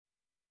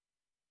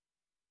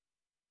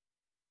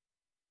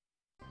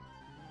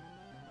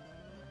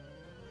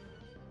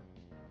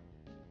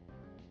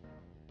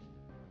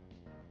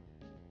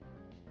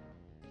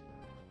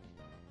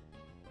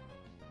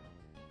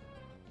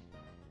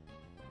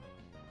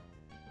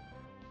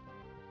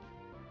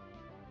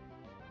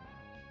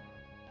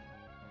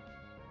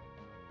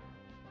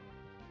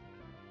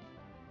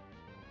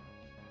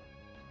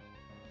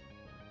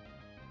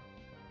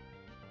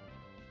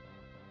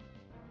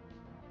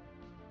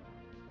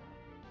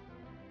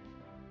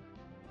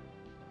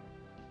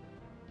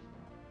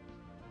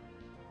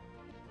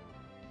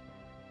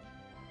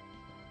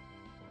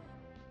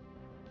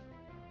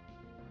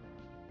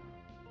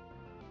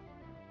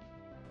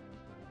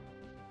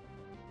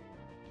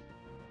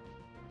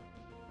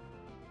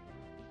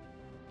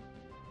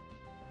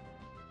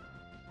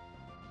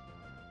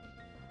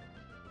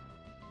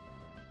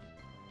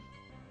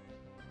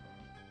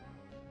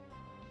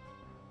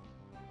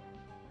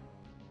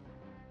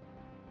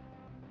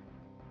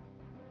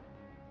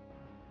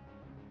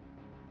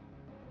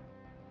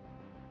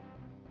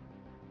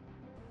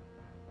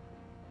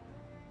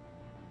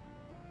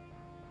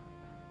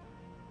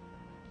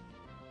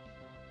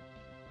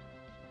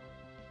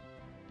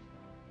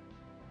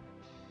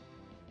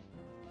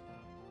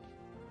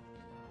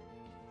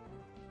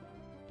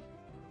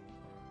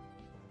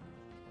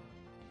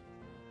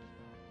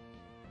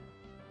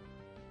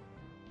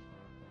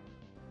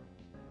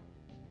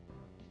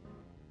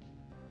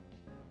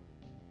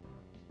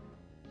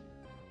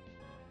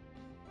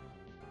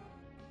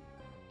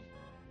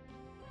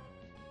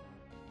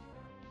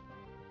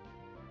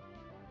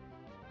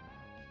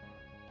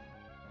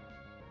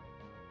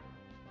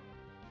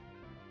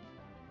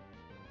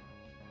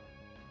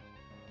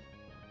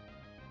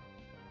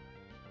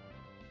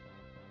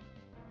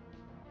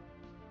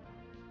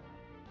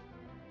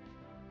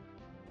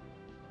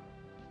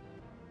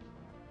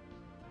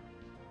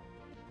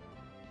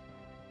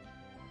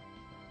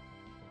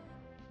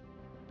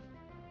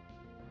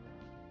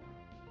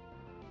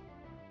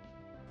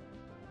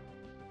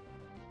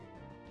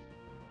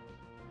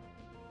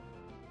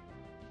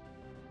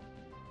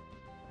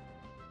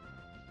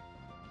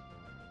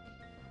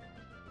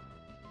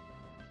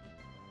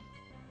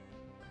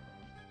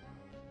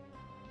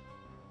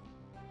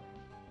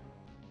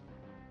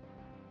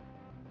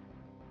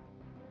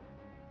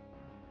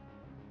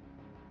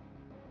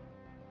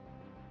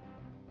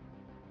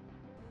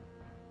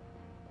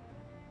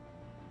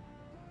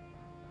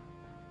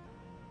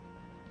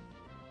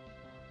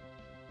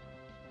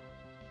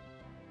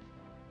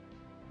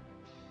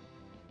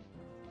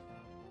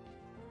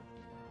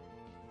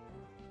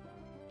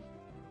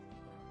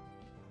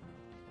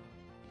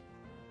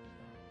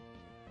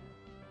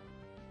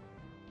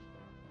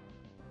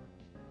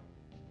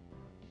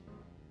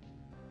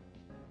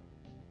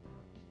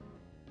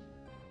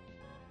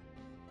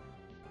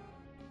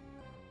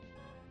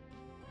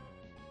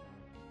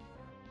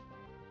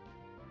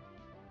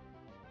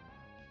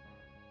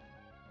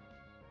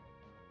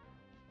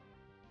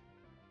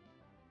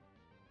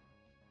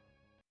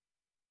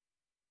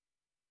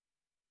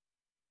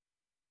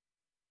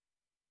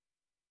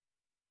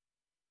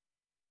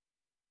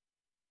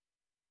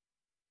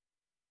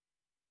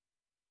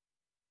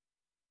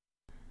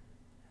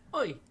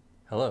Oi!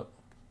 Hello.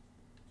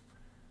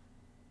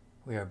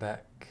 We are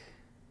back.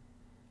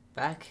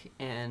 Back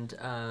and,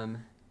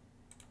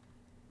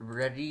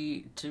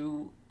 ready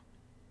to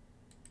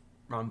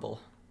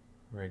rumble.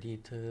 Ready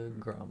to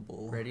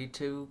grumble. Ready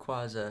to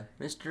Quaza.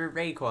 Mr.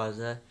 Ray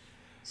Quaza.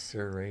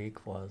 Sir Ray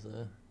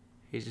Quaza.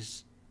 He's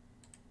just...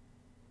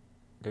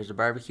 There's a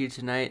barbecue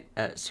tonight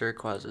at Sir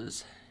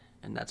Quaza's,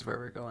 and that's where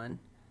we're going.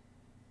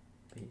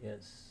 But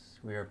yes,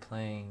 we are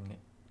playing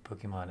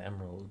Pokemon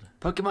Emerald.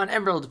 Pokemon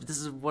Emerald! This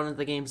is one of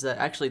the games that...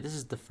 Actually, this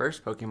is the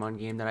first Pokemon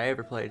game that I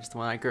ever played. It's the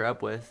one I grew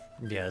up with.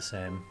 Yeah,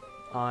 same.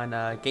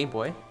 On Game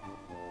Boy.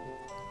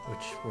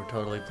 Which we're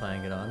totally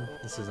playing it on.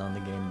 This is on the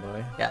Game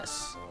Boy.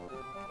 Yes.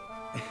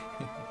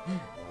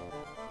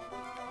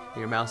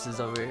 Your mouse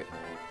is over here.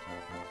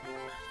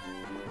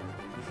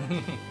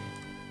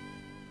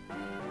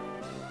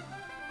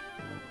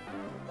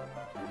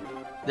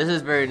 This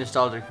is very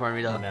nostalgic for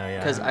me though. No, yeah,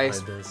 because I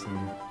haven't played this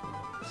in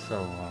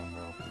so long,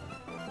 bro.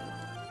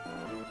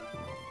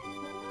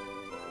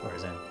 Where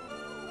is it?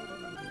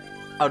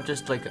 Oh,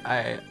 just like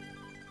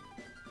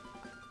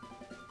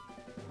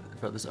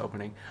for this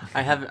opening,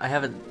 I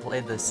haven't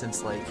played this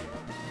since like.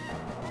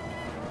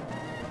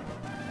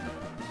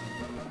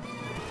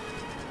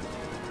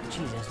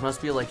 Jesus, must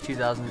be like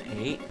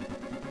 2008.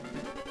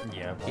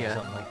 Yeah, probably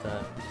something like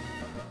that.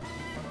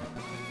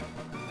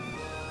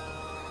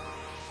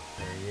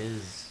 There he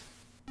is.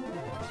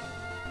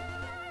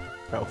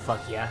 Oh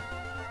fuck yeah!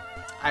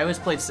 I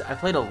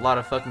played a lot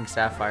of fucking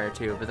Sapphire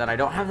too, but then I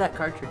don't have that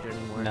cartridge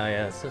anymore. No,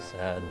 yeah, it's so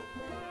sad.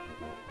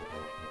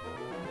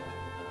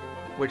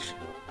 Which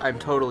I'm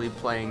totally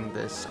playing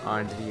this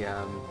on the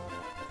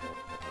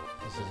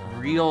This is on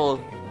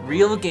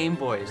real Game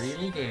Boys.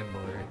 Real Game Boy.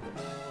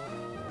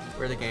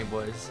 We're the Game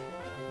Boys.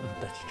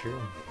 That's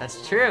true.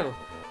 That's true.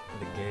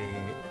 The gay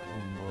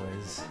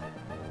boys.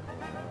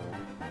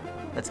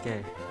 That's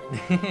gay.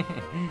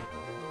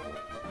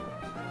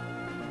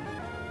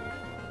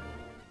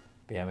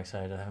 But yeah, I'm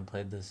excited. I haven't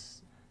played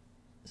this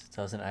since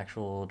I was an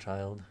actual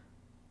child.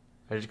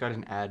 I just got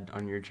an ad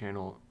on your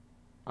channel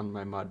on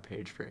my mod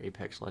page for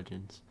Apex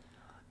Legends.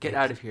 Get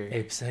out of here.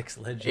 Apex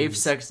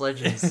Legends. Apex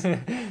Legends.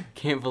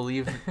 Can't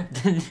believe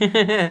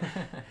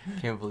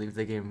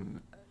they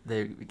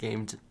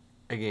gamed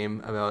a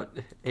game about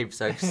ape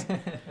sex.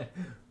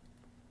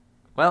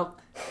 Well,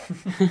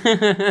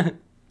 I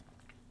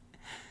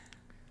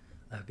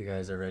hope you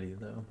guys are ready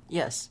though.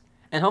 yes.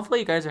 And hopefully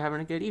you guys are having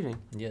a good evening.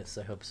 Yes,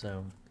 I hope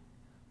so.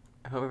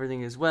 I hope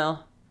everything is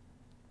well.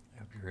 I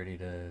hope you're ready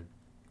to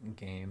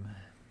game.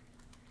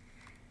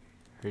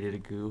 Ready to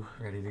goo.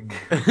 Ready to go.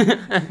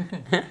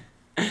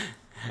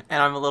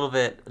 And I'm a little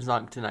bit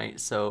zonked tonight,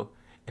 so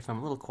if I'm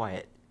a little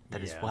quiet,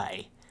 that is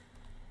why.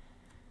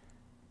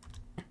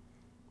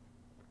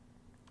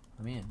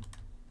 I'm in.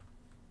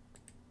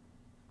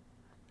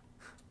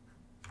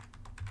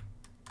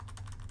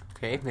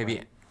 Okay,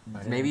 maybe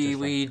Why did maybe enter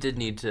we did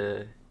need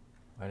to.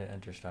 Why did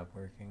enter stop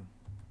working?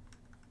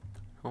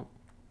 Oh.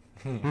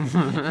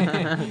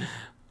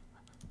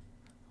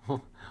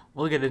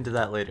 We'll get into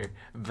that later.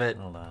 But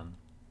Hold on.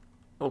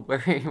 oh,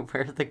 where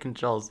are the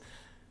controls?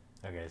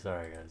 Okay,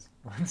 sorry guys.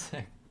 One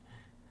sec.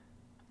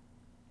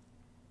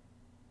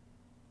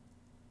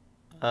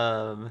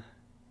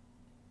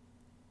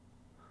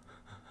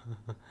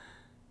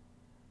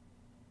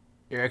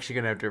 You're actually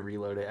gonna have to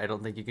reload it. I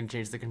don't think you can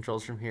change the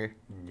controls from here.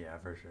 Yeah,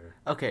 for sure.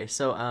 Okay,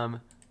 so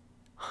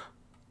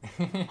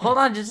hold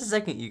on just a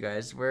second, you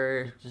guys.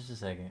 Just a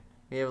second.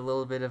 We have a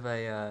little bit of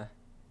a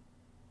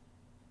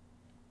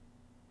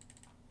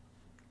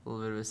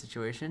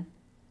situation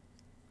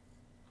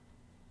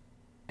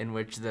in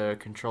which the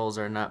controls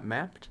are not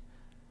mapped.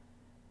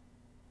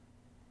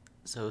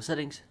 So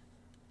settings.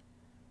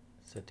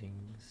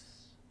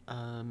 Settings.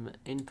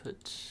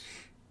 Input.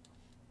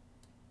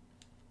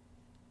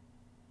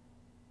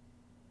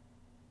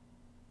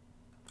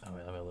 Oh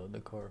wait, let me load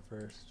the core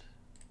first.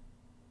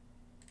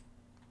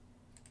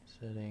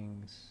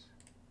 Settings.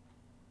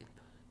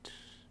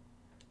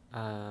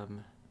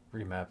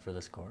 Remap for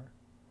this core?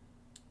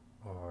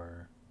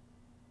 Or...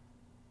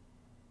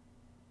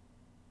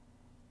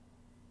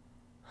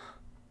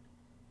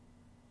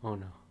 Oh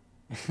no.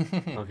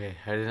 Okay,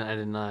 I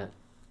did not.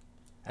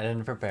 I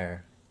didn't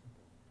prepare.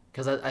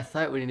 Because I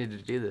thought we needed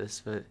to do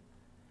this, but...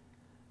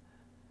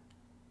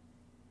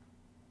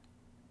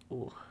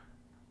 Ooh.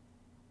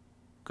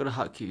 Go to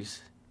hotkeys.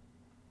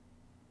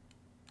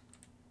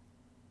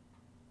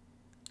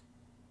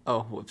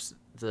 Oh, whoops.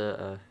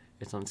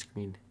 It's on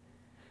screen.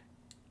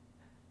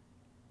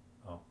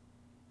 Oh.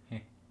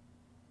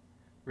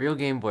 Real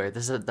Game Boy.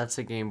 That's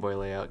a Game Boy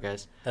layout,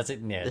 guys. That's it.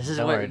 Yeah. This is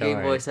don't what worry, Game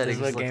don't Boy worry. settings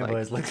This is what look Game like.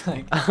 Boys look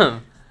like.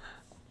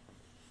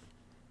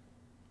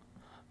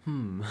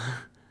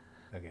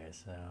 Okay,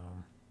 so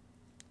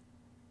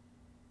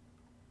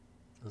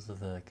those are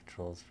the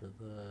controls for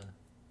the.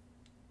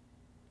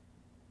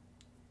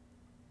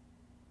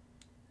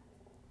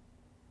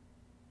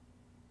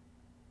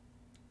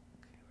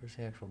 Okay, where's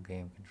the actual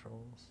game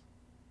controls?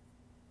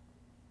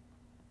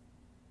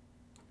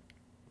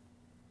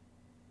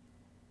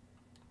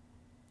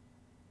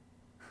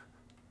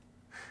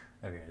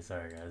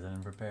 sorry guys, I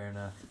didn't prepare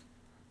enough.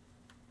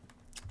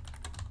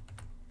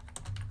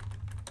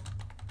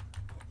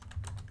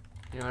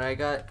 You know what I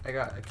got? I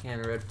got a can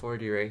of Red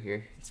 40 right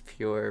here. It's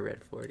pure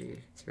Red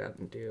 40. It's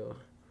Mountain Dew.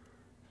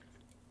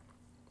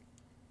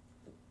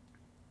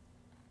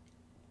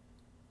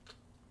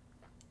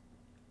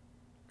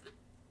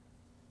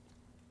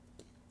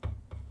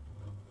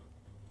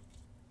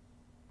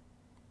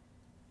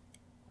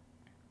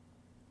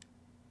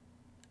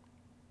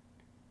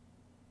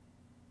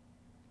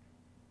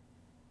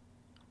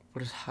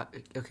 What is hot?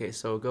 Okay,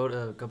 so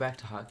go back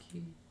to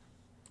hotkey.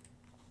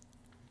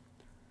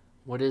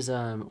 What is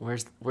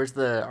where's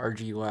the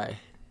RGY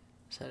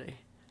setting?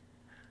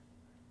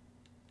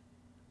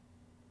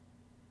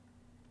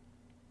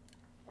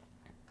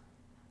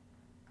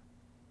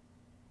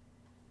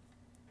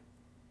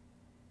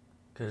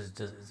 Cause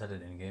is that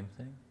an in-game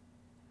thing?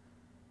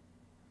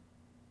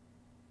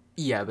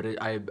 Yeah, but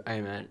I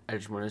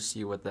just want to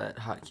see what that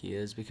hotkey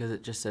is because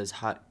it just says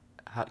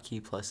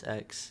hotkey plus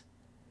X.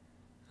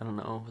 I don't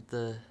know what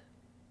the.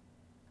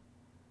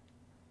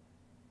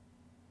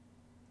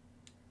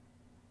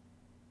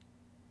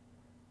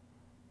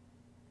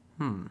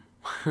 Hmm.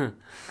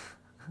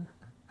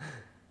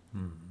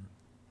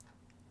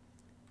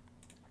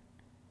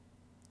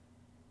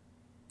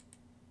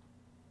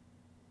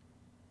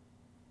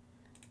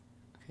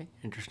 Okay,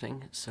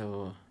 interesting.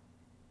 So.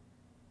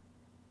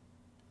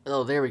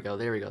 Oh, there we go.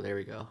 There we go. There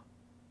we go.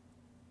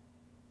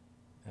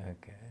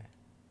 Okay.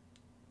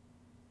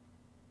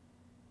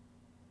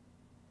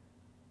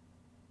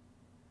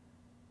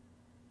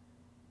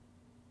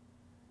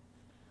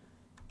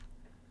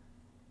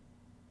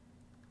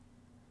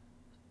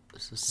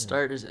 So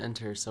start is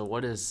enter. So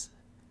what is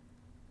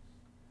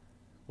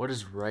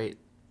right?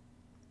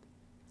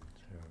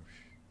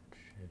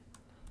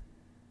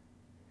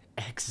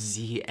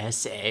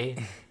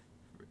 XZSA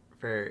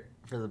for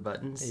the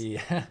buttons.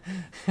 Yeah.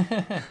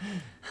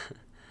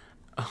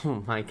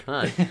 Oh my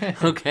god.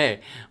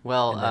 Okay.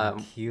 Well, and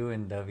then Q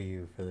and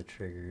W for the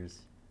triggers.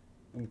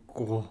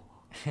 Cool.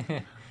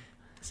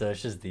 So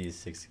it's just these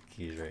 6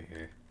 keys right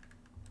here.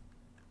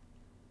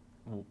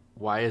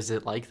 Why is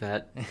it like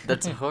that?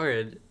 That's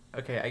horrid.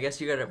 Okay, I guess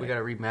we gotta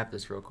remap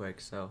this real quick.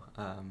 So,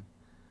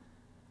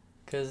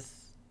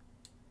 cause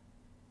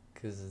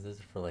this is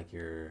for like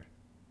your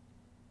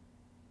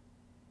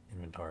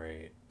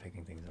inventory,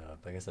 picking things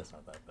up. I guess that's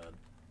not that bad.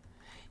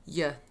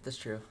 Yeah, that's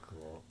true.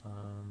 Cool.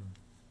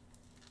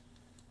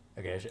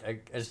 Okay,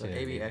 I just So need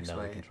to ABXY.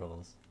 know the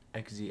controls.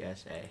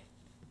 XZSA.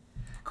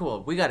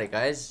 Cool, we got it,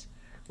 guys.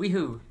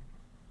 Weehoo.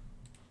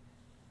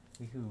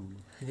 Weehoo.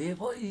 The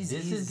boys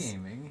This is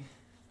gaming.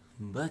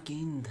 Back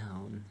in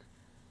town.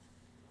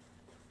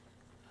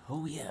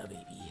 Oh yeah,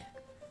 baby.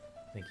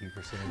 Thank you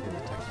for sitting through the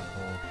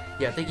technical.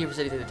 Yeah, thank you for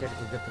sitting through the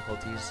technical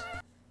difficulties.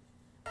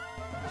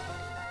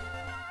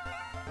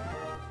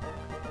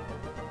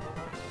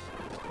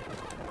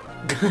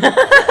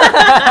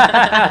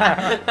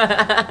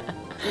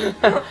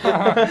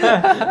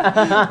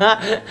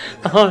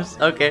 Oh,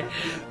 okay.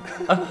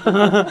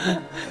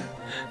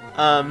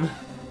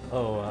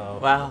 Oh wow.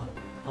 Wow.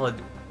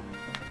 Hold.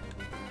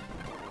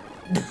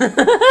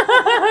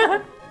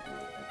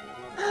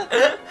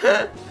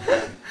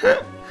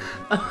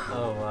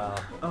 Oh wow.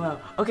 Oh wow.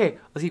 Okay,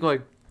 let's keep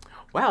going.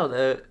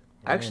 Wow,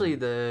 actually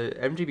the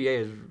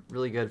MGBA is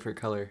really good for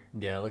color.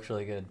 Yeah, it looks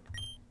really good.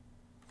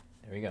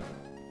 There we go.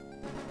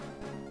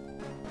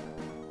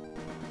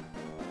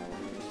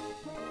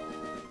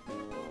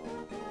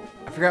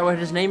 I forgot what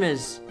his name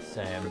is.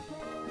 Sam.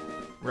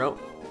 Rowan?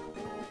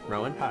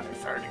 Hi,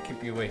 sorry to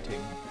keep you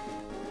waiting.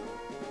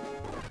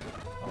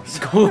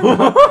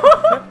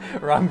 Oh,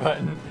 wrong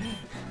button.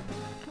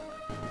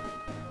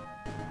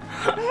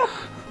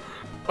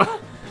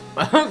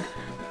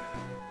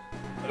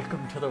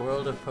 Welcome to the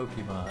world of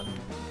Pokemon.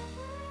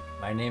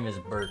 My name is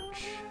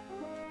Birch.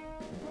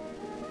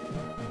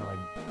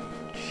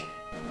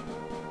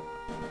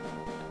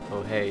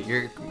 Oh hey,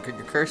 your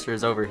cursor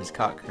is over his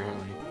cock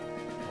currently.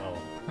 Oh.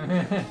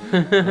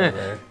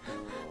 There.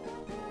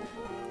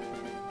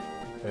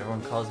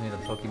 Everyone calls me the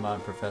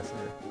Pokemon Professor.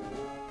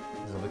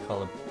 This is what we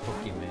call a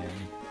Pokemon.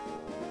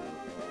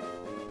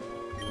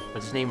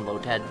 What's his name?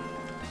 Lotad?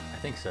 I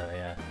think so,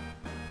 yeah.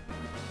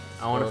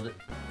 I want to.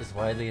 Is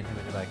widely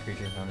inhibited by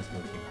creatures known as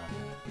Pokemon.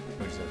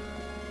 Which is.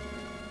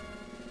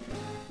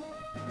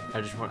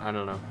 I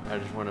don't know. I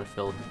just want to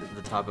fill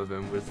the top of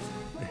him with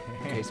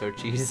queso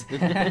cheese.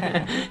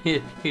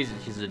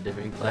 he's a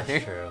dipping player.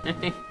 That's true.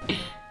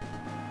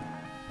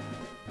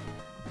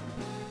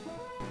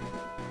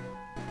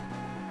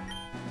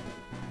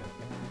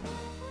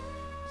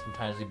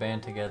 Sometimes we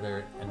band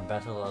together and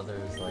battle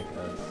others like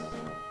us.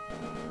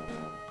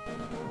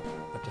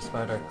 But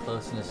despite our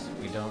closeness,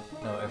 we don't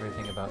know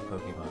everything about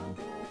Pokemon.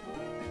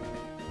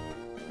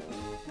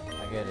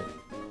 I get it.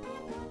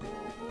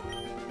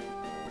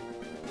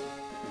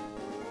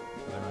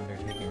 When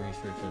undertaking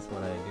research, that's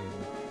what I do.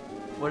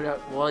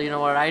 Well, you know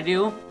what I do?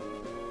 You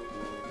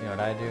know what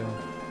I do?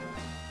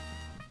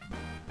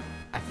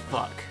 I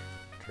fuck.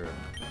 True.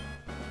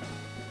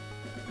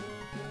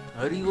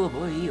 Arigo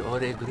boy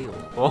oreglio.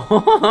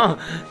 Oh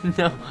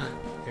no.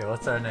 Okay,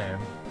 what's our name?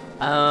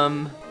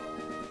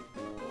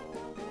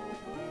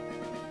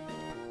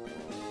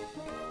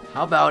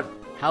 How about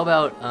How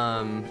about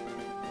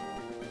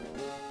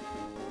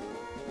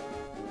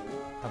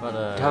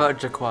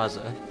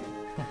Jaquaza?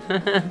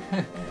 How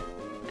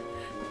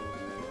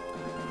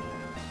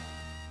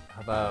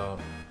about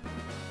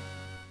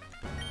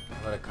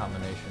a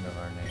combination of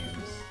our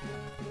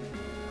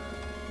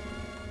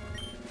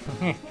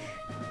names?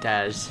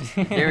 Daz.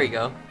 There we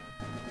go.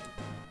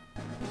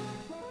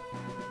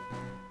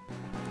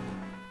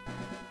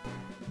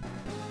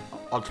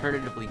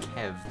 Alternatively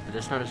Kev, but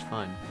that's not as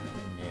fun.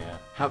 Yeah.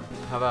 How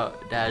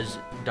about Daz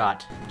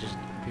dot, just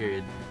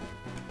period.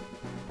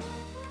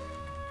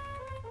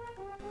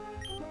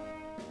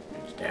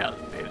 It's Daz,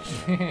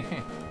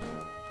 bitch.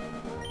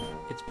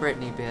 It's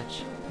Brittany,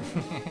 bitch.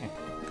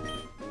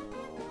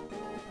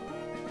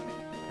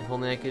 If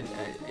only I could,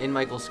 in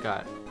Michael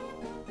Scott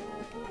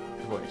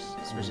voice,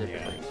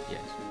 specifically,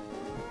 yes.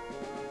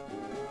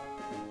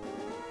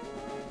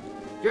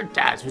 You're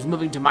Daz, who's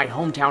moving to my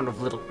hometown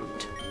of Little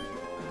Root.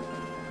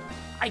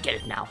 I get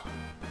it now.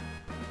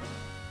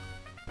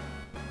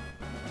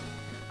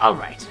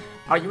 Alright,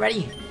 are you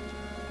ready?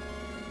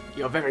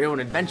 Your very own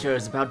adventure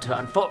is about to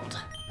unfold.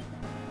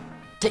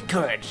 Take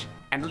courage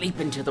and leap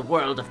into the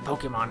world of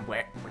Pokémon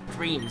where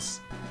dreams,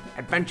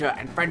 adventure,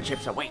 and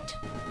friendships await.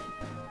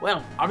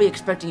 Well, I'll be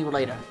expecting you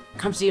later.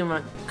 Come see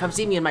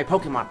me in my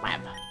Pokémon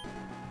lab.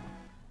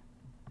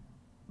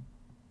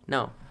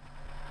 No.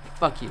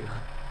 Fuck you.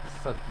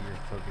 Fuck your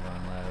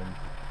Pokemon lab.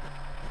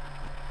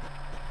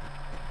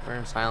 We're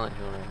in Silent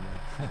Hill right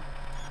now.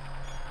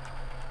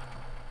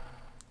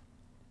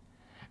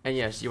 And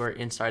yes, you are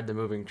inside the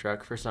moving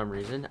truck for some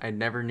reason. I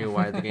never knew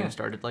why the game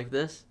started like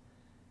this.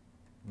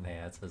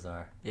 Yeah, it's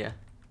bizarre. Yeah.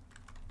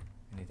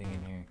 Anything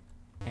in here?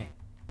 Hey.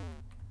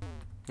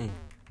 Hey.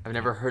 I've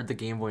never heard the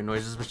Game Boy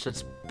noises with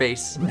such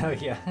bass. No,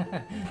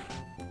 yeah.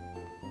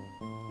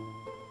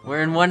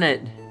 We're in One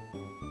It.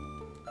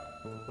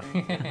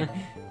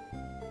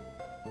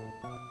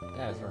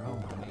 Daz, we're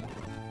home, honey.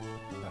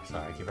 Oh,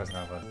 sorry, I keep pressing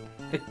our button.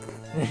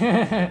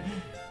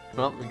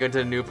 Well, we go to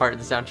a new part of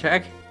the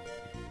soundtrack.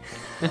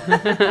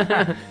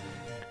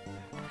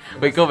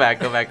 Wait, go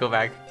back.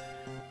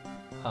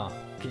 Oh.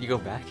 Can you go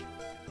back?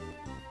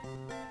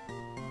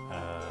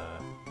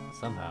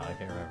 Somehow, I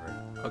can't remember.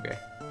 Okay.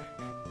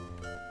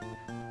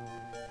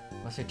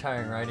 Must be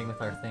tiring riding with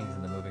our things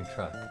in the moving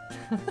truck.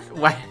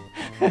 Why?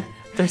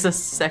 There's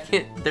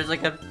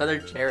like another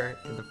chair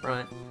in the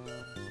front.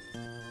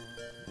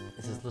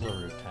 This is Little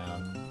Root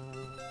Town.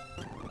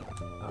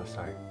 Oh,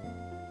 sorry.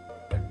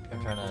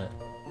 I'm trying to...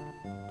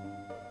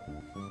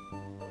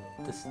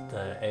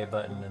 the A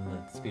button and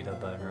the speed up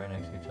button right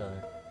next to each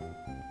other.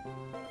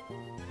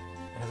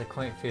 It has a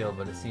quaint feel,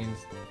 but it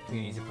seems to be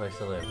an easy place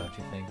to live, don't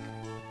you think?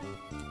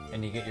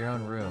 And you get your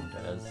own room,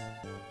 Daz.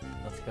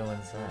 Let's go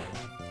inside.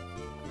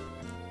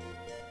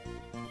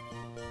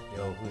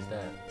 Yo, who's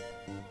that?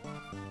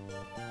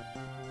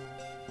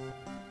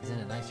 Isn't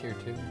it nice here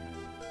too?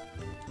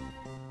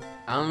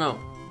 I don't know,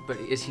 but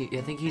is he?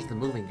 I think he's the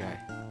moving guy.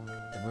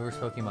 The movers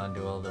Pokemon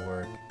do all the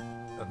work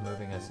of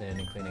moving us in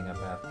and cleaning up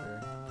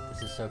after.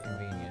 This is so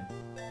convenient.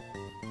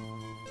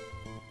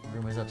 The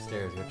room is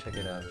upstairs. Go check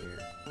it out, dear.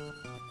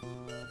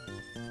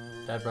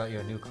 Dad brought you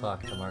a new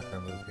clock to mark our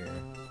move here.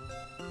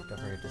 Don't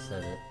forget to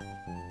set it.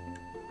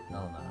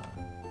 Oh no.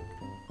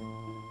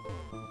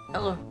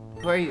 Hello,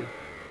 who are you?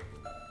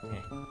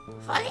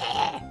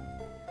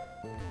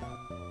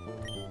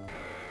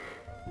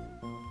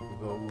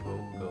 Go.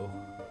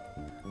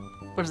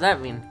 What does that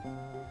mean?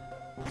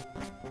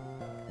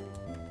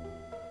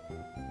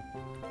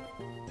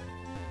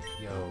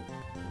 Yo,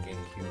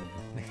 GameCube.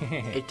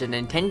 It's a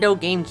Nintendo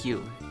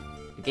GameCube.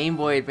 The Game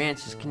Boy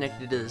Advance is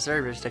connected to the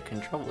service to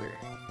controller.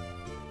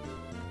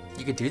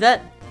 You could do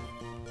that?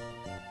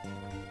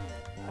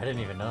 I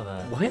didn't even know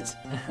that. What?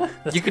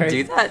 That's You could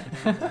do crazy.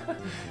 that?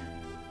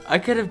 I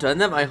could have done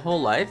that my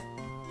whole life?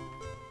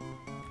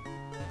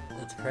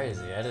 That's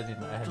crazy. I had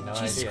no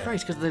Jesus idea.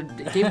 Christ, because the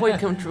Game Boy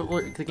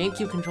controller, the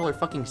GameCube controller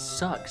fucking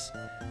sucks.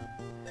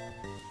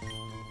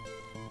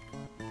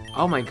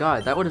 Oh my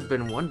god, that would have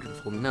been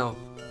wonderful. No.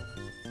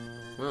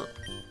 Well,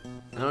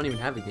 I don't even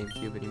have a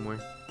GameCube anymore.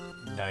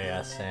 No,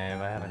 yeah,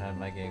 same. I haven't had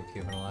my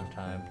GameCube in a long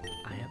time.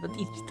 I have a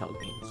digital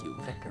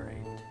GameCube.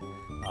 Decorate.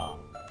 Oh,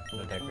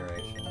 no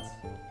decorations.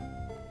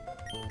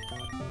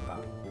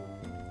 Wow.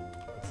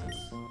 What's this?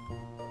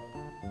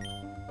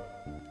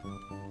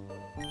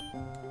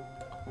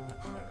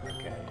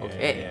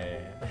 Okay.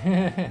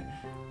 Yeah.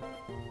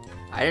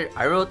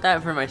 I wrote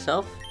that for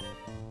myself.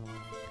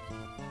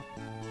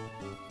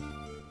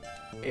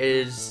 It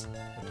is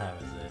What time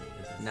is it?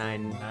 It's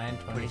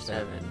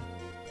 9:27.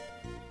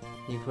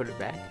 Can you put it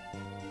back?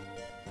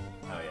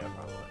 Oh yeah,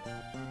 probably.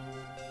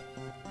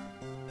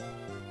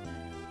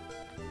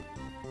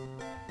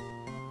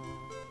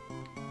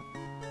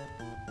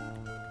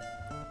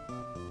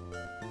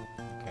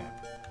 Okay.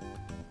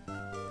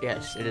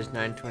 Yes, it is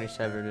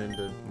 9:27 in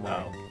the morning.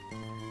 Oh.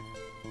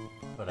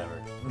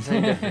 Whatever.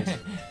 Same difference.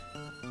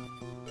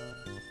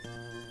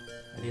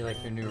 How do you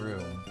like your new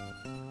room?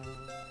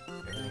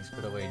 Everything's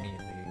put away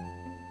neatly.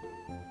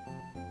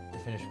 To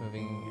finish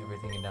moving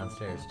everything in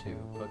downstairs too.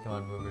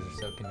 Pokemon movers are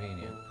so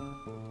convenient.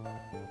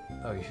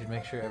 Oh, you should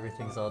make sure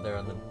everything's all there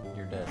on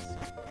your desk.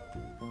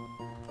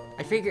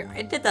 I figure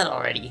I did that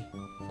already.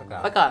 Fuck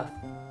off. Fuck off.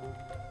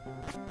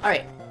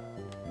 Alright.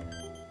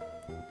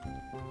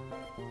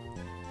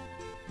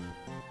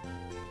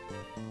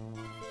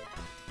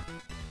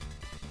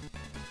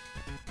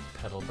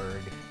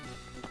 Petalburg.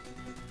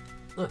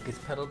 Look, it's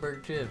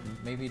Petalburg Gym.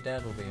 Maybe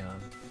Dad will be on.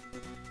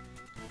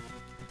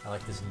 I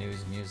like this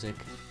news music.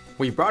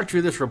 We brought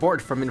you this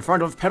report from in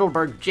front of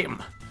Petalburg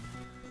Gym.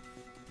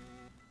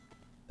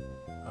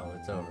 Oh,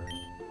 it's over.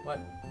 What?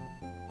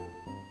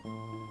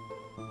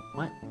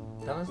 What?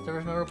 There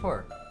was no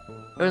report.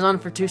 It was on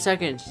for 2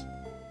 seconds.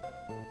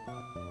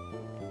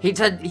 He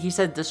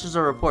said this was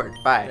a report.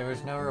 Bye. There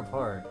was no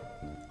report.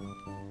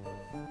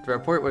 The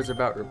report was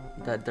about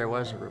that there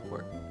was a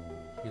report.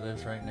 He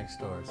lives right next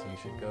door, so you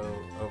should go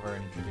over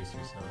and introduce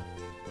yourself.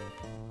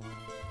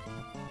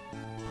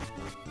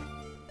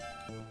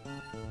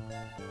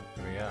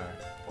 Here we are.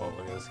 Whoa,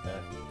 look at this guy.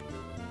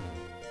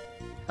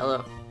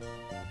 Hello.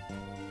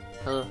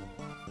 Hello.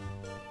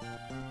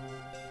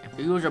 If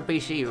you use a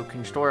PC, you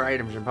can store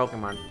items in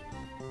Pokemon.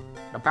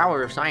 The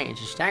power of science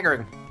is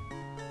staggering.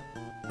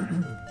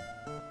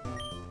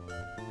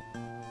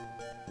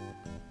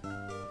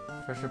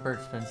 Professor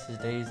Burt spends his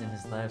days in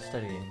his lab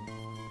studying,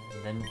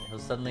 and then he'll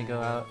suddenly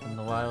go out in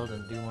the wild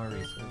and do more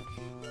research.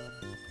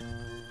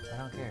 I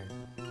don't care.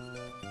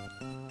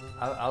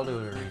 I'll do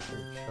the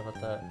research. How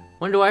about that?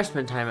 When do I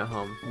spend time at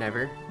home?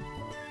 Never.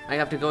 I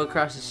have to go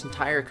across this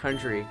entire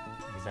country.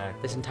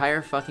 Exactly. This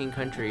entire fucking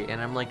country,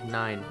 and I'm like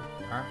 9.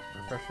 Huh?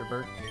 Professor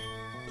Burt?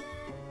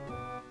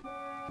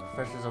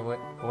 Professor's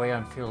away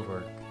on field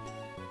work.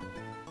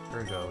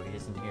 Ergo, he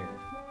isn't here.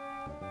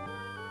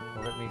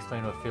 Well, let me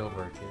explain what field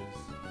work is.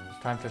 It's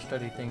time to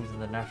study things in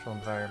the natural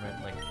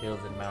environment like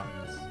fields and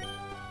mountains.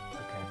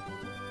 Okay.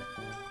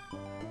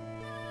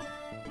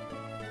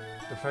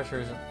 The professor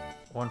isn't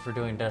one for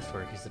doing desk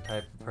work. He's the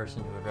type of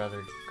person who would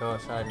rather go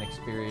outside and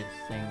experience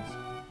things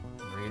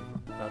and read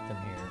about them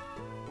here.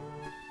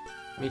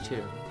 Me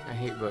too. I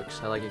hate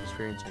books. I like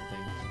experiencing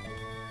things.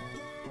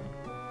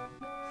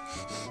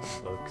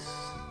 Books.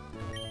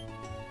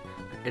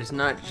 It's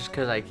not just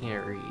because I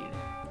can't read.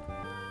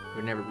 It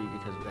would never be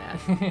because of that.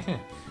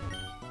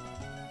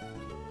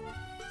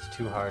 It's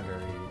too hard to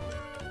read.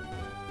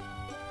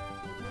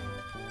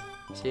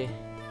 See?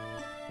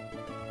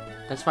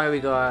 That's why we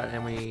go out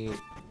and we...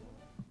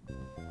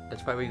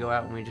 That's why we go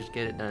out and we just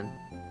get it done.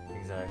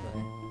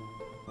 Exactly.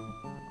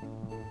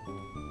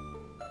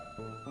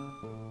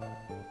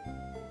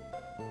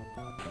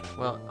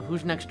 Well,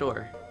 who's next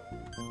door?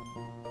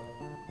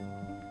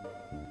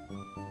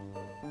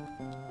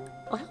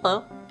 Oh,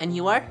 hello. And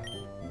you are?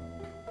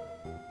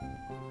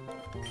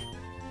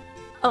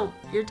 Oh,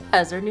 you're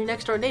Kaz, our new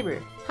next-door neighbor.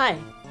 Hi.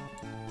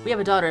 We have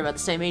a daughter about the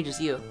same age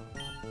as you.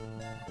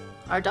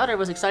 Our daughter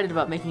was excited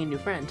about making a new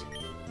friend.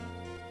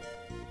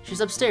 She's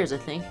upstairs, I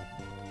think.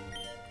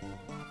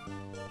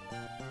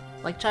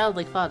 Like child,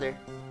 like father.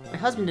 My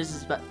husband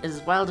is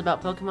as wild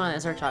about Pokemon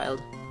as our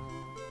child.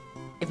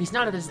 If he's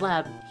not at his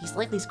lab, he's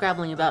likely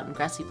scrabbling about in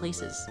grassy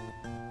places.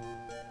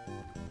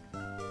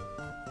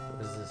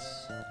 What is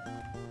this?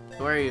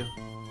 Who are you?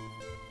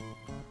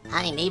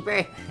 Hi,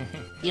 neighbor.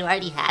 You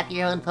already have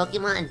your own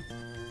Pokemon?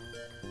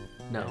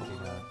 No.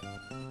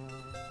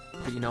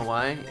 But you know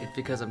why? It's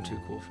because I'm too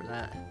cool for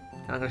that.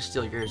 I'm gonna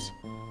steal yours.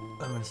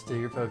 I'm gonna steal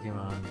your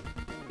Pokemon.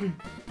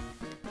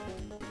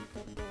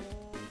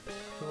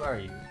 Who are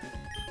you?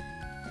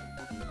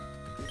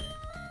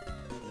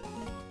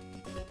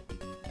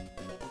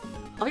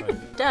 Oh, you're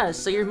Daz,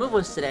 so your move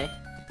was today.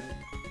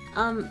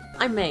 I'm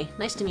May.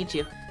 Nice to meet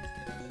you.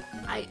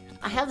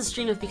 I have this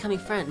dream of becoming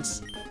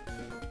friends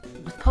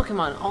with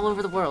Pokemon all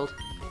over the world.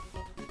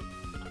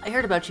 I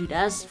heard about you,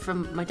 Daz,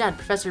 from my dad,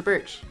 Professor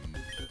Birch.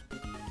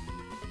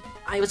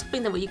 I was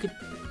hoping that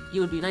you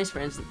would be nice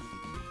friends.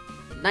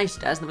 Nice,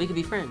 Daz, and that we could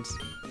be friends.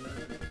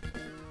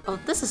 Oh,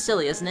 this is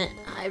silly, isn't it?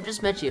 I've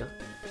just met you.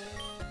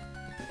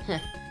 Heh.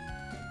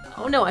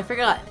 Oh no, I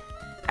forgot.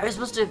 I was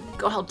supposed to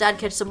go help Dad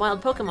catch some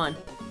wild Pokemon.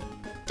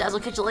 Daz will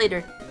catch you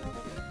later.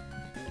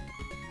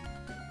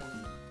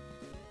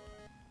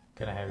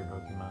 Can I have your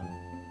Pokemon?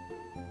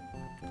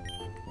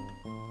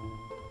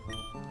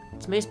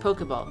 It's May's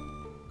Pokeball.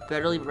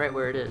 Better leave it right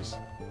where it is.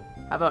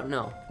 How about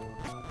no?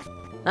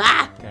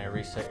 Ah! Can I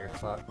reset your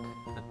clock?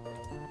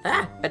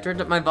 Ah! I turned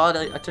up my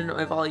volume.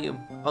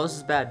 Oh, this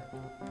is bad.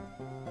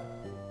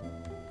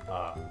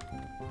 Ah.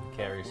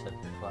 Can't reset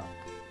your clock.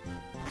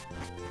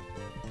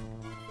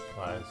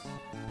 Wise.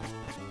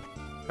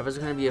 That was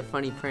gonna be a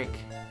funny prank.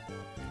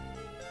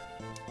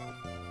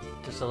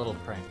 Just a little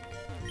prank.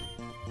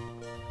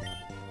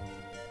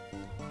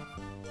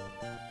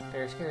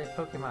 There are scary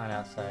Pokemon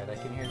outside. I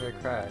can hear their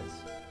cries.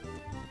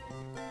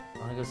 I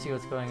want to go see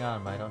what's going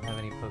on, but I don't have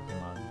any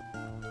Pokemon.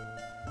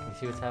 Can you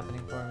see what's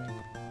happening for me?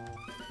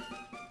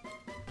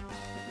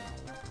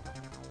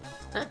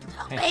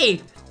 Help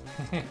me!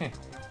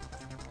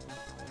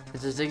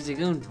 It's a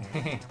Zigzagoon.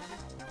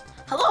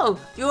 Hello!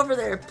 You over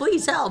there,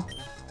 please help!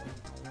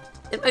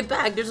 In my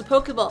bag, there's a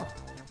Pokeball!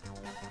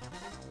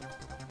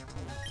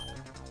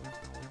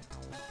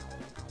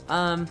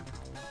 I'm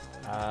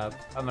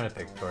gonna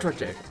pick Torchic.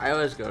 Torchic. I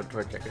always go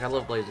Torchic. I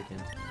love Blaziken.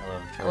 I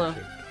love Hello.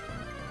 Torchic.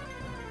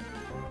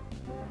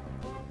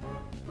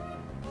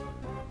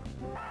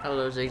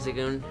 Hello,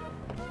 Zigzagoon.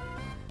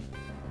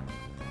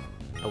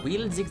 A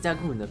wheeled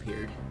Zigzagoon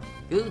appeared.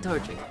 Ooh,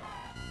 Torchic.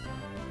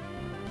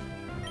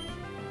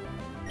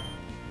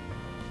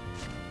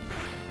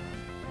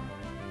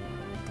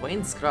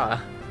 Dwayne Scraw.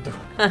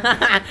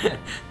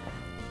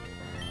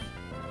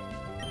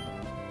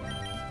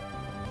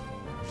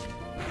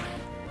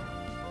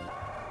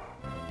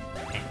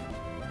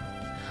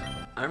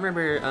 I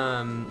remember,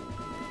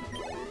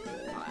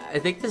 I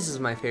think this is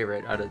my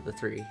favorite out of the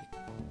three.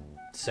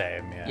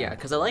 Same, yeah. Yeah,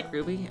 because I like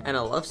Ruby and I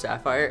love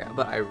Sapphire,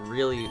 but I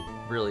really,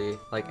 really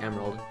like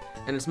Emerald.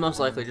 And it's most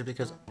likely just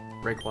because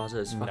Rayquaza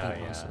is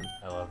fucking awesome.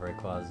 I love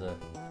Rayquaza.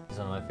 He's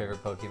one of my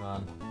favorite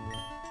Pokemon.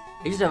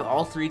 I used to have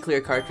all 3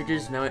 clear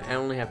cartridges, now I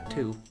only have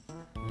 2.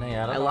 No,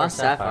 yeah, I I don't lost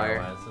know where Sapphire.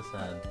 Sapphire. Went. It's so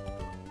sad.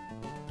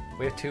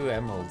 We have 2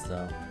 emeralds,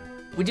 though.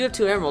 We do have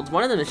 2 emeralds,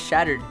 one of them is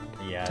shattered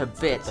Yeah, to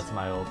bits. That's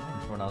my old one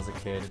from when I was a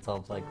kid. It's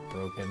all, like,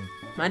 broken.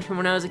 Mine from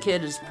when I was a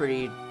kid is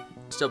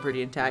still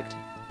pretty intact.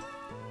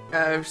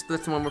 That's the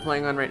one we're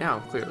playing on right now,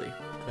 clearly.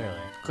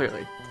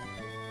 Clearly.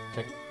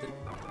 Check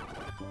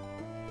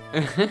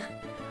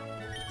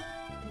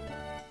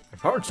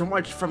I've heard so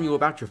much from you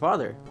about your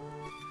father.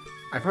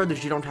 I've heard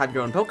that you don't have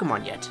your own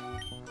Pokemon yet.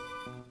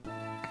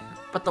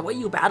 But the way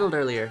you battled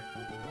earlier,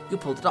 you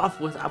pulled it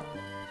off with a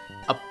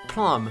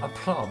plum. A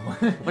plum.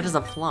 What is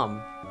a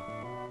plum?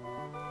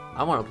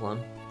 I want a plum.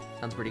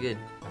 Sounds pretty good.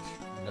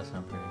 That does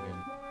sound pretty good.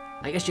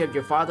 I guess you have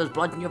your father's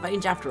blood in your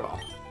veins after all.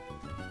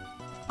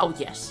 Oh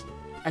yes.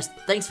 As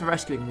thanks for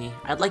rescuing me,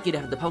 I'd like you to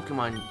have the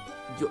Pokemon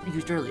you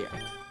used earlier.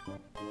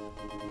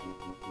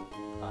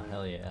 Oh,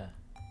 hell yeah.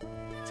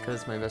 It's because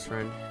it's my best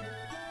friend.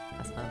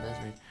 That's not best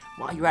friend.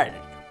 While you're at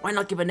it, why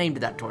not give a name to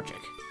that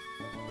Torchic?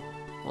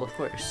 Well, of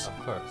course.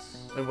 Of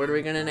course. And what are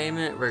we gonna name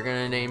it? We're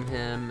gonna name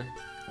him...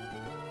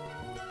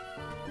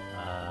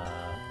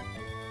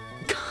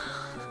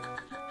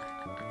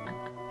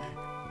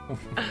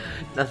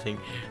 Nothing.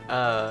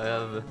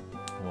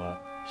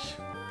 What?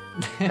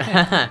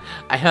 I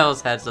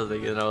almost had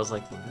something and I was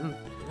like,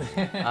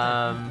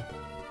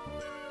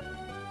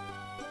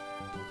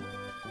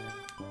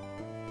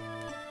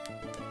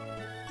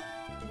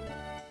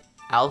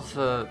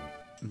 Alpha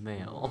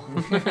male.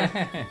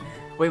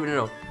 Wait,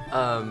 no.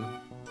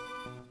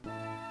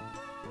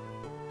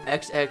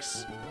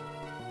 XX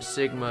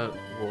Sigma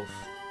Wolf.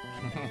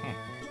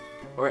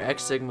 Or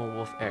X Sigma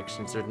Wolf X,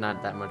 since there's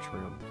not that much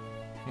room.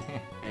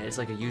 And it's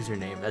like a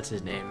username, that's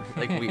his name.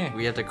 Like,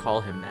 we have to call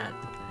him that.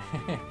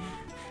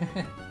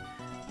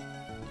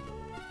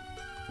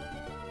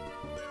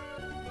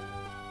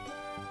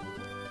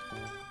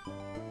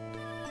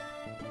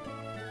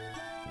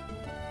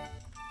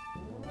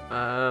 Do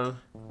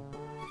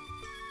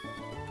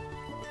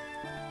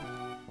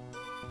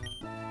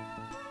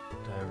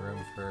I have room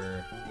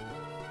for...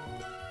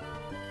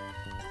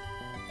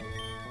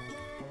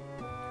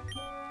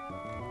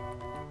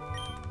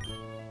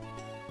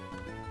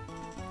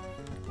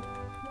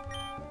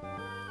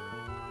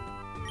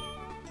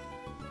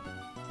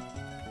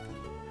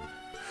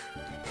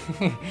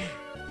 I'm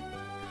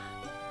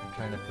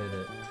trying to fit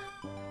it.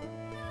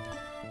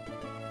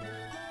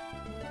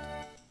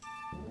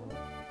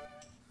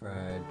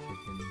 Fried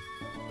chicken.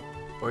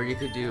 Or you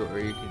could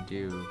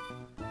do...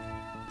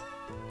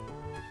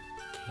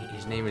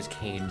 His name is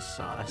Cane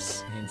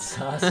Sauce. Cane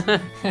sauce. I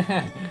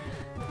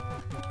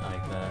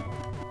like that.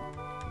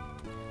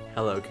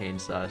 Hello, Cane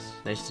Sauce.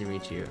 Nice to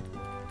meet you.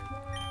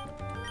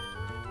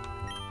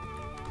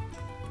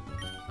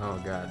 Oh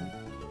god.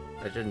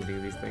 I shouldn't do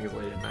these things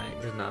late at night,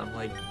 because now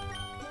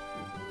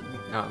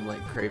I'm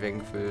like craving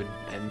food,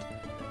 and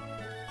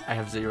I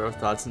have 0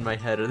 thoughts in my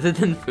head other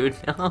than food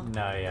now.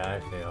 No, yeah,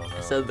 I feel.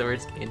 I said the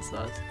words Cane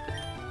Sauce.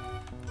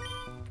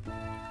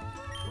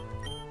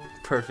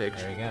 Perfect.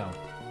 There you go.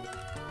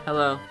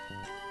 Hello.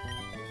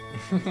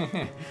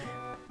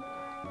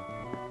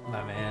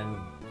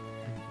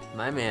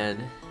 My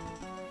man,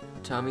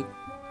 Tommy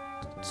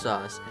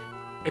Sauce.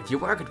 If you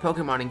work at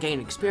Pokemon and gain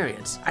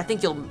experience, I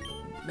think you'll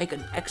make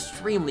an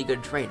extremely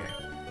good trainer.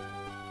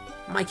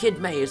 My kid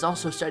May is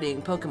also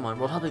studying Pokemon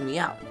while helping me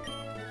out.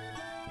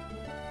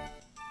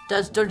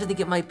 Don't you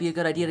think it might be a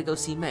good idea to go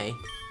see May?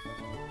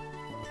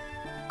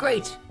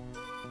 Great!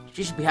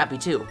 She should be happy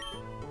too.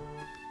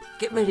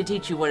 Get May to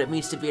teach you what it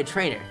means to be a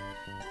trainer.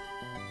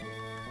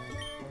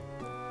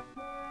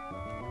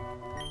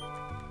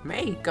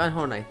 May gone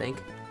home, I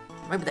think.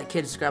 Maybe that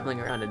kid's scrabbling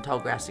around in tall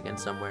grass again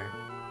somewhere.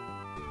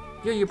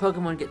 You or your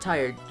Pokemon get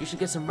tired, you should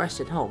get some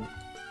rest at home.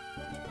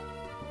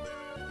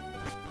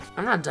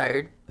 I'm not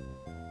tired.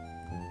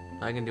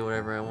 I can do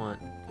whatever I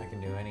want. I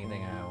can do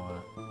anything I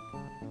want.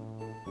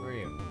 Who are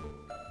you?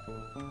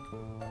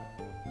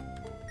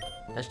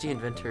 That's the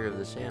inventor of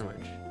the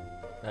sandwich.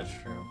 That's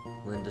true.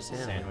 Linda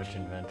Sandwich. Sandwich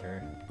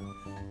inventor.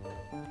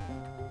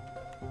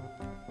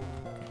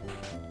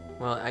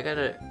 Well, I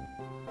gotta...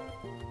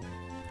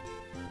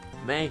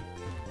 May,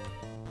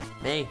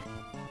 you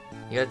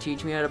gotta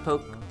teach me how to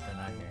poke They're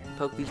not here.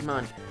 poke these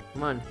mon.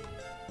 Come on.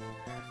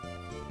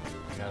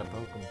 You gotta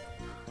poke them.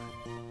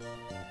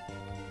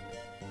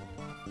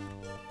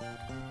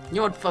 You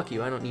know what? Fuck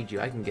you. I don't need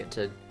you. I can get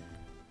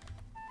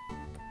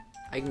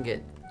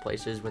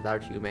places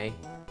without you, May.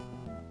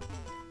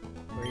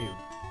 Where are you?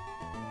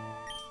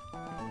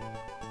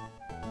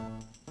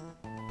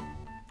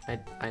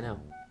 I know.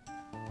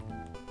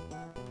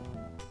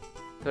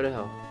 Go to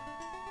hell.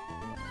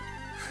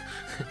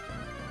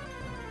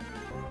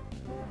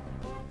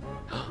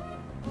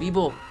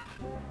 Weeble!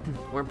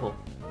 Wormple.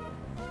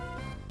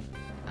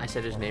 I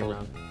said his name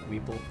wrong.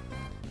 Weeple.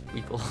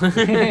 Weeple.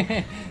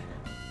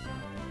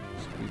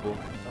 Weeble.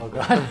 Oh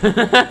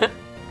god.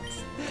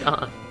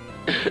 Gone.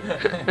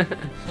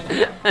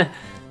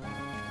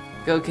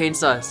 Go, Kane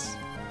Sus.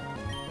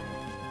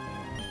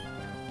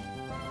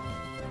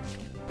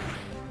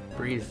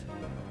 Breathe.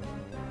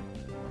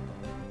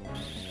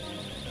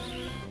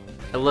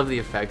 I love the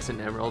effects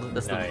in Emerald.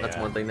 That's that's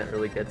one thing that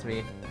really gets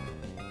me.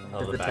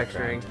 Oh, The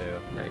texturing too.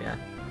 Oh yeah.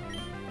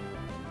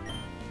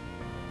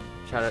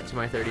 Shout out to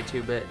my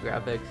 32-bit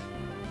graphics.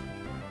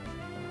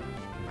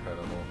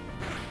 Incredible.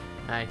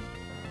 Hi.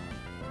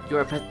 You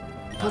are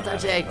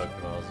pathetic.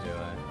 Pokeballs, do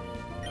I?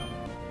 No.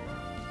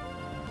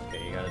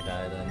 Okay, you gotta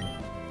die then.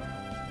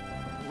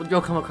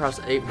 You'll come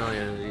across 8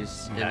 million of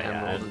these in Yeah,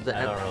 Emerald.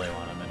 I don't really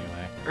want them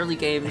anyway. Early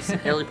games,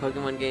 early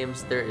Pokemon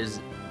games, there is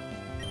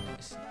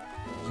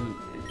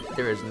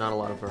not a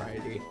lot of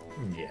variety.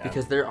 Yeah.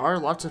 Because there are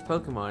lots of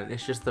Pokemon,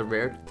 it's just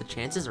the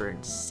chances are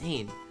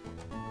insane.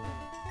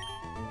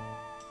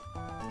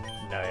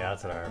 No, yeah,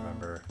 that's what I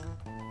remember.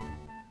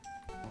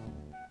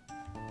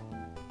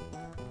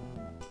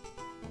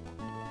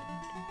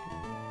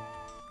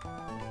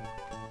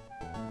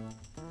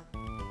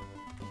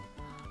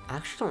 I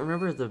actually don't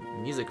remember the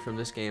music from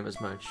this game as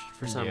much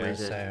for some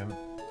reason. Same.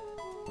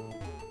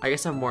 I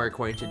guess I'm more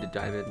acquainted to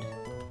Diamond.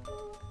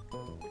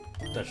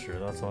 That's true.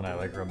 That's the one I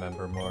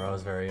remember more. I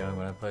was very young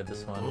when I played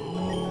this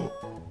one.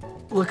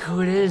 Look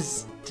who it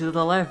is to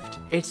the left.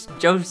 It's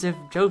Joseph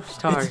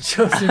Joestar. It's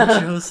Joseph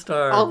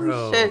Joestar, Oh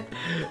bro. shit!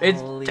 It's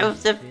Holy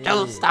Joseph shit.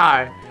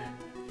 Joestar.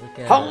 Look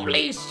at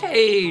Holy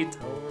shit!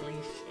 Holy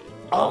shit.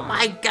 Oh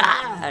my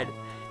god!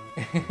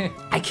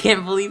 I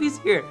can't believe he's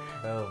here.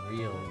 Oh,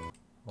 real.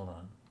 Hold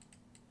on.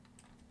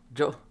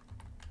 Joe.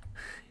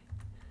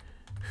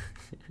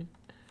 Oh,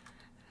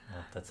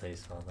 that's how you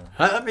spell that.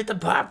 Help me the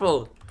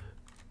purple.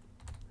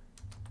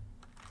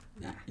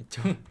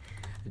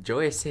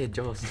 Joey said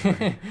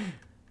Joestar.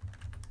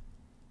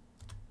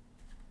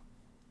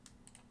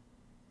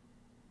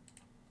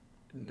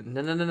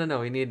 No.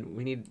 We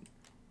need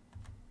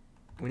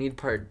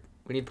part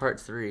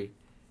 3.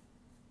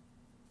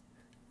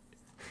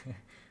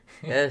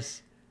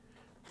 Yes.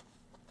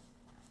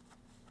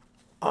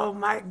 Oh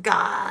my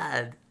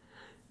god.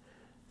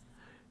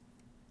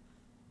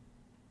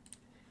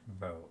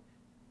 Bro.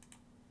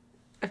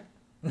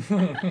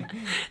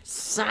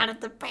 Sign of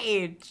the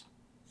page.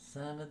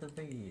 Son of the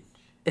beach.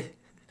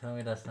 Tell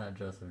me that's not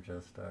Joseph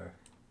Joestar.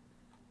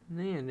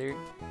 Man, there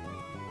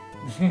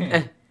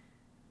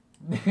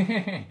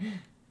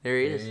There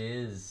he is. he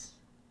is.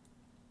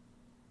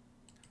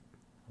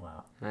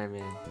 Wow. Hi,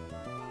 man.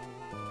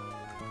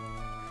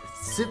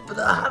 Super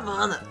the hammer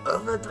on the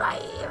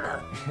overdrive.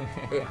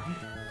 Yeah.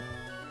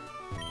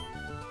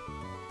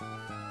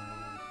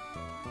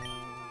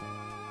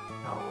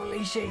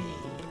 Holy shit.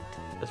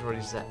 That's what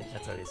he said.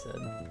 That's what he said.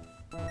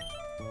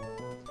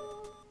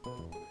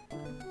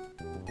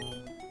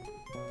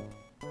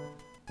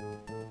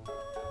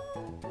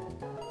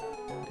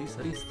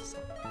 These.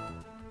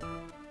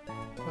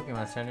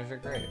 Pokemon centers are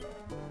great.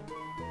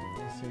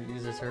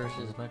 Use the service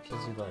as much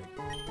as you like.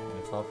 And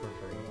it's all for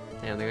free.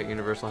 Damn, they got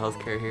universal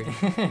healthcare here.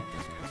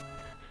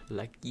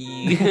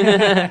 Lucky.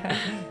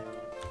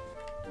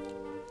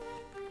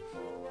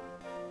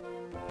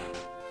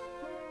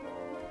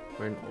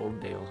 We're in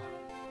Oldale.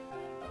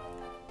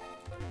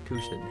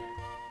 Tucson.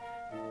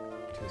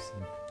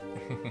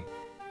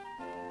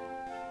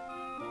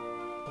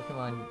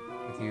 Pokemon,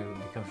 if you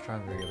become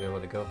stronger, you'll be able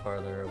to go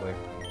farther away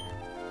from you.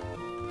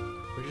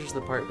 Which is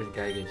the part with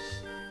Gygus?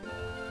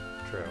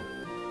 True.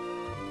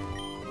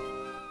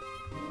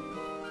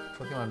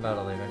 Pokemon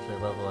battle, they eventually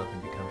level up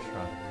and become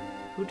stronger.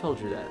 Who told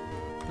you that?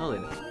 No, they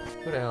don't.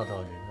 Who the hell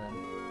told you that?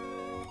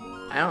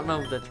 I don't know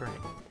if that's right.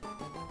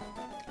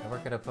 I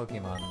work at a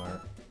Pokemon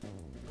mart.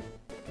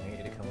 Can I get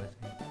you to come with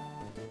me?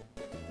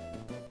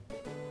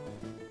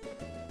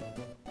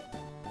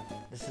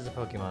 This is a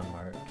Pokemon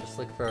mart. Just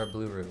look for our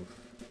blue roof.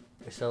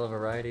 We sell a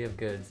variety of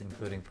goods,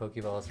 including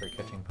Pokeballs for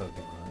catching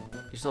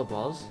Pokemon. You sell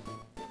balls?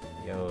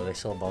 Yo, they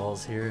sell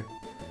balls here.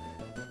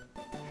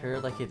 Sure,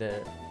 I'd like you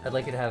to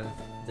have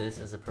this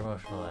as a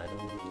promotional item.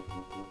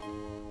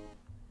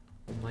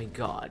 Oh my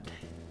god.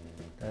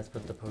 Let's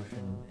put the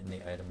potion in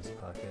the item's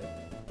pocket.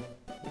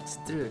 It's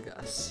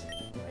Drugas.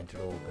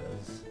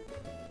 KandidogKaz.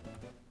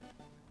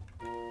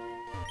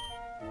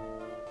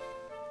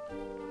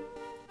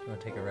 I'm gonna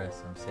take a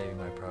rest. I'm saving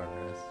my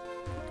progress.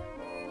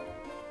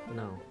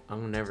 No,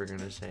 I'm never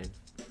gonna save.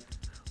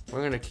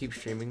 We're gonna keep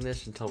streaming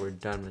this until we're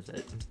done with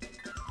it.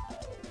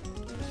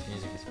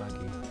 Music is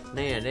funky.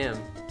 Nay, I am.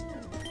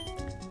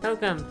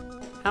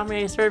 Welcome. How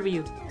may I serve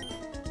you?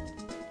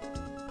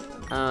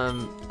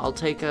 I'll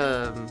take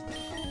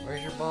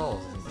Where's your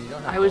balls? You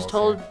don't have I was balls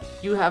told here.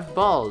 you have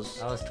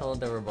balls. I was told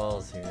there were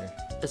balls here.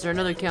 Is there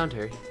another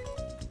counter?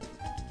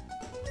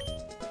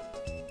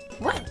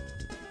 What?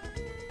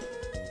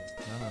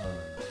 No.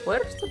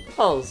 Where's the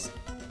balls?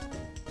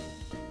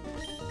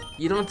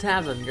 You don't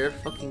have them. You're a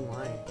fucking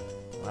liar.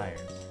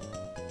 Liars.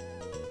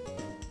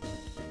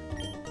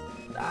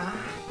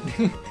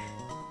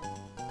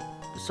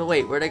 So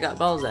wait, where they got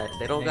balls at?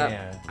 They don't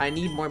Yeah. got. I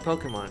need more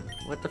Pokemon.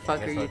 What the fuck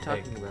guess are you I'll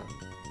talking take- about?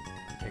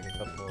 Take a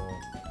couple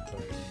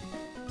potions.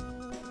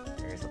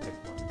 I guess I'll pick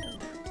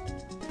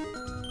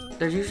one.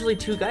 There's usually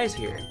 2 guys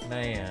here.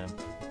 Man.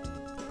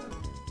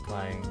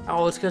 Flying.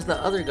 Oh, it's because the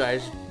other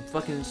guy's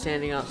fucking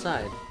standing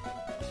outside.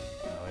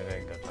 Oh, maybe I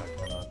can go talk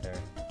to him out there.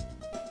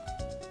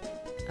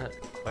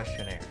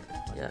 Questionnaire.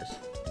 Yes.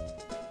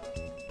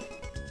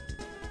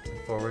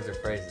 Forwards or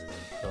phrases and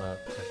fill out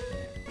questionnaire.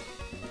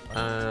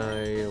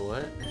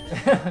 What?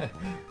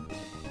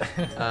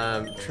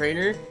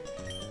 Trainer?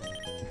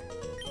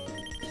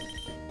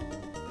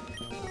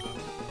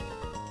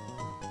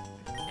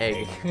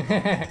 Egg.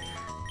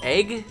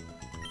 Egg?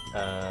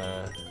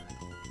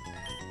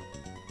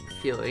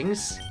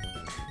 Feelings?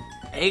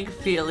 Egg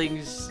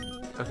feelings.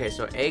 Okay,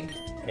 so egg.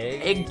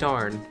 Egg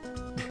darn.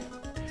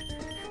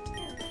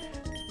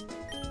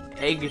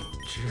 Egg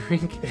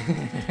drink.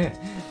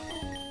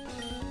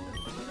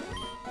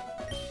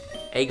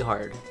 Egg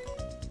hard.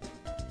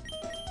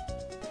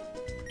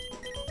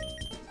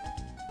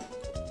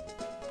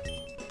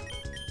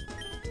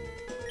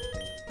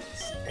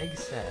 Egg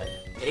sad.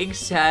 Egg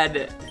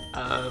sad.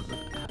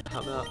 How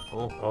about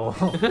Oh.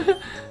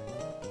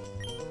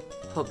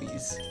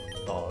 hobbies?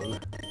 Ball.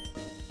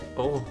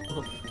 Oh.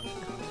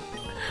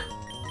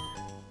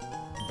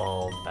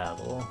 Ball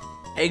battle.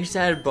 Egg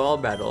sad ball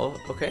battle.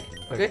 Okay.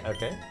 Okay.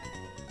 Okay.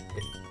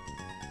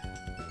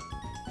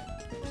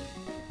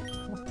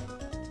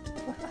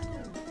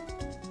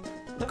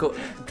 Go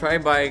try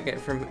buying it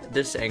from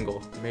this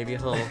angle. Maybe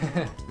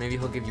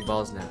he'll give you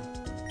balls now.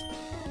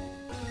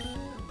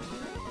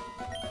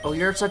 Oh,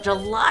 you're such a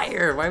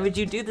liar! Why would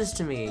you do this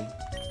to me?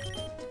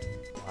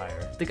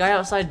 Liar. The guy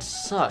outside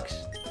sucks.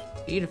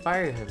 You need to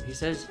fire him. He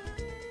says,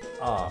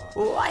 Aw.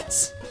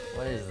 "What?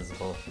 What is this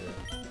bullshit?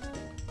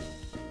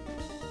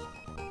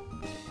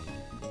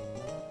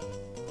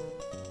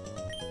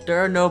 There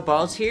are no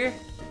balls here?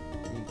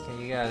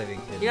 You gotta be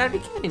kidding. You gotta be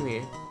kidding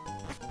me.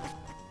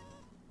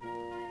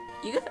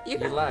 You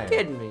gotta liar. be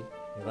kidding me.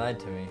 You lied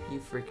to me. You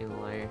freaking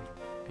liar.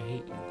 I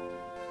hate you.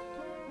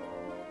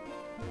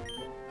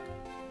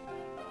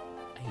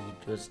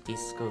 I just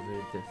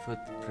discovered the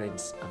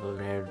footprints of a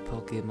rare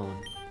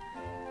Pokemon.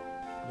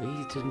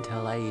 Wait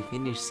until I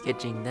finish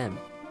sketching them.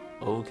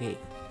 Okay.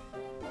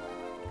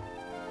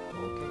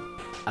 Okay.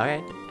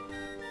 Alright.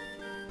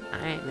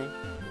 Alright, man.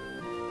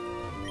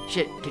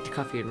 Shit, take the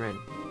coffee and run.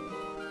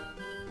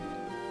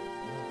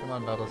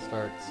 Pokemon battle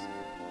starts.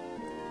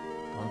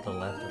 On the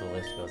left of the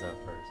list goes out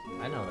first.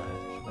 I know that,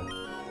 but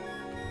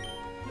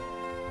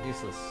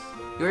useless.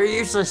 You're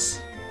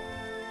useless!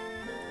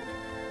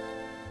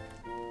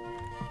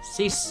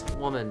 Cease,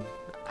 woman.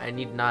 I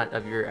need not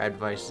of your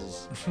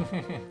advices.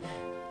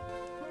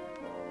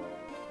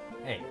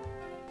 Hey.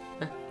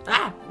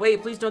 Ah!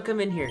 Wait, please don't come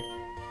in here.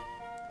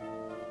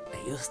 I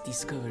just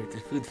discovered the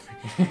food.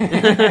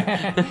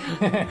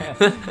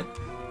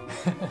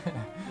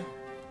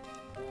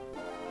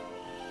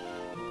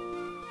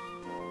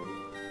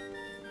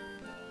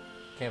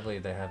 Can't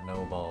believe they have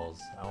no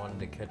balls. I wanted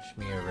to catch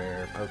me a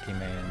rare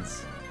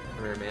Pokemans.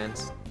 Rare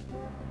mans.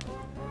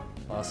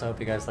 Also, hope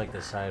you guys like the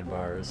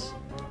sidebars.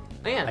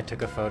 Man. I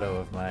took a photo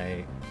of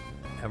my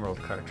Emerald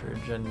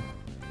cartridge and...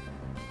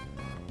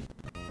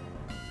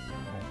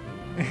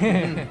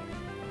 Get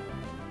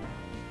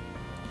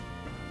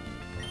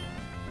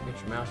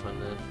your mouse on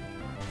the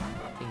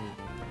thingy.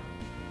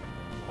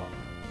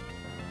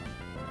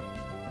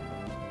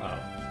 Oh.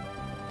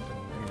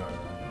 Ignore that.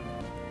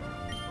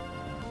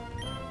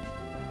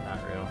 Not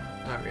real.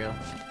 Not real.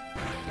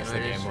 It's No, the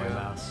it is Game Boy real.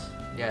 mouse.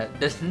 Yeah,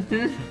 this.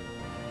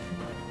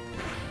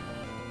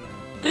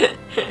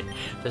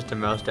 Just a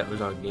mouse that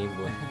was on Game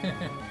Boy.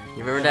 You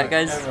remember that,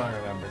 guys? Everyone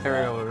remembers that.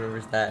 Everyone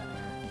remembers that.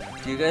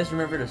 Do you guys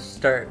remember the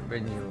start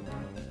menu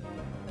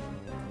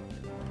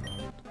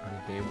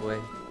on Game Boy?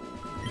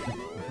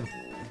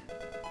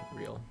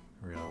 Real.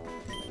 Real.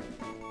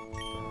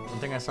 One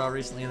thing I saw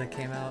recently that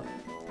came out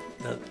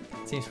that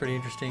seems pretty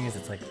interesting is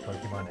it's like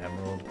Pokemon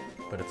Emerald,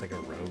 but it's like a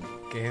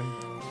rogue game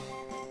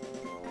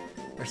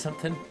or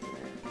something.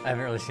 I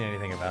haven't really seen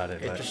anything about it.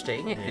 But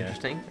Interesting. yeah.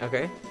 Interesting.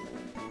 Okay.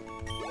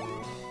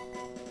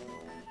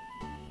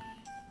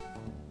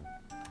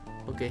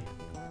 Okay.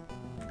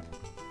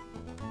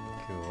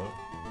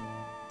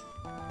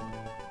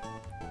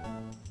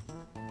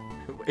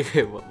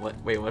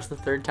 Wait, what's the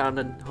third town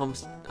in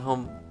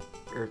Hometown?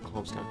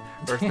 Earthbound.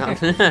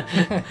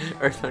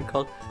 Earthbound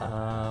called?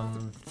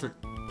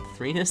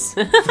 Threenus?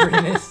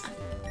 Threenus.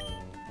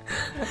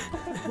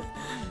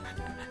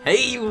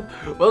 Hey,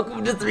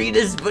 welcome to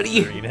Threenus,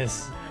 buddy.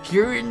 Threenus.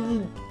 You're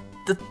in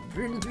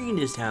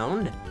Threenus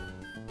Town.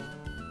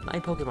 My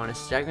Pokemon is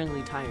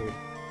staggeringly tired.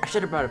 I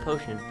should have brought a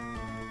potion.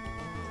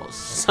 Well,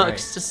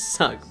 sucks to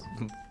suck,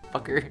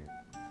 fucker.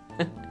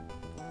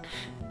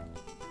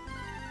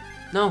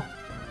 No.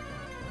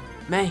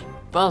 May,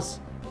 balls.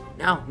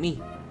 Now,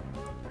 me.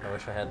 I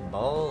wish I had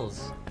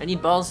balls. I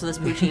need balls for this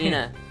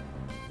Poochinina.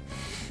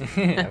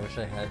 I wish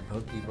I had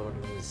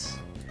Pokeballs.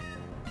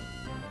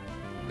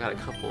 Got a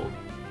couple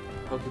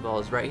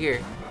Pokeballs right here.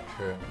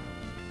 True.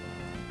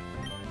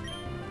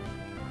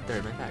 They're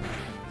in my bag.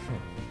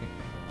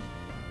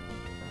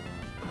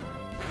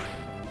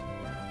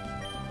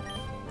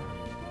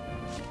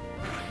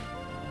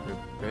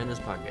 They're in this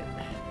pocket.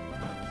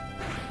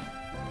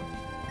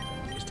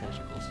 These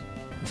testicles.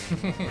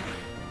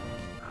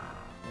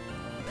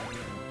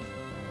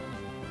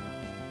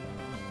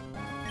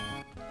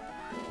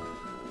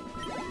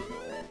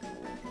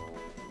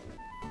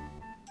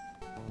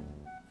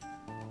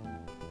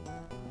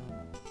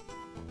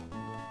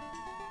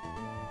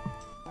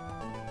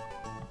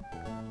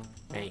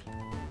 Hey.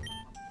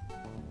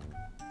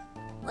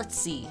 Let's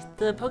see.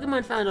 The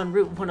Pokemon found on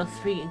Route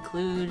 103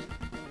 include...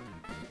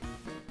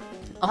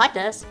 Oh, hi,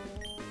 Des.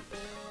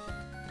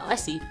 Oh, I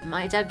see.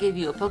 My dad gave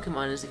you a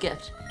Pokemon as a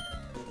gift.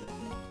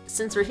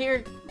 Since we're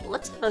here,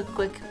 let's have a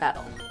quick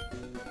battle.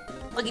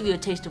 I'll give you a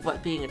taste of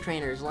what being a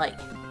trainer is like.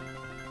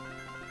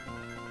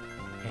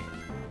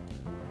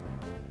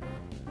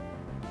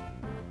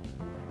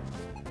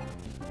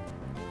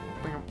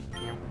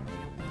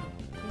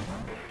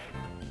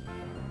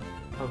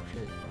 Oh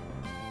shit.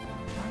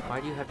 Why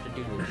do you have to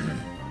do this?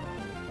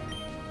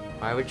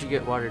 Why would you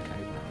get water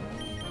type?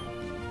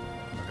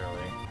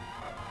 Literally.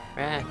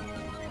 Rah.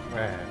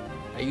 Right.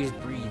 I use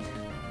breathe.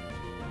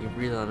 You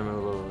breathe on him a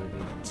little and you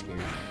get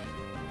scared.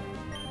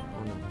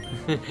 Oh no.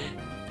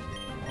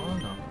 Oh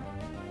no.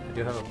 I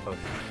do have a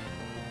potion.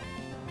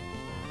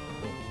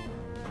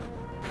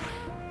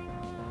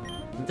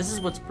 This is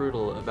what's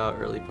brutal about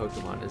early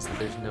Pokemon, is that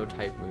there's no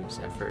type moves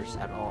at first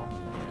at all.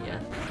 Yeah.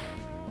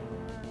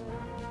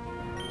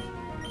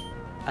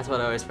 That's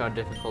what I always found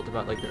difficult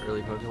about like the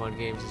early Pokemon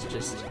games, is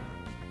just...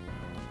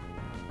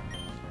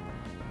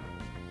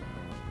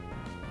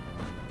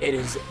 It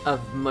is a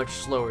much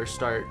slower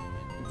start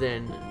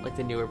than like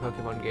the newer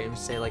Pokemon games,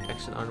 say like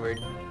X and onward.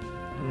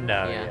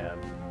 No, Yeah. yeah.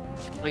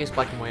 I guess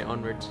Black and White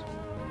onwards.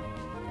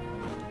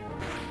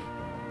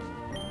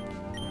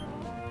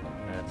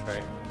 That's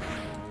right.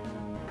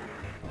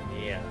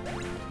 Yeah.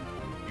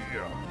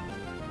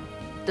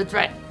 That's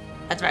right.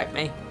 That's right,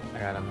 May. I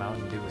got a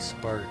Mountain Dew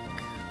Spark.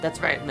 That's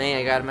right, May.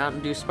 I got a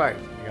Mountain Dew Spark.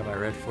 I got my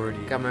Red 40.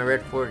 Got my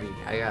Red 40.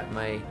 I got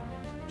my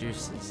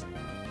juices.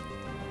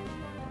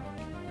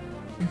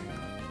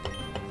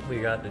 We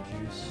got the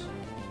juice.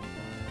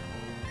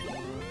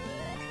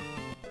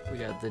 We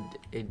got the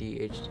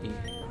ADHD.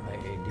 My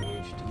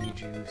ADHD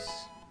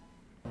juice.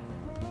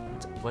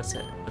 What's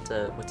that?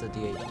 What's a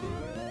DHD?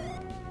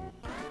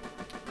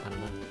 I don't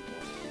know.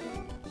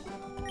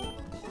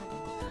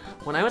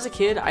 When I was a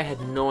kid, I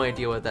had no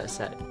idea what that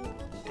said.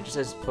 It just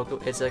says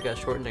Poke. It's like a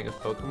shortening of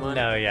Pokemon.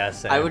 No, yeah,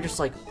 same. I would just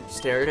like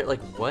stare at it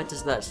like, what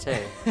does that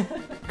say?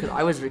 Because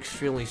I was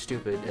extremely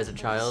stupid as a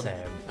child, Same.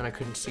 and I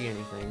couldn't see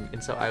anything,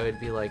 and so I would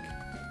be like,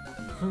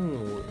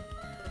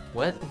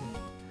 what?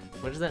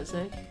 What does that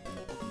say?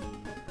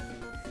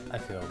 I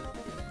feel.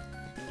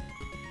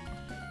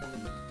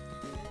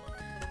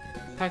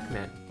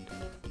 Pac-Man.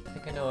 I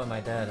think I know what my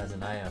dad has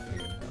an eye out for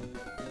you now.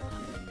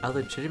 I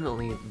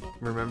legitimately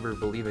remember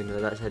believing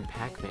that that said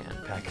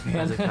Pac-Man. Pac-Man.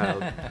 As a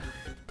child.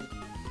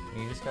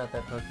 You just got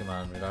that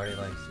Pokemon that already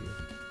likes you.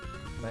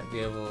 Might be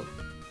able.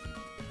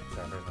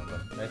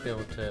 Might be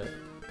able to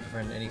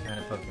befriend any kind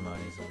of Pokemon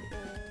easily.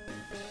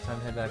 Time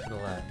to head back to the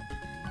lab.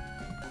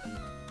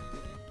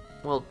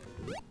 Well,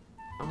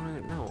 I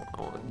wanna know.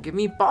 Give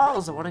me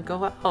balls. I wanna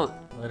go out.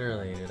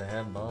 Literally, did I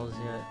have balls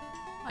yet?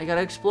 I gotta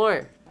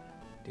explore.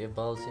 Do you have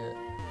balls yet?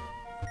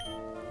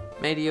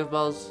 May, do you have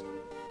balls?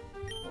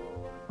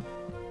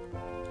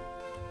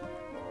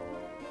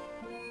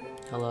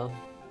 Hello?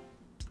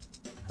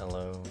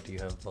 Hello, do you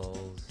have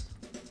balls?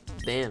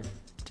 Damn.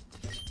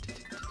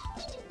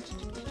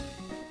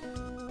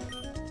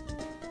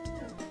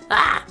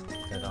 Ah!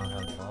 I don't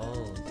have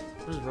balls.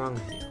 What is wrong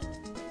with you?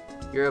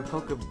 You're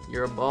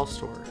a ball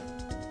store.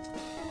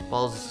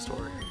 Balls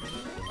store.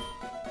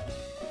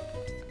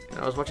 And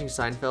I was watching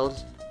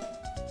Seinfeld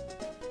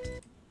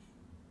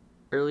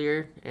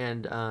earlier,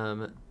 and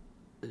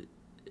we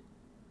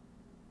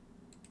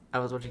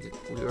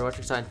were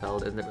watching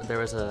Seinfeld, and there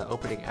was a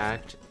opening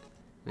act,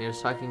 and he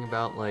was talking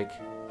about like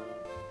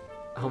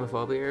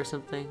homophobia or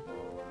something.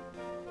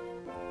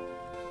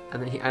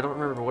 And then I don't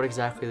remember what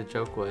exactly the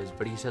joke was,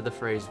 but he said the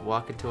phrase,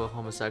 walk into a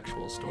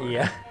homosexual store.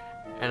 Yeah.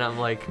 And I'm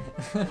like,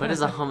 what is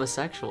a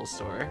homosexual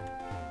store?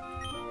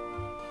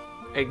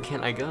 And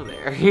can I go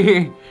there?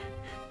 Meet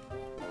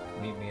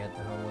me at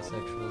the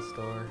homosexual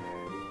store.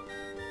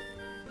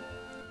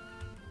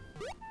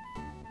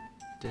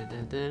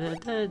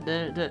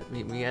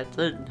 Meet me at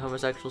the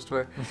homosexual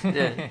store.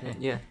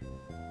 Yeah.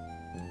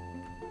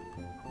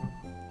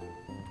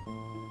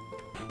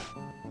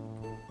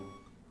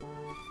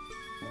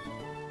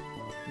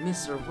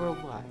 Mr.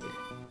 Worldwide.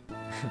 Oh,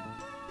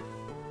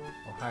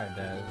 hi,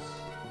 Daz.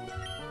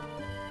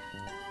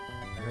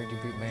 I heard you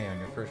beat May on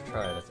your first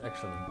try. That's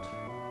excellent.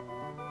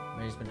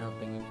 May's been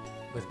helping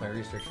with my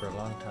research for a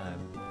long time.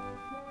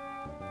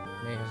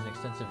 May has an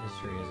extensive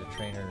history as a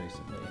trainer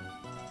recently.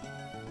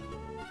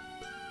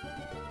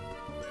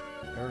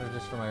 I ordered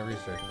this for my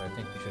research, but I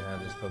think you should have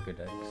this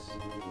Pokédex.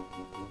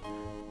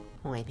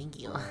 Why, thank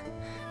you.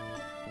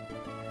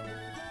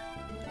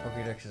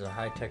 Pokédex is a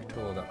high-tech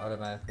tool that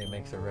automatically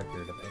makes a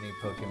record of any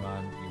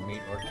Pokémon you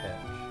meet or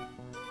catch.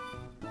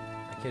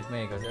 My kid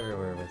May goes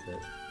everywhere with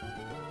it.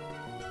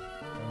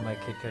 When my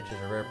kid catches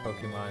a rare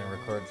Pokémon and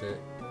records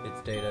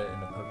its data in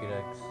the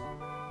Pokédex,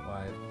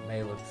 why,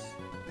 May looks...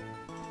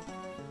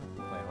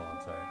 Wait, hold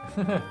on, sorry.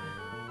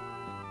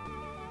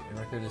 And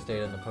record its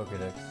data in the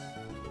Pokédex,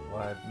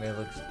 why, May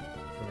looks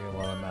for me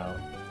while I'm out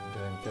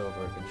doing field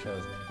work and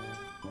shows me.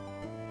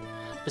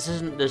 This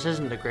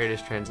isn't the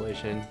greatest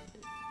translation.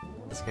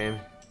 This game.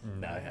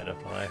 No, I had to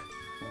play.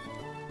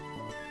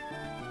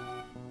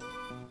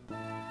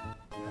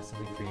 That's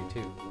something for you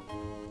too.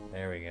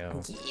 There we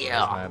go. Yeah.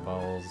 There's my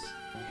balls.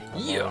 My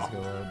Yeah. balls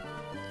go up.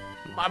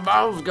 My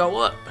balls go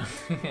up.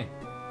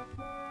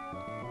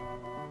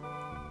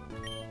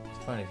 It's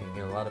funny if you can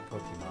get a lot of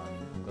Pokemon.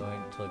 I'm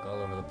going to look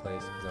all over the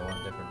place because I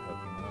want different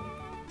Pokemon.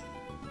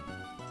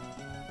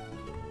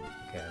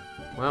 Okay.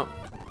 Well.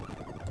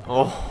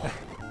 Oh.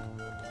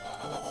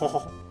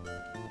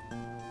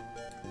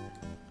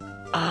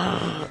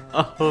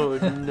 Oh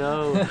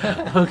no.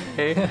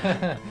 Okay.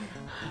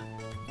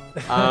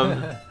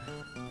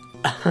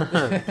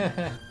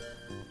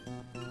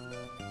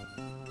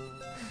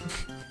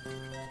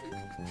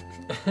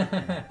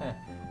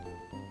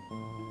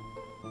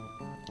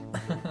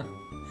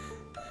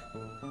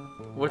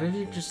 What if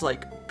you just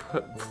like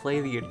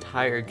play the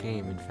entire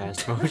game in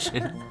fast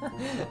motion?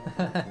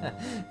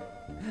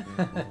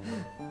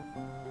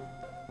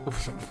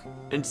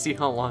 And see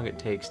how long it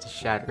takes to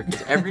shatter.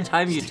 Because every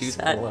time you do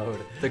that,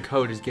 Explode. the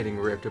code is getting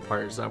ripped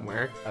apart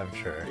somewhere. I'm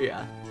sure.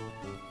 Yeah.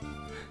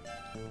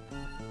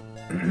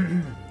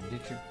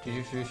 Did you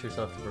introduce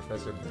yourself to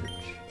Professor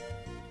Birch?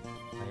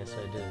 I guess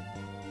I did.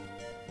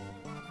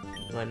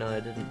 No,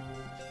 I didn't.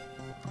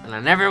 And I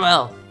never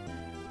will.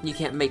 You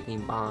can't make me,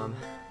 Mom.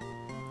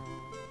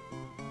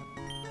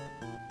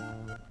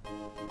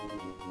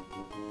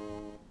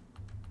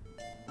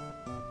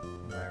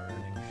 My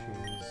running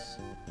shoes.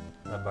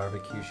 My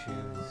barbecue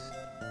shoes.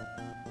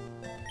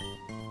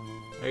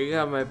 I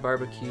got my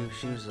barbecue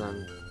shoes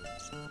on.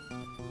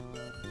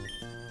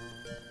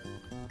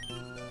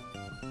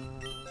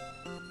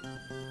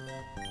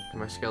 And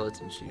my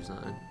skeleton shoes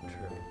on.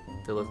 True.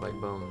 They look like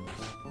bones.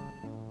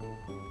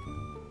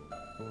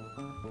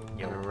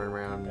 Yo. I'm gonna run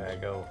around. There I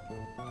go.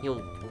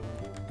 Yo.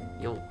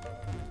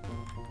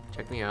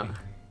 Check me out.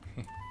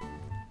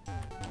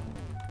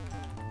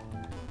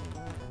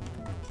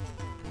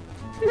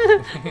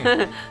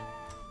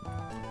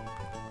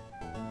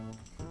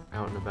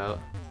 Out and about.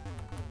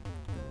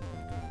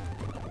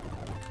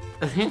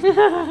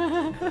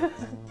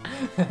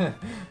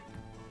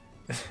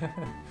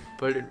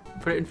 Put it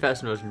in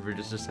fast motion for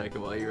just a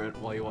second while you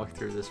walk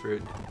through this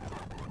route.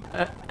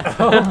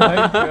 Oh my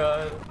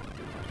god.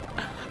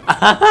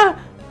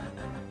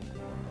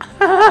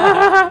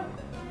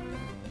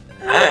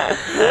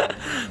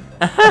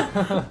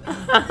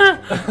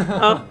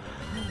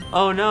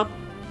 Oh no.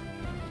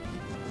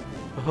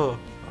 Oh.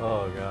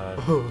 Oh god.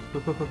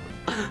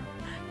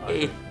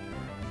 Hey.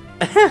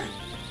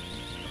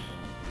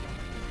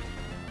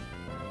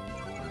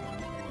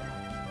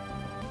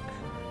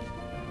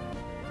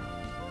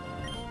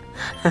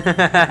 That's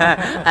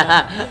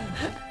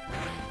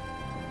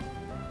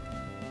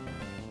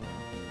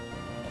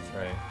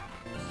right.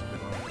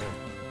 Stupid monkey.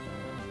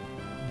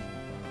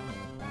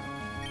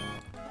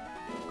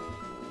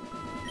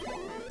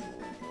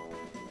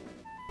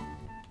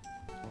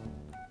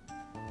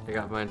 I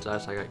got mine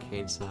sauce, I got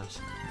cane sauce.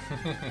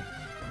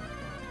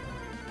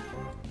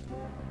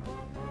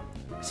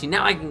 See,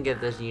 now I can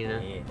get this,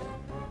 Yuna. Yeah.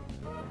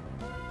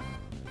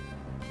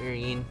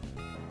 Marine.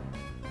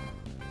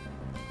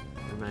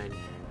 Never mind.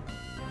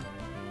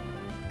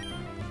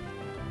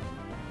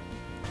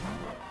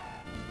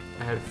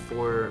 I had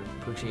 4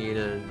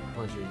 Poochyena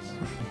plushies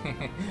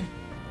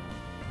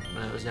when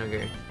I was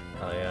younger.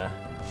 Oh yeah.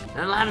 I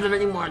don't have them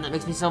anymore, and that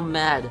makes me so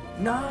mad.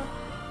 No.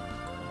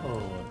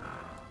 Oh.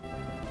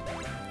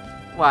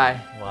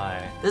 Why?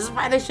 Why? This is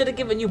why they should have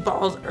given you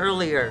balls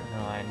earlier.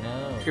 No, I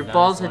know. If your Now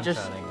balls it's had just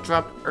one-shotting them.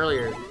 dropped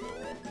earlier.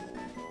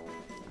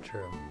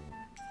 True.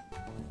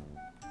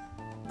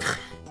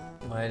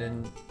 Why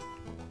didn't?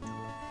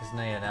 Cause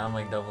now I'm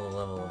like double the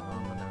level of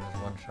them when there was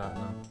one shot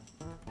in them.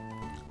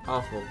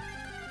 Awful.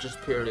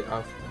 Just purely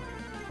awful.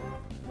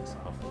 It's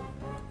awful.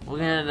 We're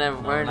gonna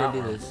not do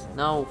one. this.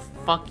 No,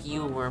 fuck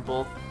you,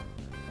 Wurmple.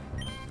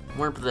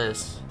 Wurmp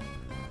this.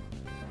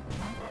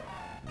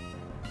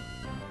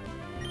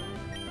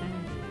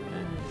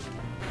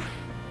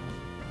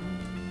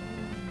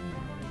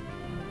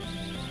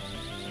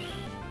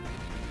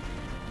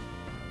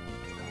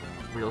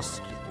 Real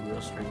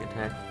string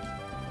attack.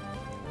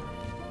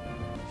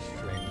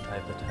 String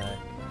type attack.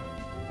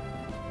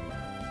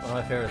 One of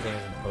my favorite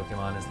things in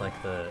Pokemon is like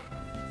the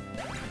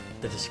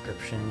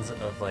descriptions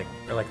of like,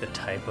 or like the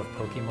type of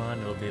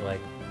Pokemon. It'll be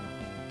like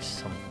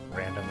some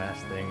random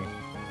ass thing,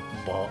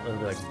 ball, it'll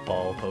be like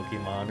ball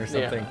Pokemon or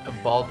something. Yeah, a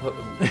ball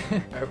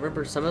Pokemon. I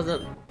remember some of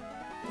them.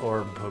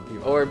 Orb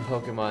Pokemon. Orb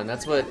Pokemon.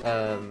 That's what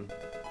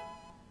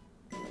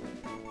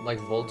like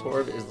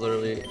Voltorb is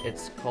literally.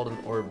 It's called an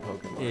Orb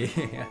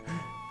Pokemon. Yeah.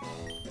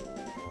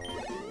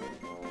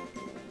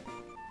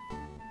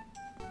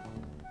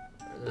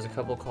 There's a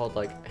couple called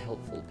like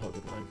helpful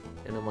Pokemon,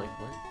 and I'm like,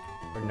 what?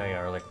 Or no,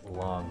 yeah, or like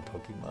long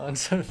Pokemon.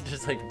 So it's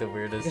just like the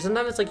weirdest. Because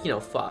sometimes it's like, you know,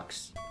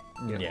 fox.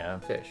 You know, Yeah.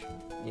 Fish.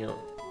 You know.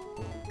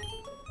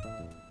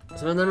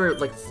 Some of them are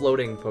like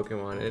floating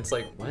Pokemon, and it's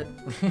like, what?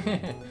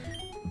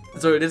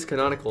 So it is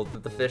canonical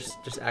that the fish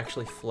just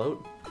actually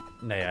float,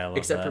 No, yeah, I love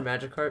except that.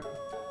 for Magikarp.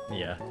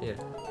 Yeah. Yeah.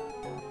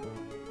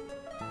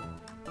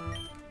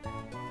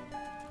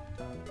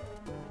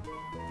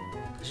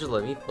 They should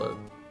let me float.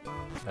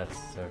 That's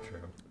so true.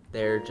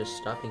 They're just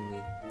stopping me,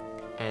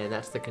 and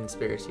that's the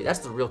conspiracy. That's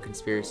the real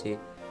conspiracy.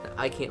 That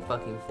I can't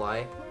fucking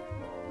fly.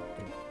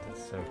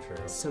 That's so true.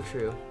 It's so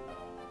true.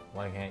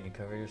 Why can't you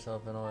cover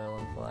yourself in oil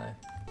and fly?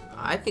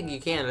 I think you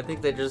can. I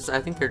think they're just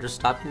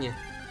stopping you.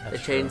 That's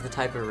They changed true. the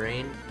type of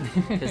rain,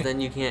 because then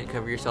you can't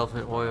cover yourself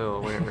in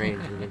oil when it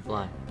rains. You can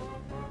fly.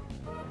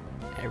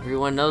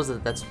 Everyone knows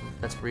that that's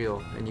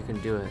real, and you can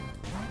do it.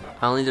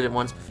 I only did it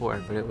once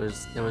before, but it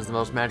was the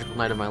most magical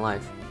night of my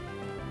life.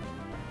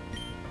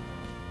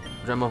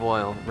 Drum of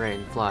oil,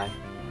 rain, fly.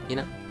 You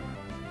know?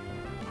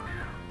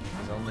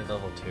 He's only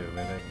level 2.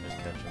 Maybe I can just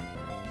catch him.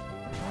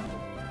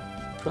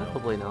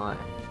 Probably not.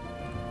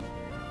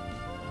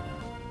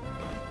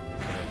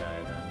 He's gonna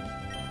die then.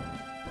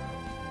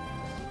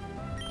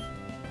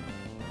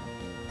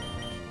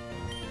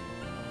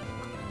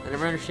 I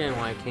never understand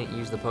why I can't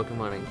use the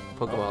Pokeball again.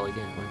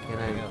 Why can't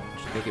There you I go.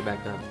 just pick it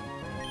back up?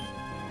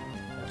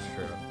 That's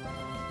true.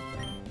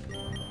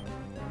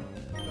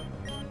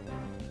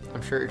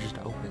 I'm sure it just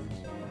opens.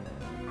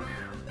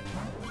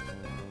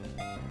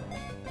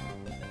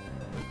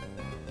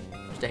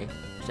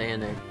 Stay in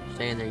there.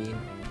 Stay in there, Ian.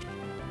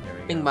 There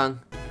we Bing go. bong.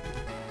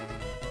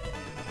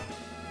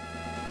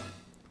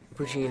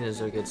 Puccine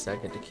is a good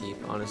second to keep,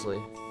 honestly.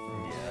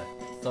 Yeah.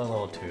 It's on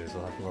level 2, so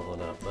we'll have to level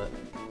it up, but...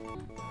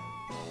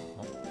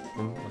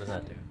 Oh, what does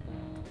that do?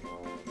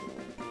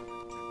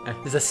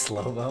 Is that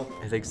slow-mo?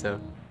 I think so.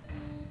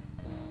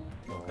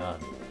 Oh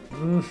god. I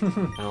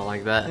don't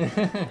like that.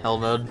 Hell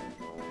mode.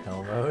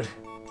 Hell mode.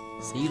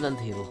 Silent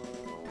Hill.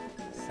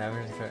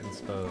 Savage threatens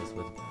foes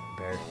with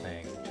bared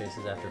fang,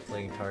 chases after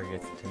fleeing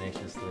targets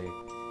tenaciously,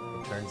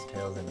 turns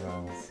tails and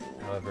runs.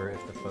 However,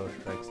 if the foe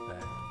strikes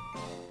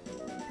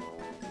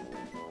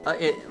back.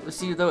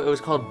 See, though, it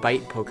was called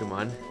Bite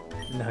Pokemon.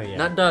 No, yeah.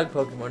 Not Dog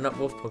Pokemon, not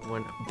Wolf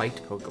Pokemon,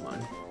 Bite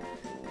Pokemon.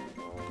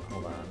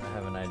 Hold on, I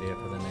have an idea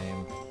for the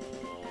name.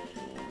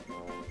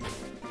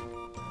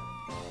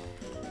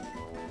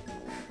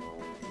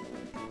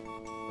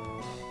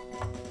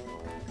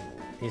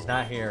 He's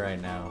not here right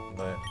now,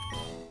 but...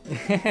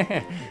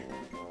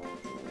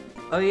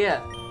 Oh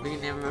yeah, we can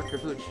name him after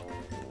Pooch.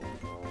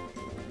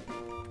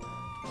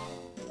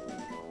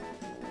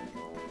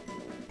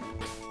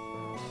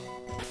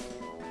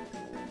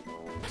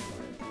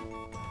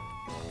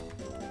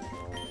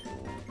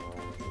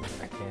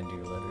 I can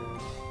do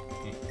letters.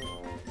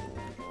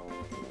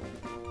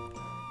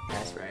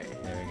 That's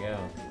right. There we go.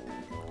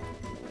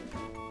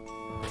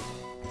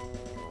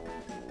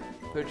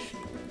 Pooch,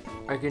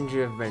 why couldn't you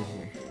have been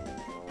here?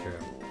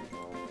 True.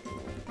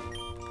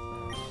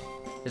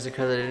 Is it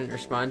because I didn't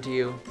respond to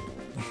you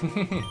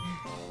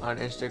on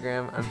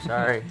Instagram? I'm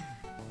sorry.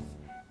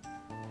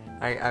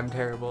 I'm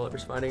terrible at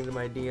responding to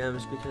my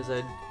DMs because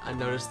I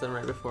notice them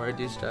right before I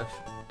do stuff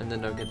and then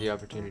don't get the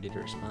opportunity to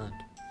respond.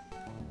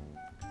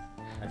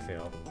 I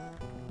feel.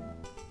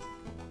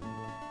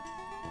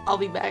 I'll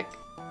be back.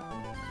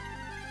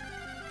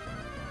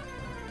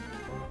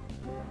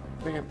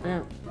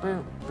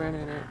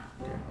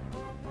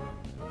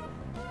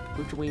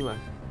 Poochweema.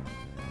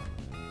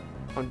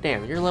 Oh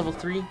damn, you're level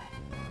 3?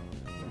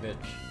 Bitch.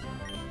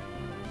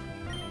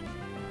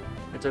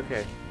 It's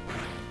okay.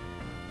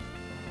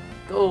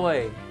 Go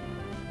away.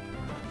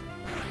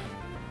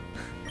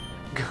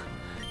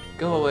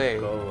 Go away.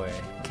 Go away.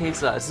 Cane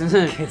sauce.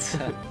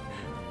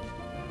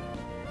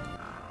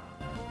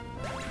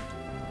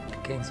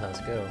 King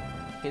sauce, go.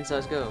 Cane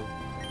sauce, go.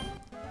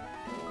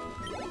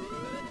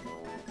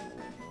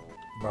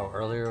 Bro,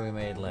 earlier we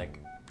made like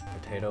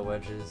potato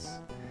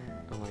wedges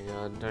Oh my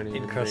god, don't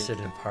even encrusted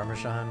in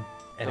Parmesan,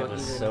 and it Don't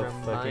was even so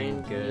fucking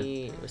remind good.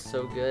 me. It was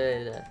so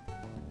good.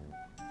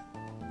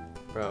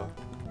 Bro.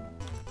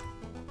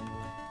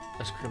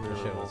 That's That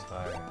criminal. shit was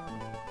fire.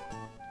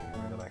 I'm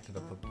gonna go back to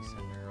the Poke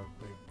Center real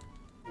quick.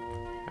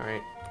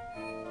 Alright.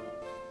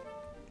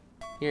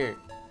 Here.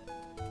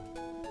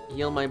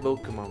 Heal my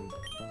Pokemon.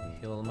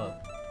 Heal him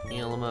up.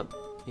 Heal him up.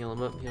 Heal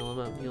him up. Heal him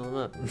up. Heal him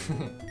up.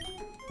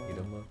 Beat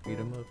him up. Beat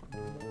him up.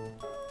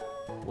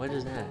 What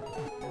is that?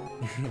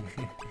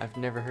 I've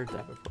never heard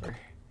that before.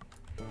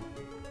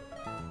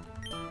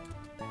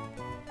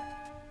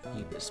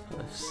 Ebis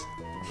Puffs.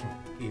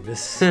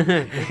 Ebis.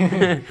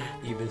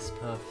 Ebis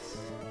Puffs.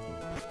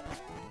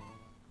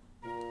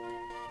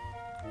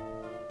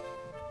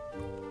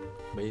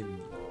 Baby.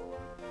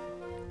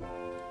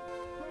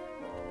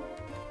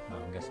 Oh,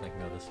 I'm guessing I can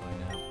go this way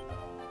now.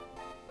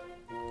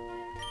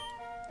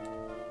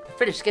 I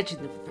finished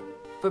sketching the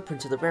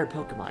footprints of the rare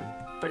Pokemon,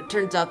 but it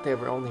turns out they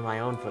were only my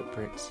own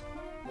footprints.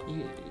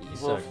 You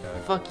well, suck,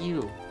 dog. fuck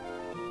you.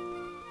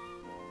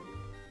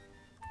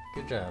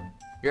 Good job.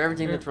 You're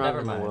everything that's wrong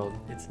Never in the mind. world.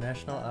 It's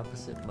National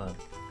Opposite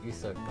Month. You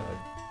suck, dog.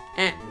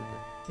 Eh.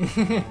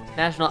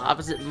 National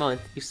Opposite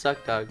Month. You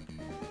suck, dog.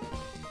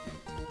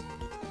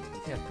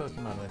 If you have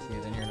Pokemon with you,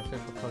 then you're an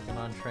official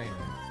Pokemon trainer.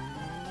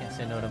 Can't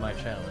say no to my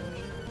challenge.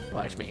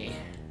 Watch me.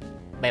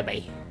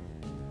 Bye-bye.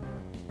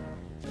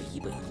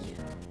 Bye-bye.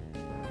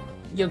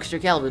 Youngster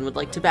Calvin would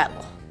like to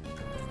battle.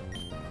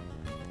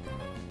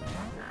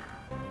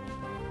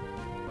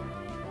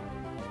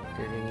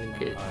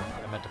 Good.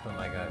 I meant to put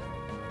my guy,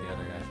 the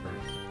other guy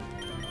first.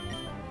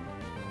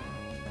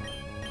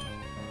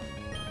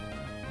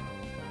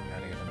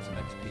 Gotta give him some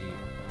XP.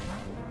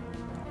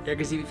 Yeah,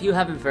 because if you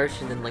have him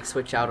first and then like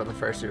switch out on the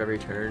first of every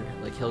turn,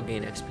 like he'll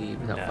gain XP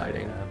without No,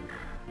 fighting. yeah.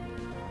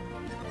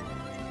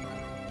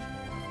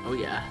 Oh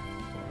yeah.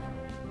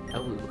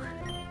 Oh.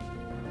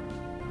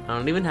 I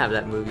don't even have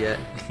that move yet.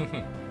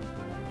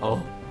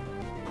 Oh.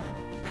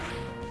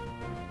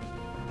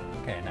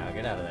 Okay, now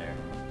get out of there.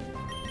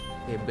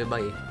 Okay,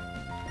 bye-bye.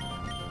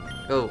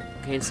 Go,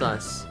 Cane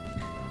Sauce.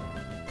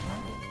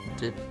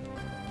 Dip.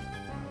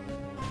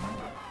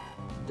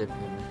 Dip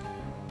him.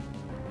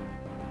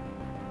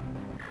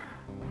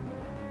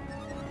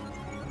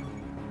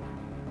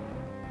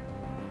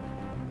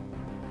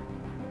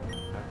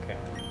 Okay.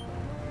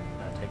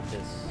 Now take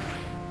this.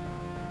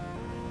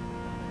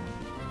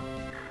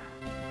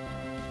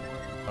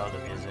 Oh, the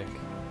music.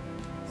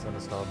 So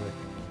nostalgic.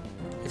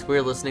 It's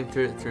weird listening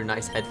through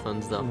nice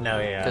headphones though. No,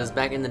 yeah. Because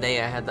back in the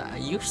day I had the.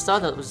 You saw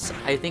those.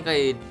 I think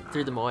I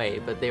threw them away,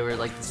 but they were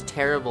like this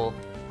terrible.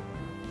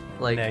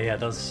 Like. No, yeah,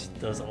 those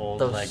old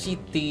those like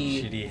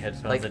shitty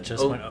headphones like, that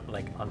just went up,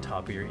 like on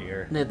top of your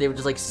ear. No, they would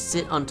just like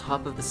sit on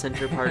top of the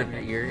center part of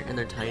your ear, and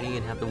they're tiny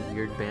and have the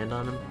weird band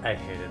on them. I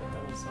hated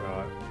those,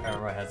 bro. I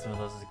remember I had some of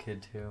those as a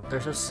kid too. They're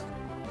so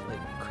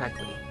like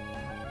crackly.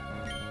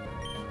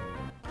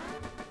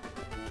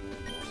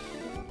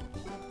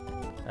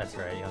 That's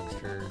right,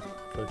 youngster.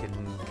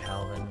 Fucking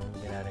Calvin,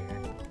 get out of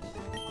here.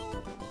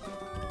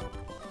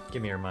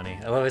 Give me your money.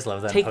 I always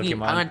love that Take Pokemon. me.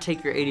 I'm gonna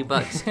take your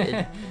 $80,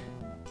 kid.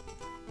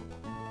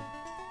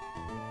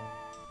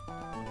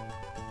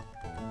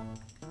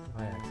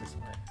 My access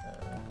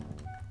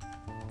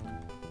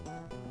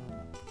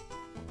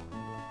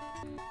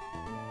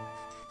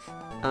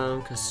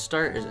Cause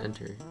start is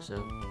enter,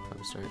 so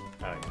probably start.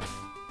 Oh yeah.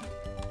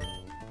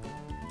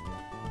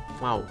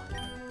 Wow.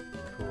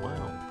 Cool.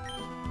 Wow.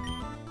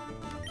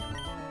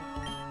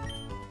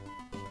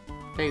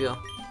 There you go.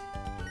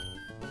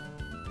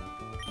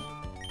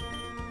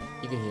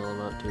 You can heal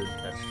him up too.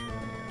 That's true.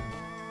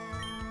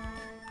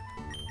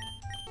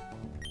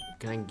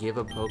 Can I give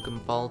a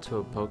Pokeball to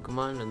a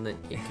Pokemon and then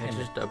it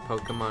catches a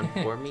Pokemon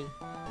for me?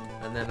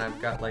 And then I've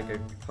got like a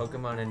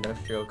Pokemon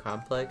industrial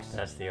complex.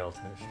 That's the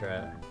ultimate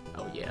strat.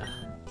 Oh yeah.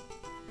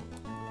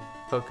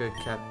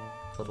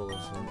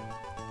 Capitalism.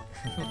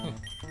 I'm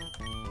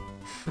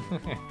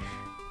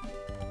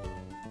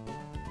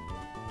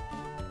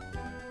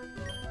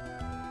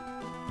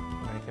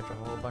gonna catch a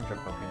whole bunch of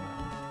Pokemon.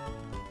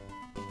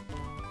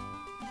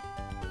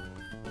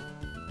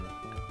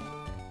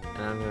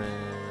 And I'm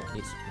gonna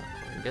eat some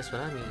popcorn. Guess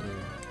what I'm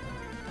eating?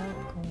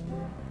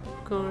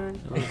 Popcorn.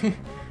 Oh.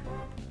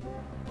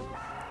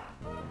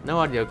 No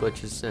audio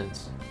glitches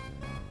since.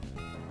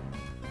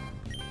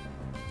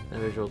 No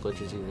visual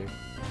glitches either.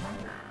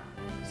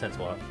 Since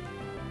what?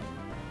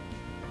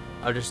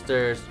 Oh, just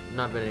there's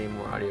not been any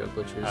more audio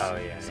glitches. Oh,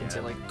 yeah, Since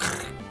yeah. it like.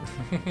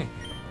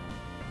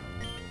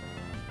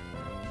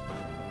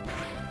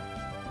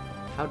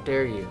 How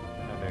dare you?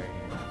 How dare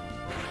you?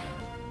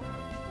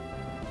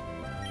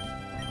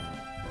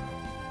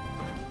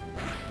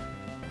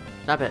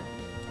 Stop it.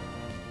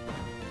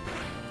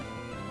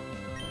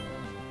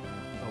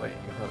 Oh wait,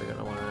 you're probably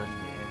gonna wanna.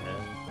 Yeah.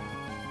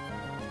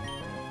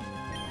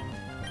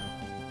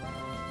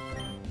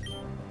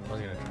 I was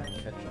gonna try and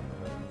catch him,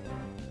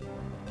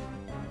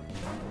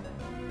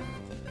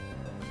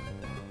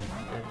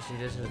 And see,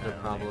 this is the but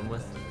problem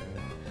with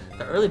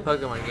the early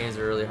Pokemon games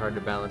are really hard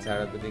to balance out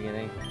at the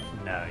beginning.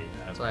 no, yeah.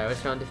 That's what I always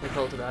found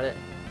difficult about it.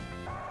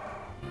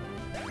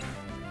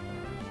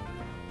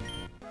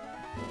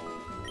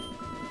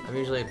 I'm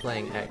usually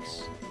playing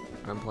X.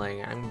 I'm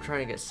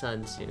trying to get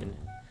Sun soon.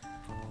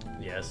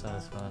 Yeah, Sun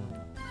is fun.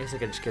 I guess I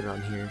could just get it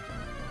on here.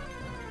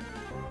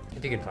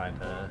 If you can find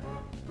one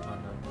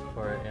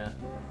for it, yeah.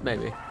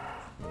 Maybe.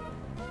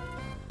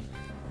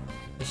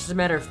 It's just a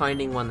matter of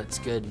finding one that's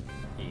good.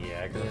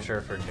 Yeah, because I'm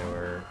sure for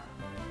newer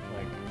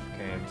like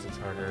games, it's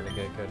harder to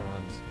get good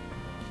ones.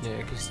 Yeah,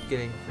 because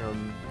getting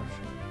from...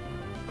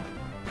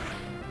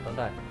 Don't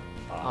die.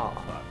 Oh.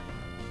 Fuck.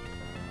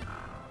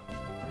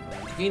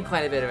 He gained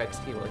quite a bit of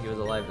XP while he was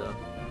alive, though.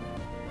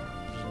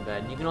 Which isn't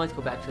bad. You can always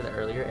go back to the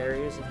earlier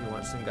areas if you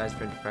want some guys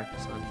for him to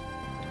practice on.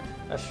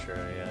 That's true,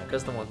 yeah.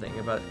 Because the one thing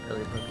about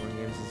early Pokemon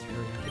games is you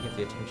really have to get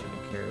the attention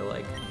and care to,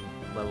 like,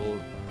 level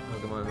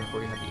Pokemon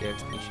before you have the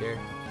EXP share.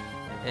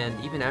 And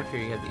even after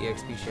you have the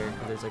EXP share,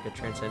 because there's, like, a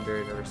Transcender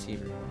and a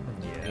Receiver.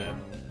 Yeah.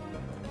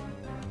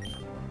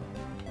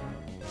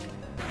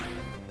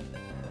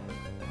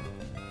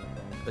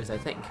 At least I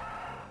think.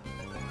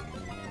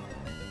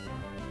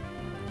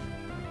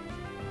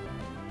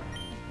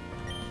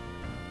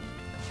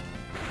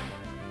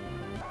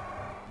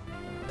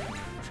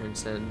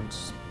 Transcend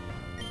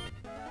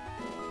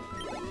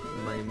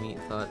my meat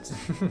thoughts.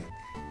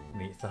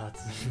 Meat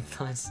thoughts.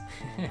 Thoughts.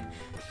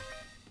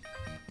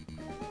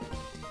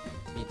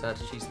 Meat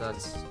thoughts, cheese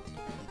thoughts.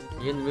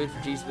 You in the mood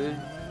for cheese food?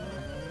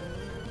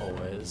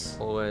 Always.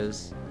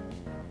 Always.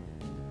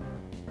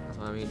 That's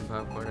why I'm eating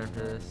popcorn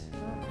after this.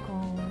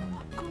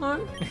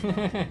 Popcorn?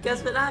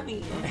 Guess what I'm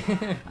eating?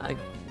 I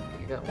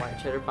got white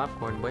cheddar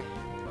popcorn, boy.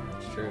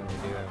 It's true, we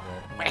do have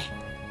that.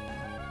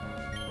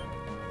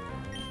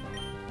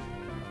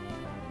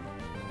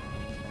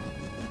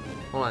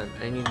 Hold on,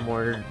 I need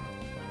more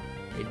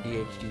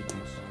ADHD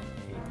juice.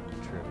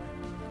 True.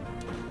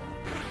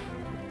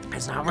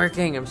 It's not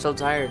working. I'm so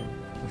tired.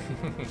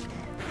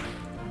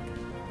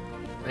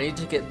 I need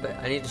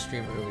to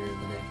stream earlier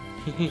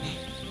today.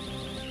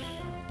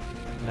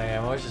 No, yeah,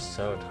 I'm always just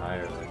so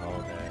tired like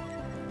all day.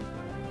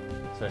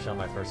 Especially on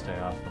my first day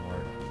off from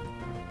work.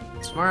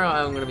 Tomorrow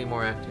I'm gonna be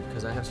more active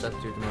because I have stuff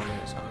to do tomorrow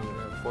night, so I'm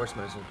gonna force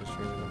myself to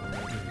stream in the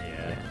morning.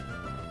 Yeah.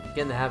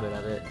 Get in the habit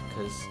of it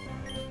because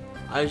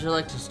I usually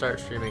like to start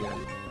streaming at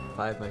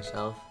 5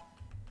 myself.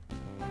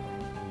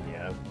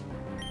 Yeah.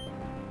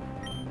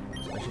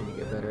 So I should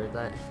get better at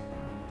that.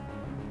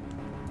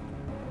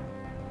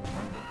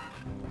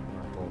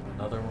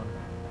 Another one.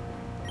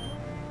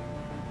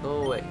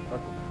 Oh wait.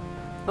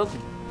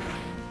 Pokemon.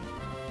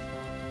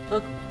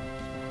 Pokemon.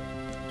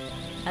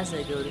 As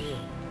I go to you.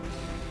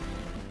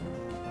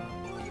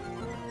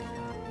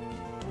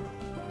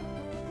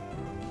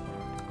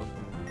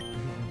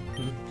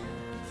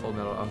 Full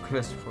Metal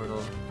Alchemist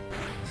portal.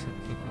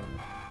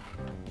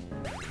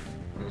 I'm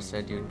gonna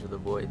send you into the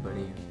void,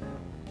 buddy.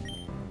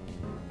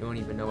 You won't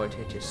even know what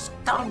hit you.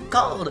 Stone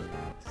Cold!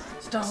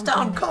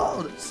 Stone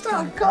Cold!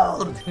 Stone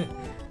Cold!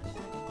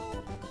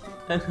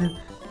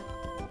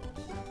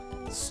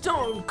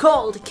 Stone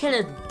Cold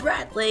Kenneth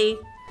Bradley!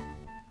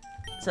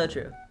 So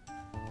true.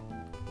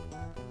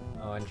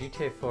 Oh, and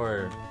GTA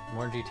 4,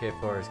 more GTA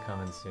 4 is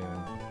coming soon.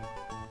 I'm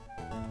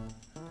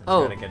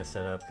Oh. trying to get it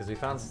set up because we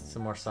found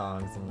some more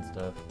songs and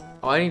stuff.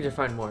 Oh, I need to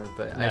find more,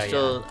 but I No,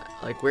 still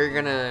like we're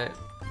gonna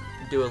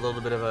do a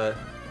little bit of a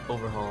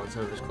overhaul on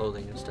some of his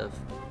clothing and stuff.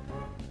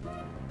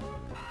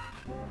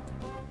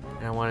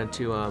 And I wanted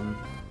to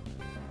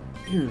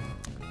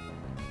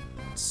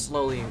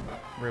slowly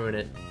ruin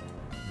it.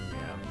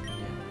 Yeah.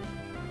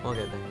 We'll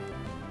get there.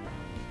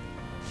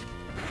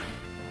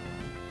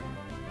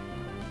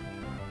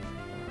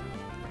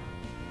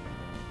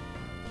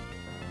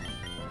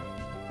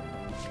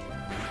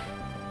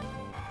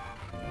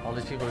 All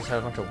these people just had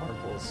a bunch of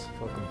Wurmples.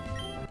 Fuck 'em.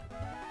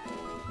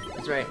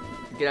 That's right.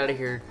 Get out of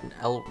here,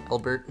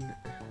 Albert.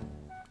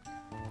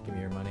 Give me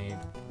your money.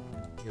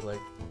 You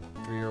like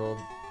 3-year-old.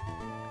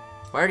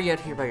 Why are you out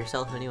here by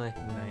yourself anyway?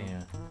 Nah,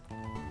 yeah.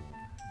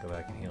 Go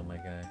back and heal my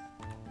guy.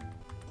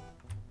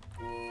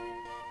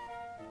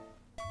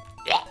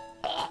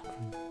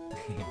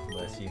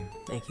 Bless you.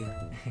 Thank you.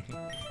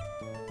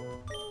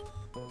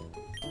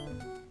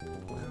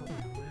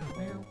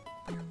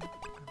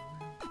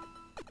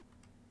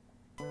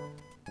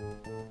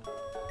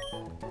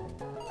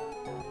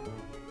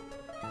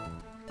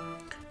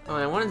 Oh,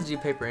 I wanted to do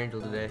Paper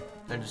Angel today.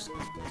 I just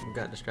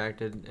got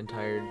distracted and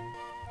tired.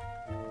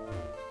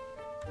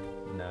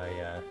 No,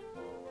 yeah.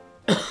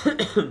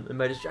 And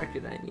by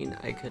distracted, I mean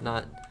I could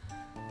not.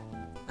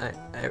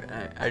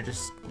 I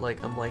just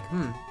like I'm like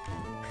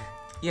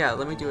yeah.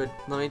 Let me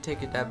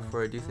take a dab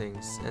before I do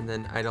things, and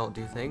then I don't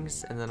do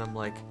things, and then I'm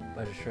like,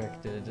 By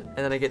distracted. and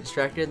then I get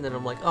distracted, and then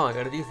I'm like, oh, I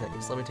gotta do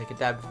things. Let me take a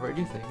dab before I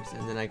do things,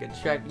 and then I get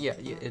distracted. Yeah,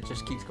 it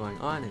just keeps going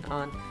on and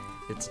on.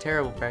 It's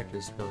terrible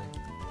practice, really.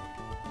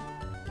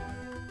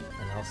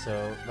 And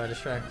also, by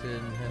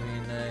distracted, I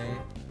mean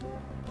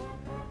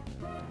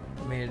I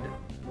made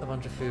a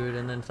bunch of food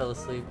and then fell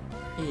asleep.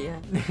 Yeah.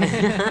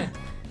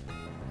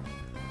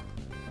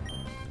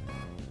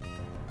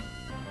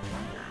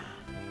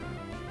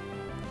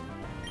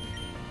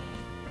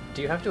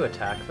 Do you have to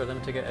attack for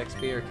them to get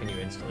XP, or can you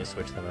instantly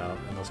switch them out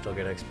and they'll still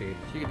get XP?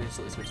 You can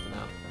instantly switch them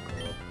out.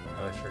 Cool. I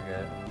always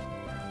forget.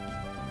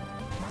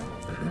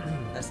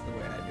 That's the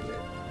way I do it.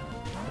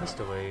 That's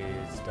the way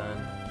it's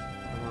done.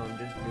 Come on,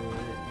 just do it.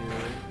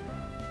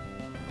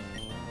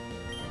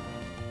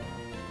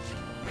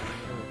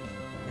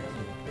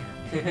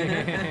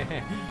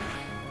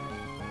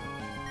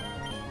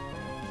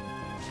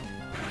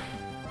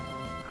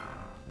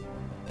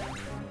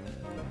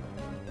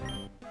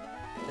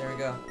 There we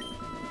go.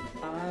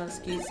 Ah,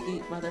 skeet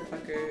skeet,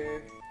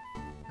 motherfucker.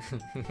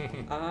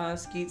 Ah,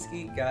 skeet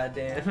skeet,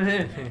 goddamn.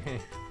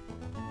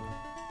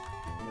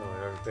 Oh,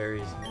 there are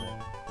berries in it.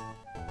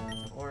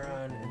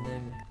 Oron, and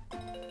then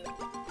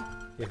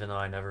Even though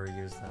I never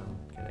use them.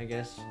 I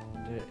guess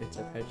it's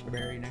a peach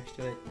berry next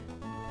to it.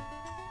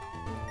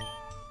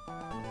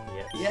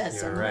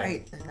 Yes, I'm you're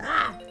right.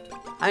 Ah!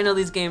 I know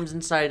these games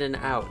inside and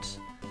out.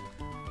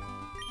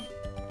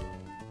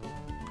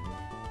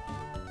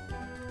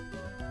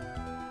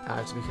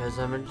 It's because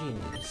I'm a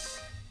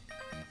genius.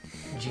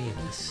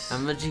 Genius.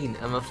 I'm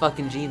a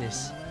fucking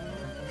genius.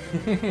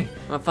 I'm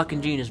a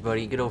fucking genius,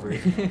 buddy. Get over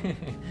it.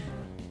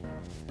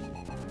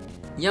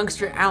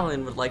 Youngster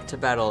Alan would like to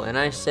battle, and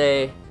I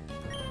say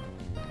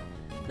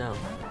no.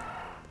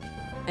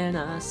 And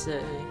I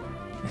say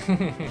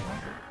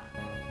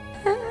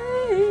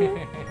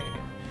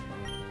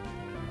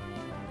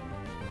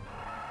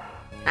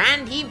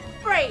And he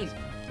prays.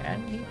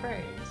 And he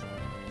prays.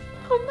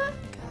 Oh my god.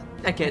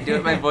 I can't do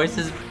it. My voice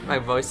is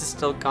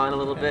still gone a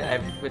little bit.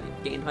 I've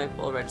gained my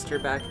full register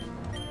back.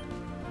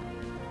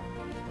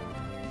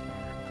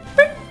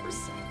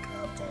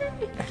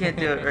 I can't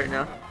do it right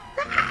now.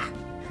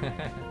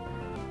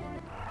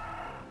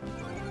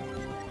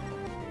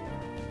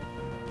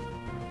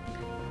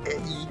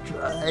 And he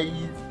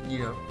tries, you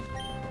know.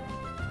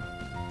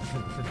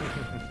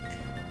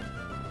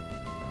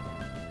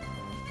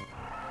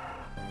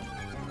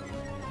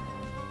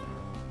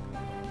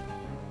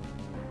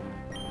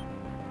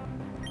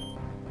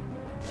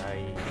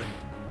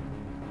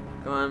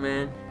 Come on,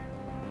 man.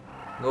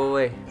 Go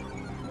away.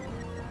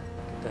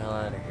 Get the hell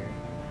out of here.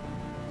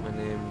 My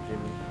name's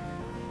Jimmy,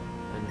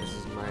 and this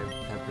is my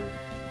pepper.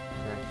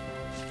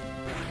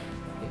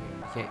 You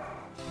can't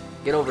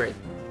get over it,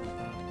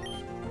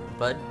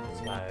 bud.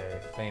 It's my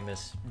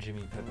famous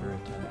Jimmy Pepper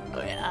attack.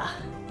 Oh yeah.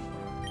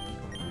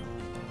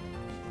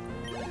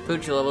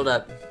 Pooch, you leveled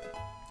up.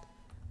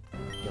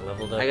 You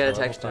leveled up. I gotta to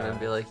text him level and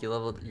be like,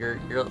 you're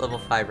at level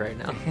 5 right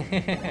now.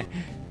 5.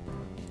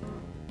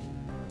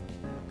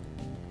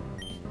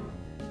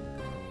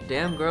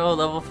 Damn girl,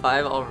 level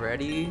 5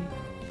 already?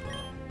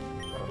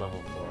 Or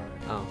level 4.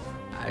 Oh,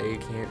 I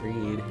can't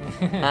read.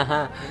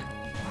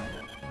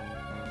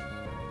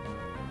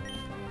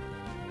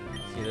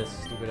 See this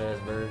stupid ass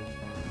bird?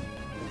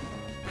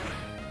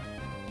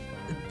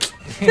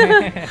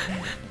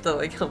 So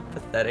like how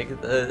pathetic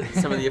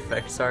some of the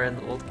effects are in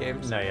the old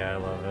games. No, yeah, I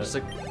love it. Just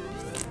like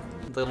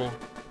little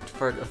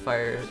fart of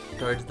fire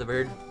towards the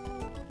bird.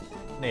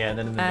 Yeah, and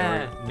then in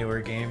the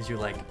newer games, you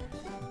like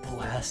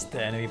blast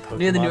the enemy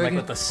Pokemon Yeah, the newer like game-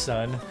 with the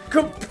sun.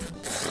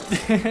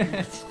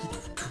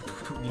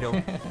 You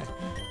know,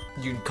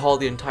 you call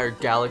the entire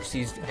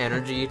galaxy's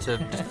energy to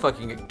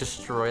fucking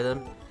destroy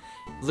them.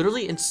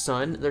 Literally in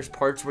Sun, there's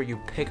parts where you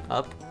pick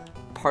up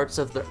parts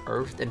of the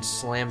earth and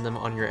slam them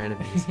on your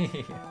enemies.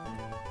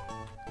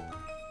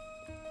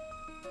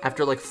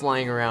 After like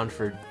flying around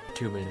for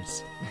 2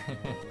 minutes.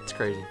 It's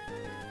crazy.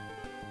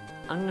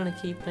 I'm gonna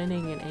keep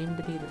winning and aim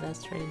to be the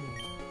best trainer.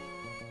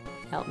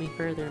 Help me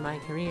further my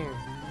career.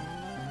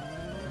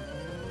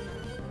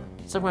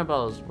 Suck my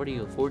balls. What are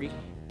you, 40?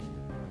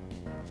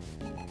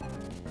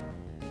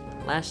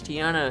 Last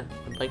Tiana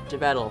would like to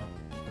battle.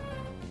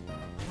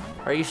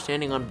 Are you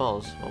standing on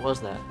balls? What was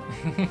that?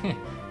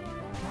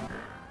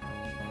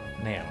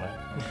 Man, what?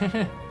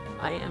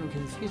 I am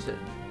confused.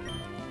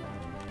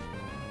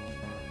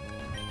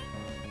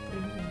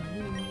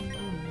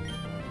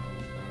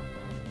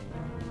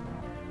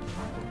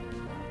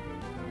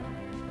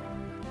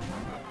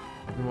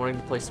 I've been wanting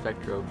to play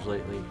Spectrobes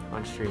lately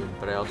on stream,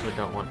 but I also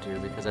don't want to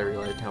because I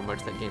realized how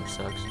much that game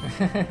sucks.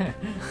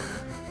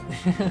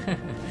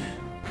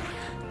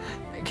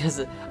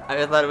 Because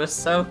I thought it was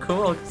so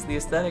cool because the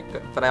aesthetic,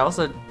 but I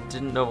also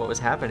didn't know what was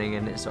happening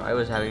in it, so I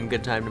was having a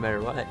good time no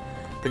matter what.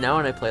 But now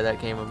when I play that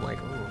game, I'm like,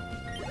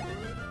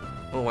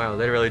 oh wow,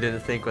 they really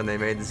didn't think when they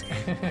made this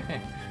game.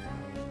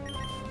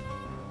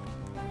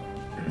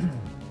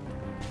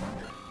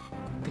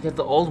 Because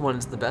the old one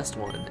is the best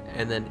one,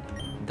 and then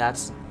that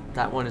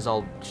one is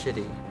all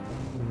shitty.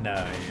 No,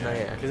 yeah. No,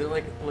 yeah. Because it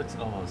like looks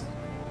almost.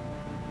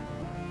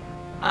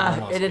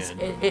 It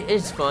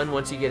is fun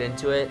once you get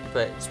into it,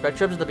 but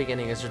Spectrobes at the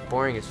beginning is just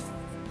boring as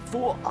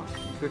fuck.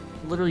 You're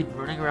literally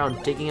running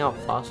around digging out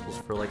fossils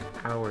for like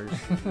hours.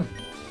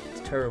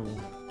 It's terrible.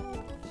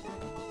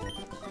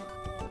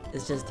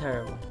 It's just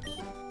terrible.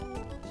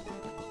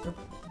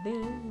 Might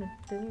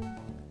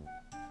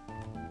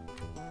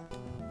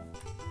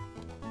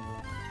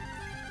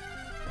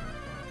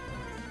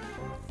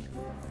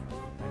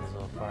as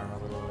well farm a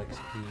little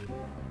XP.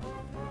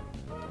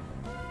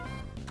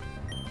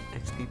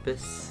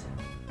 XP-pus.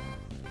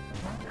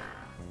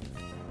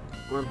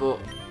 Rumble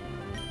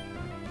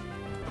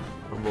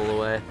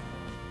away.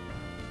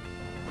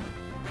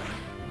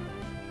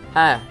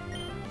 Ha!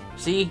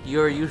 See,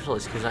 you're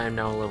useless because I am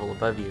now a level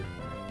above you.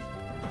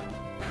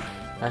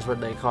 That's what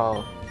they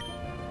call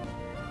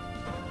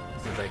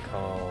That's what they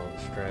call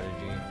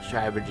strategy.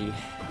 strategy.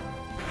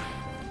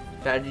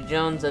 Strategy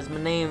Jones, that's my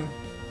name.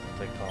 That's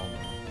what they call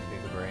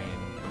big brain.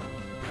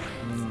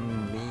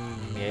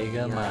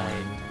 Mega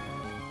mind.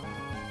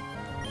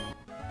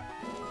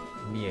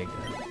 Mega.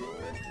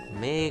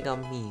 Mega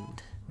mean.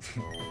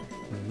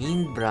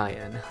 Mean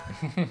Brian.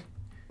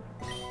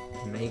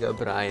 Mega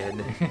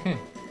Brian.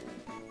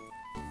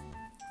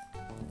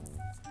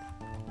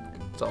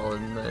 It's all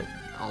in that,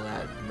 all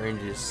that brain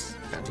juice.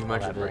 Got too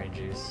much of it. Brain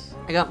juice.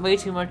 I got way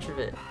too much of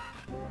it.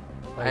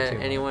 Way too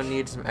Anyone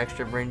need some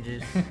extra brain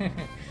juice? I'm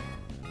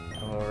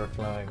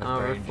overflowing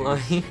with brain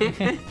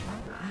Overflowing.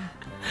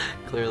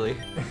 Clearly.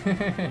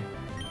 juice.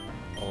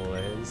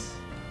 Always.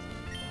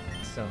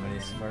 So many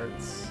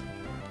smarts.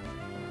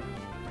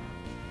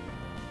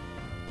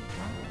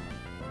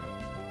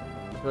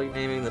 I feel like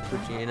naming the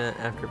Poochina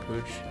after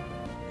Pooch.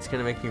 It's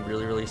gonna make me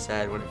really, really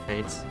sad when it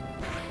faints.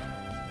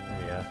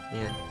 Yeah.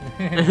 Yeah.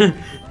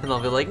 And I'll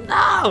be like,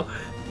 no!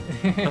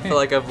 I feel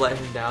like I've let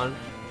him down.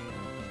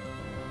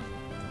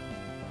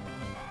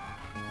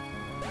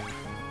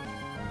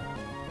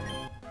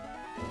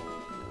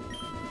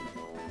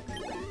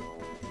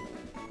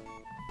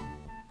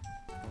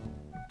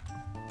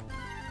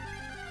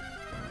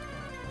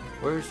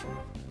 Where's...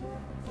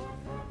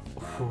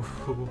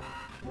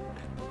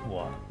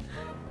 What?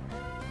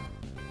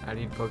 I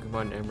need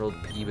Pokemon Emerald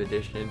Peeb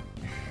Edition.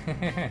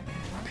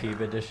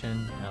 Peeb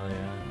edition? Hell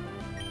yeah.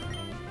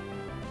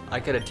 I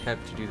could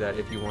attempt to do that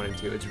if you wanted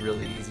to. It's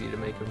really easy to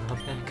make a ROM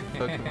hack of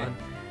Pokemon.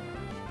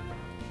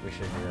 We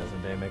should do that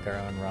someday, make our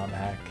own ROM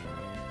hack.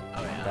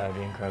 Oh yeah. That would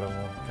be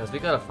incredible. Because we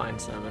gotta find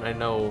some, and I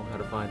know how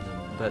to find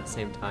them, but at the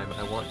same time,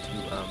 I want to,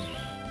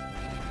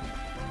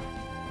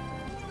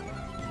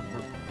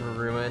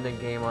 ruin a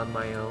game on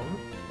my own.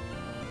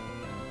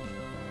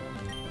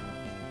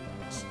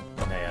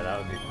 Yeah, that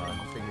would be fun.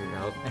 I'll figure it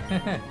out.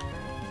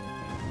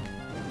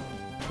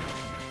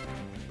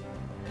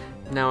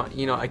 Now,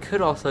 you know, I could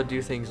also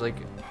do things like,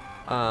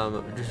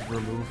 just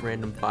remove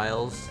random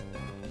files.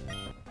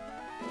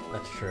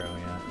 That's true,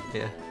 yeah.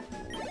 Yeah.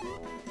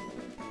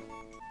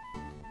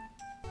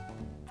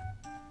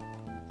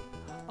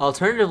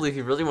 Alternatively, if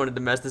you really wanted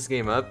to mess this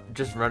game up,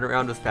 just run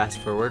around with fast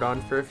forward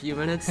on for a few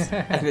minutes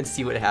and then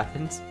see what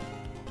happens.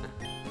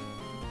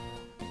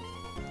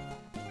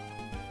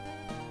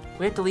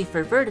 We have to leave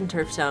for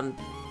Verdanturf Town.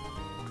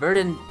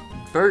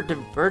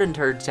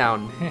 Verdanturf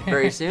Town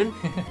very soon.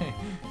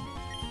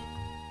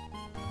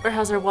 Where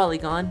has our Wally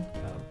gone?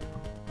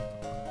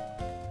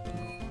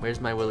 Where's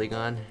my Willy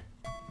gone?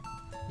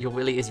 Your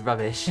Willy is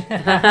rubbish. Oh,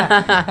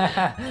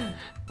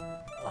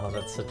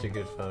 that's such a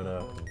good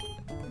photo.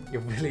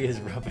 Your Willy is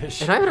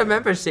rubbish. And I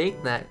remember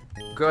saying that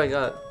growing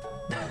up.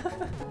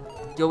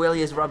 Your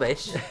Willy is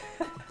rubbish.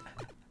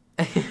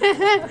 I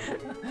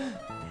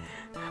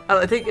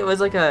think it was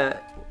like a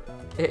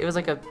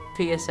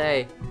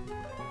PSA.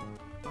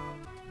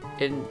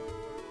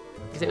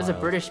 Because it was a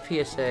British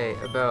PSA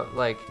about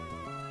like,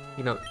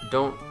 you know,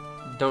 don't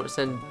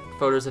send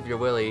photos of your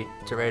Willy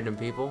to random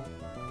people.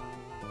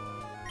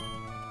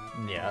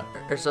 Yeah.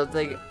 Or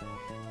something.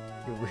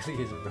 Your Willy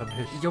is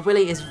rubbish. Your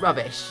Willy is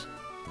rubbish.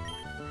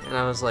 And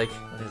I was like,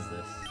 What is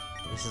this?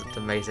 this is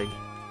amazing.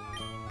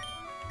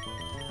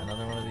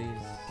 Another one of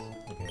these?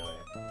 Okay, wait.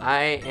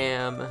 I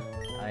am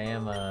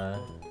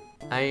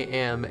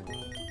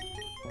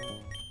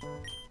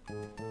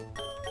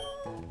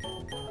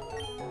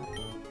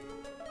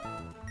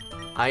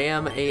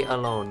a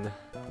alone.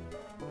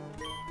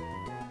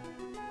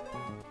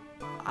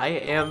 I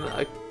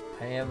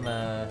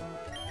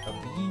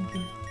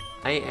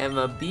am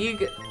a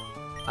big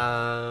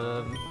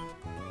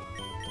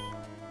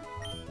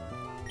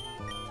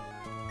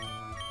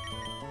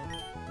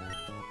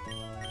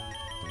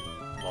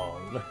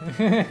ball.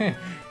 There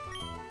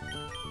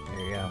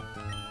you go.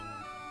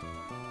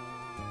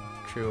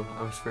 True,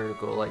 I'm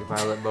spherical like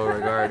Violet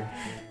Beauregard.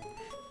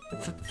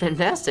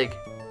 Fantastic.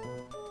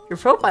 Your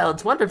profile,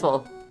 it's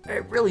wonderful.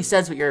 It really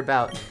says what you're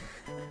about.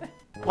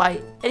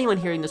 Why, anyone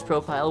hearing this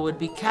profile would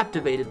be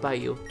captivated by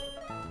you.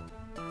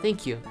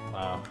 Thank you.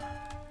 Wow.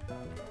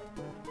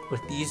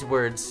 With these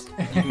words,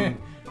 you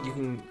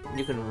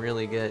can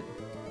really get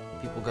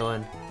people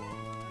going.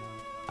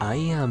 I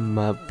am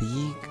a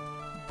big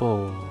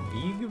ball.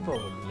 Big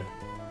ball.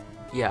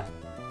 Yeah.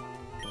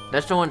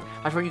 That's the one.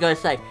 That's what you gotta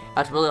say.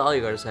 That's really all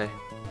you gotta say.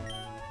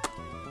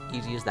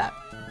 Easy as that.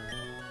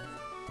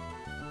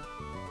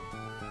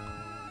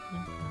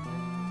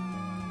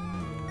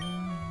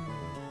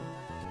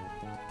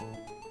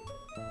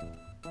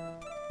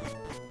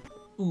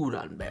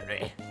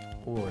 Uranberry.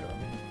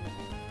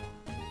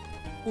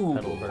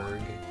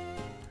 Petalburg.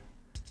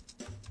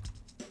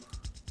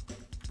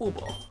 Ball. Do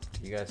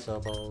you guys sell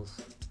balls?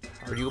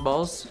 Are you a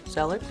balls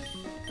seller?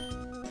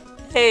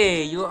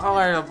 Hey, you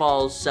are a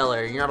balls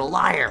seller. You're not a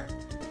liar.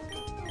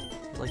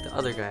 Like the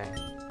other guy.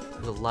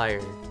 He's a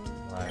liar.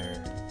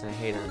 Liar. I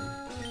hate him.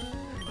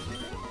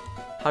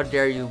 How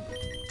dare you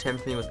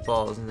tempt me with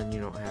balls and then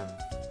you don't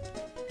have.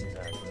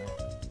 Exactly.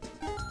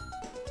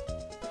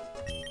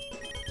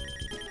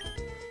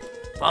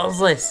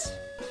 Ballsless!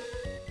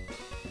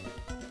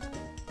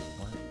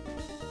 What?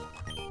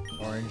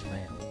 Orange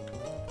man.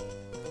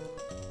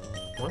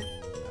 What? I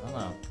don't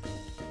know.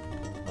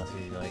 Unless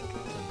he like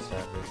some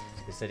savage.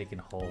 He said he can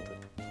hold it.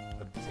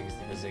 A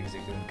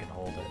Zigzagoon can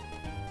hold it.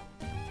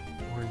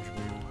 Orange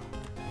man.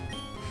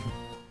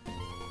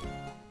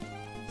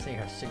 Say you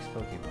have 6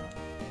 Pokemon.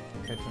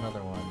 If you catch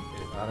another one,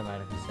 it is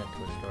automatically sent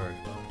to a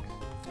storage box.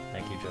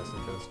 Thank you,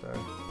 Joseph Joestar.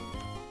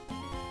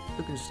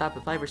 You can stop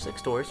at 5 or 6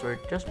 stores or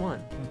just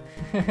one.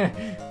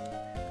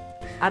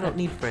 I don't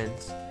need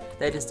friends.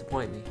 They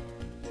disappoint me.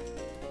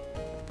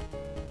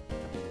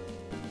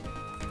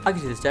 I can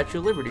see the Statue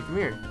of Liberty from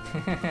here.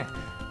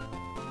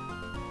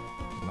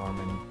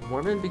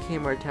 Norman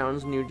became our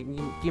town's new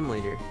gym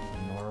leader.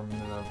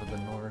 Norman of the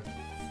North.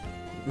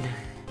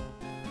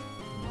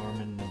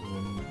 Norman of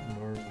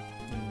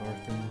the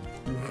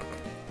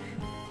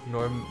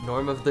Northern.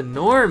 Norm of the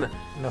Norm!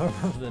 Norm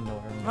of the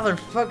Norm.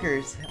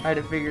 Motherfuckers! I had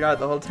to figure it out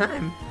the whole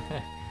time.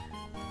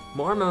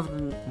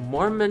 Mormon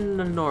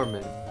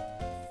Norman.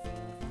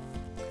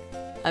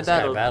 I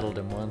battled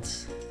him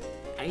once.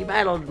 I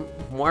battled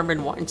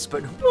Mormon once,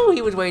 but whew,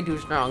 he was way too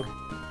strong.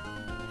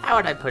 How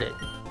would I put it?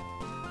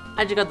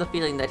 I just got the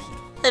feeling that he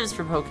lives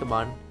for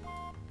Pokemon.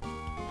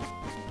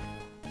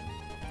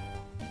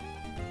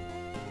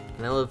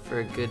 And I live for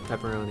a good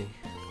pepperoni.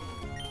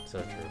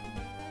 So true.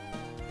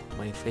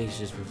 My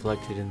face is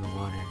reflected in the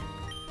water.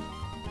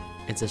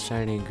 It's a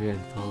shining grin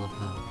full of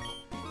hope.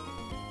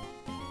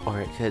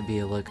 Or it could be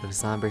a look of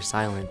somber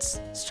silence,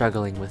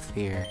 struggling with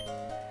fear.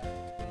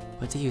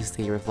 What do you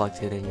see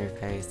reflected in your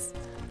face?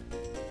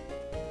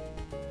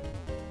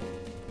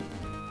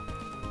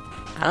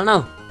 I don't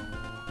know.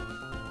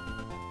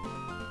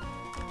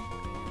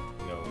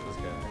 Yo, this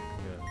guy.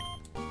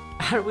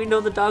 How do we know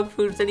the dog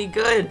food's any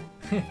good?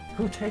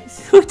 Who tastes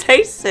it? Who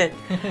tastes it?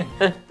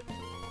 Traveling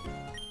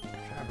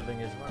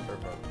is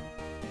wonderful.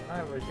 When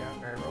I was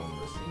young, I roamed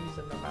the seas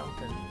and the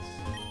mountains.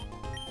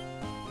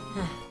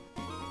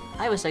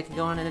 I wish I could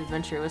go on an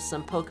adventure with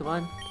some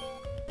Pokemon.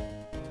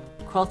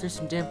 Crawl through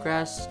some damp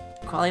grass,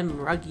 climb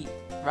rocky,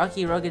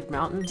 rugged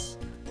mountains,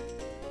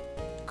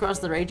 cross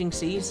the raging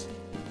seas,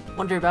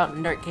 wander about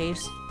in dark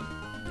caves,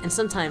 and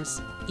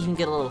sometimes even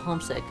get a little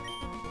homesick.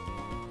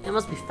 It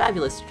must be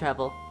fabulous to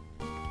travel.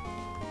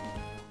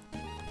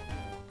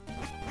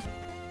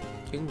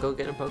 You can go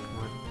get a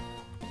Pokemon.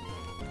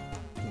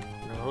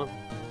 They're all over the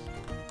place.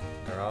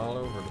 They're all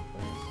over the place.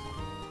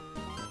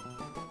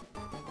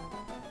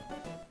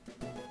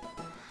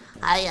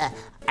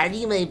 Are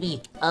you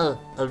maybe a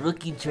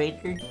rookie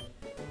trainer?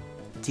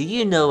 Do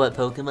you know what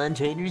Pokemon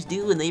trainers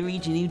do when they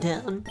reach a new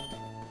town?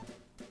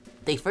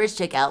 They first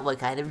check out what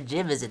kind of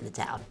gym is in the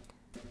town.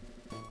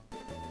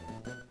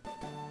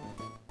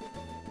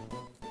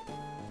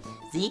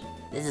 See?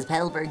 This is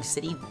Petalburg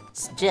City's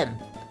gym.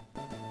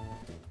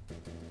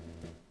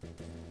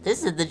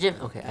 This is the gym.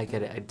 Okay, I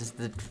get it. I just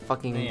the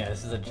fucking Yeah,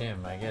 this is a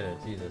gym. I get it.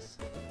 Jesus.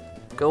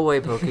 go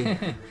away, Pokey.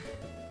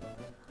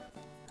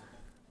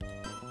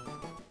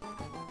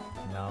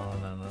 No.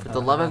 For the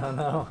love of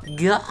no.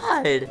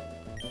 God.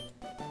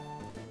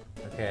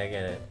 Okay, I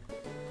get it.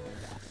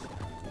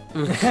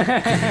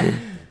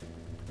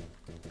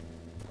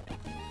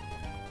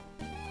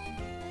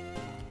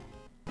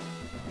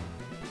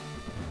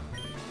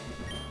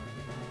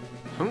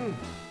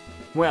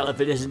 Well,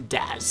 if it isn't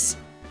Daz.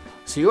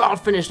 So you all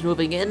finished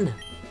moving in? Wait,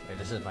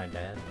 this is my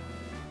dad?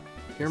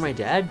 You're my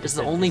dad? This is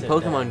the Said- only said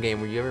Pokemon dad. game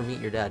where you ever meet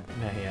your dad.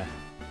 No, yeah.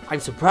 I'm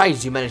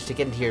surprised you managed to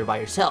get in here by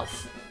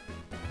yourself.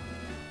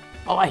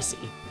 Oh, I see.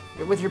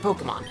 You're with your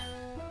Pokemon.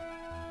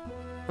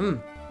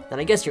 Then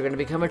I guess you're gonna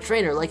become a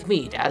trainer like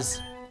me,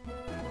 Daz.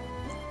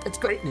 That's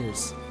great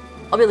news.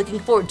 I'll be looking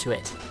forward to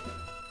it.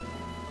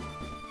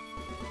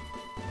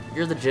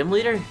 You're the gym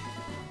leader?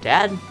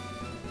 Dad?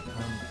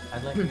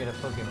 I'd like to get a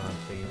Pokemon,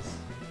 please.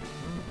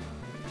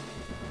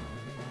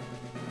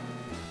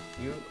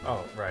 You?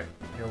 Oh, right.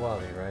 You're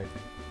Wally, right?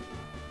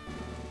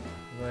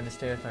 I'm going to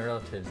stay with my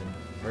relatives in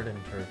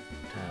Verdanturf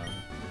Town.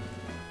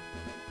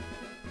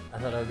 I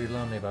thought I would be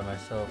lonely by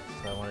myself,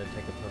 so I wanted to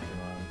take a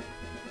Pokemon.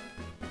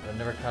 But I've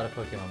never caught a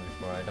Pokemon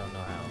before, I don't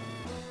know how.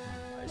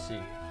 I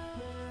see.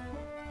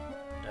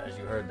 As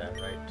you heard that,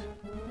 right?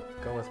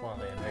 Go with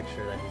Wally and make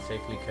sure that he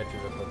safely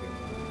catches a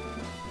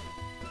Pokemon.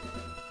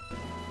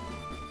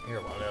 Here,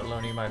 Wally, I'll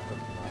loan you my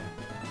Pokemon.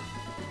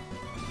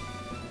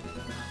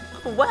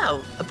 Oh,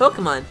 wow, a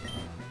Pokemon.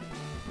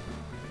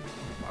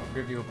 I'll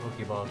give you a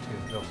Pokeball too,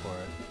 go for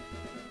it.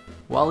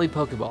 Wally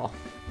Pokeball.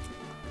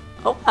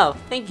 Oh, wow,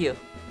 thank you. Would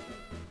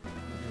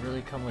you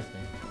really come with me?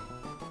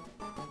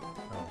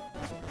 Oh.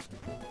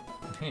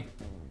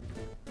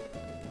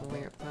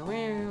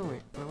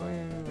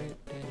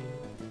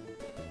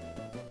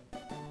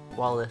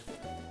 Wallith.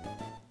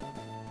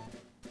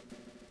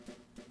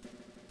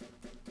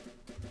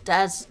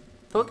 Daz,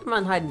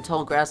 Pokemon hide in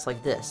tall grass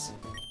like this,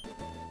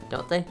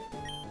 don't they?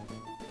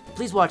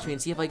 Please watch me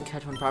and see if I can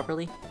catch one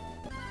properly.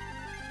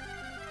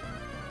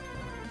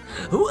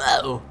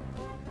 Whoa!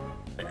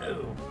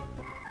 Ew.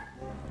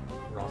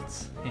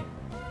 Ralts.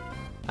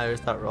 I always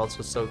thought Ralts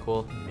was so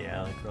cool. Yeah,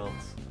 I like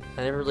Ralts.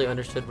 I never really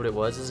understood what it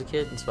was as a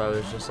kid, and so I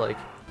was just like,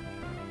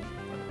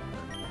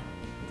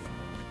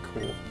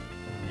 cool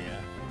Yeah.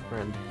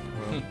 friend.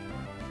 I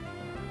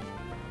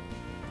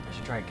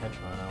should try and catch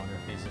one. I wonder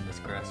if he's in this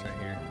grass right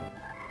here.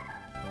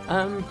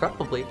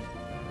 Probably.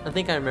 I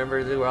think I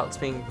remember the Ralts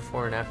being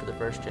before and after the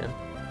first gen.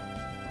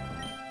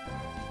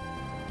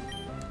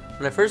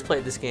 When I first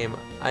played this game,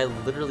 I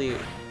literally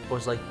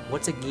was like,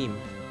 what's a game?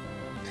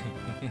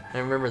 I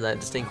remember that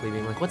distinctly,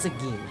 being like, what's a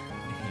game?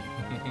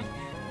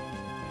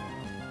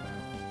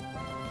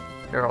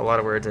 There are a lot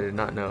of words I did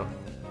not know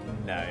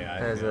No, yeah.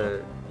 as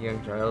a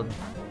young child.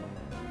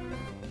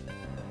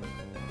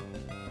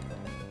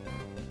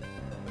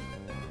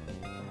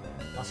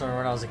 Also, remember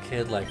when I was a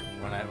kid, like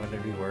when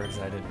there'd be words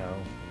I didn't know,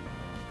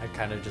 I'd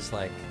kind of just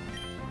like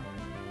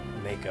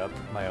make up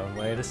my own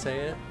way to say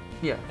it,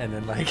 Yeah. and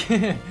then like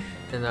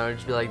And I would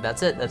just be like,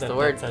 that's it, that's the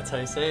word. That's how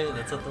you say it.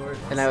 That's what the word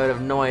is. And I would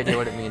have no idea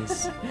what it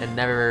means, and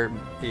never,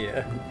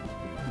 Yeah.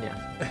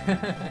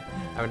 yeah.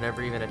 I would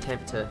never even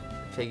attempt to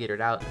figure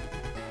it out.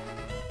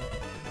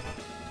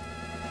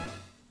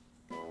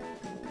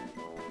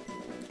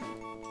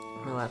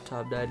 My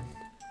laptop died.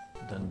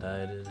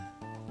 Unedited.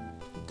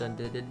 Done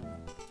did it.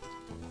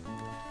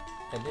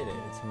 I did it.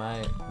 It's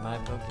my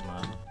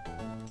Pokemon.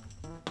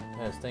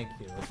 Yes, thank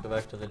you. Let's go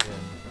back to the gym.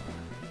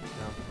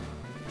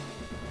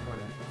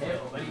 Hey,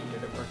 buddy,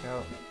 did it work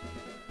out?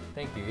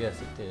 Thank you.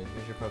 Yes, it did.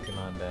 Here's your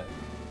Pokemon back.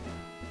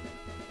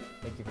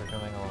 Thank you for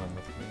coming along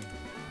with me.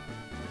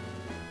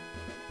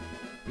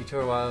 You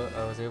tour while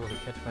I was able to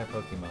catch my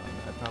Pokemon.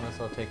 I promise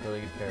I'll take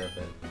really good care of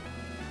it.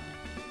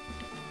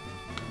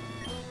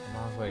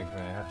 Mom's waiting for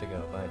me. I have to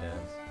go. Bye, Dad.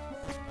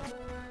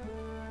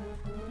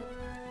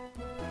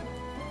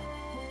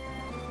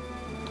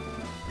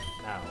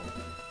 Now,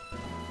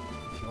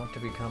 if you want to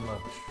become a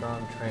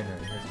strong trainer,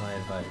 here's my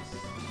advice.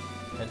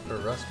 Head for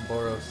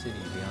Rustboro City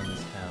beyond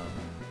this town.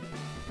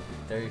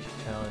 There you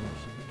should challenge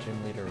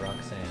gym leader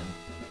Roxanne.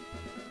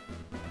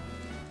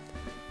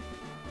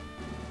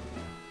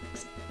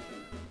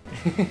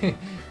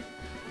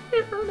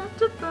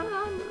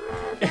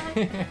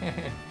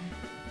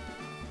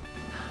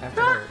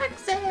 After her-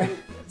 Roxanne!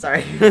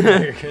 Sorry.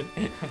 You're good.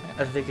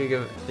 I'm thinking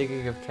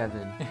of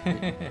Kevin.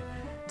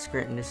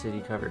 Scranton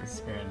City cover.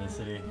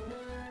 City.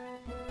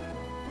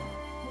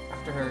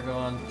 After her, go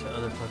on to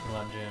other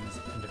Pokemon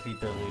gyms and defeat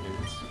their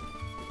leaders.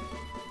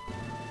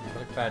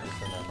 Collect badges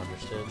from them,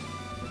 understood?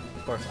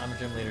 Of course, I'm a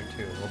gym leader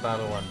too. We'll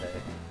battle one day.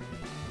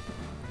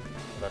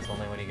 But that's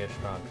only when you get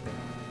stronger.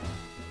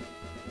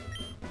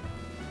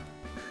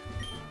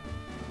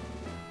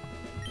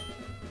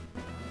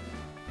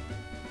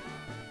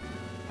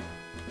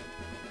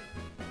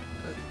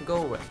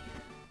 Go away.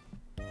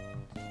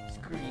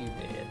 Screw you,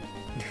 Dad.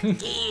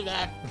 Eat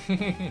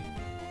it!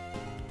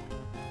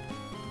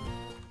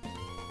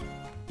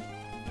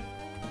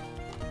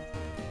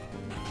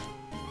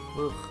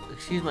 Ugh,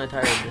 excuse my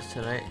tiredness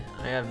tonight.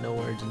 I have no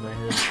words in my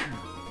head.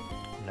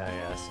 No,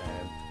 yeah,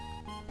 same.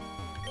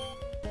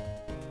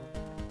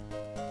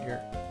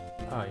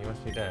 Oh, you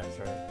must be Daz,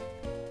 right? I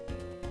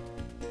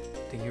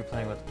think you were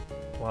playing with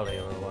Wally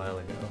a little while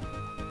ago.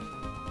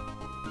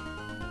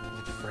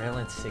 He's been frail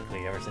and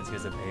sickly ever since he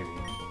was a baby.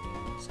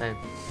 Same.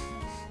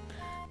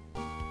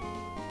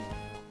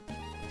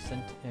 I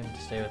sent him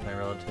to stay with my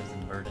relatives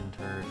in Third and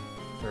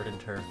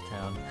Turf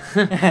Town.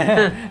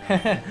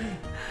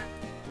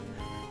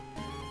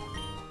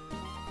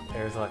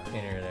 There's a lot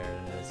cleaner there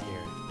than it is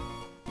here.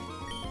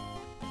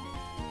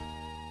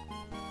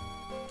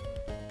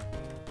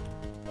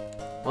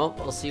 Well,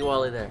 I'll see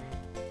Wally there.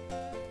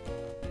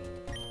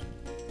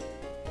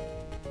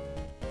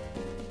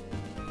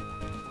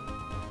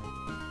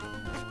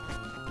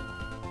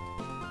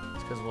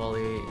 It's because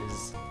Wally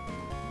is...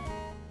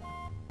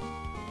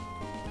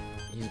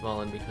 He's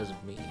balling because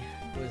of me.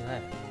 Who is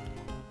that?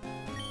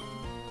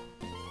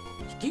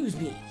 Excuse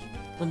me.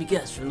 Let me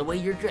guess, from the way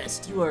you're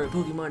dressed, you are a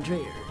Pokemon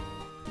trainer.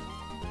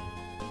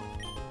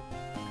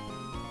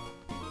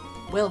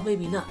 Well,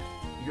 maybe not.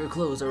 Your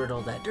clothes aren't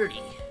all that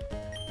dirty.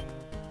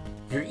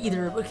 You're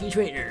either a rookie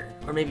trainer,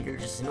 or maybe you're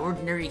just an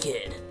ordinary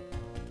kid.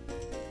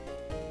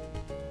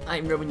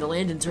 I'm roaming the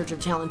land in search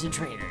of talented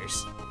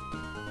trainers.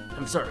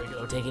 I'm sorry to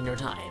have taken your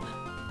time.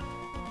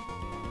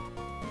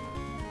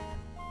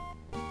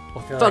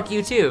 I feel Fuck like,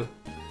 you too!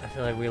 I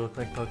feel like we look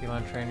like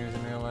Pokemon trainers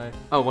in real life.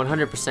 Oh,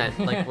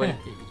 100%. Like when...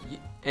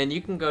 And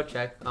you can go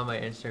check on my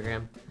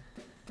Instagram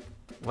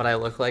what I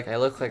look like. I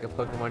look like a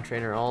Pokemon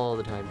trainer all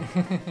the time.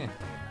 You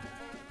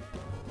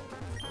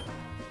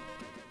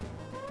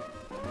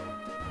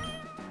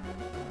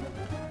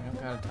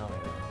don't gotta tell me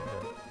that,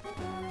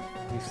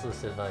 but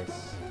useless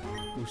advice.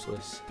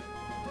 Useless.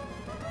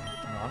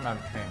 No, I'm not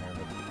a trainer,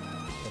 but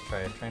that's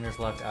right. Trainer's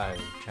luck, I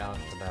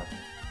challenge the battle.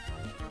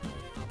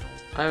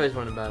 I always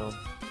want to battle.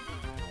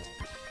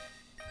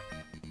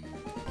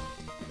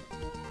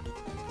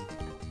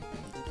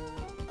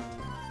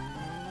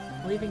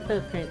 Leaving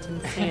footprints in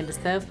the sand is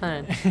so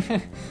fun.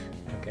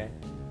 Okay.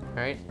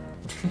 Alright?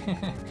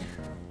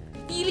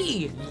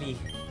 Billy! Billy.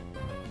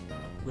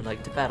 Would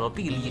like to battle.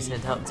 Billy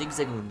sent out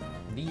Zigzagoon.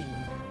 Billy.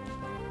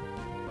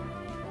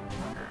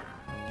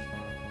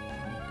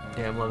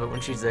 Damn, love it when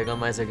she zig on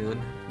my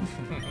Zagoon.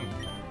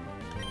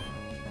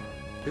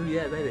 Ooh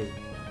yeah, baby.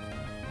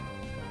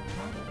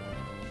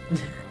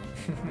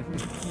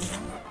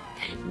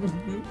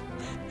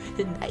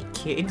 Night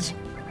cage.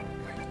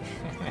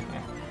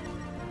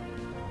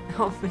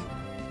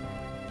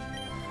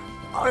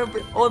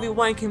 I'll be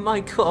wanking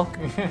my cock.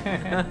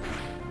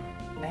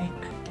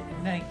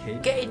 Night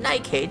cage. Get in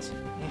night cage.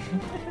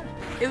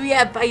 Ooh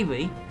yeah,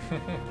 baby.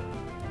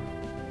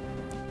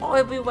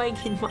 I'll be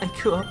wanking my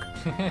cock.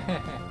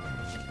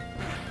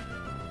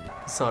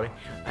 Sorry.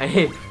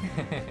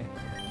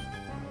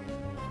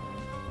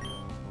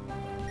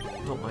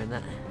 Don't mind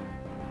that.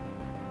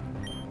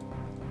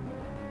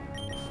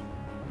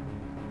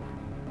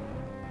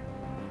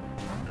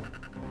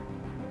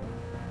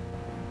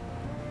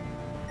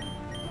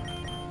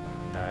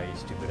 Nah, you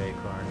stupid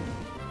acorn.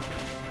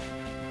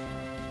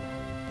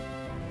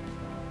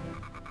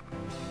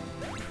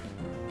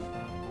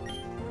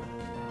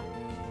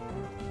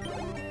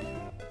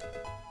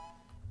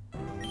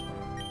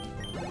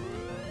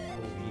 Oh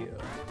yeah.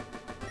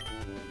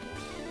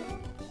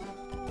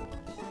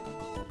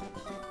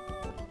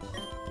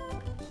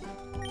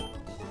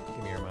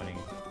 Give me your money.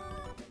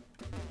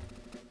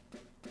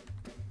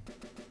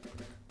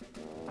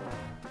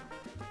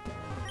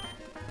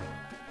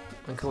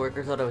 My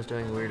coworker thought I was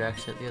doing a weird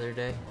accent the other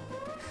day.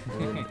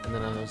 And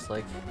then I was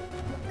like,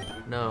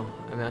 no,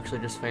 I'm actually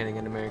just feigning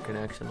an American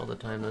accent all the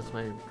time. That's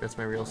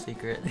my real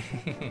secret.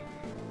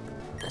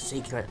 The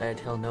secret that I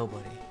tell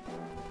nobody.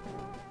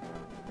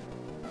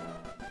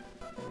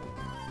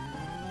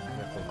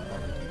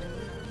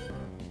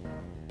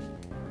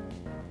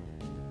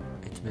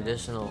 It's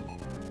medicinal.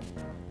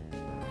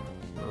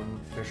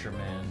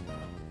 Fisherman.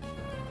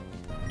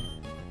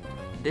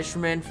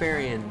 Disherman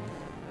Farian.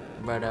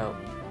 Right out.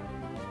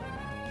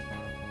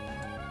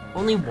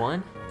 Only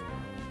one?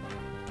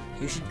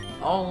 You should.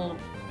 All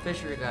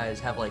fisher guys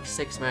have like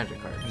 6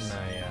 magic cards. No,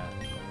 yeah.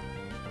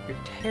 You're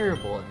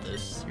terrible at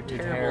this. You're You're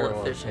terrible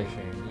at fishing.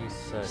 You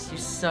suck. You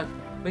suck.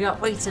 We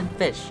got weights and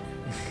fish.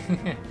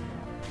 You're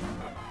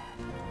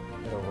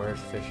the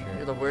worst fisher.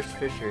 You're the worst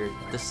fisher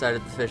this side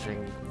of the fishing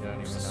You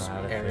don't even know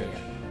how to area.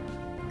 fish.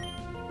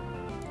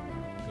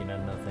 You know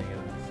nothing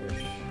of the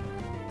fish.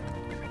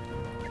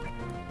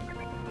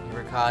 You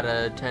ever caught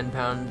a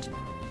 10-pound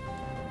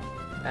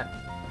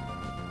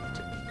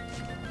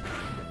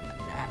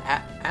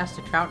ass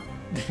to trout?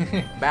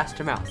 Bass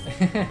to mouth.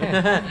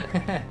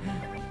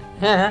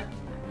 I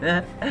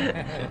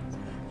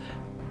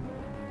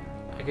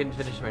couldn't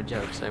finish my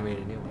joke, so I made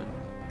a new one.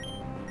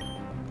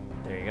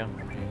 There you go.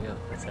 There you go.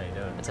 That's how you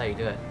do it. That's how you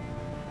do it.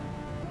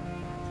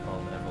 It's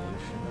called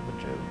evolution of a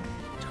joke.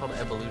 It's called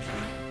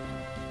evolution.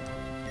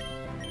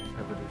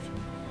 Evolution.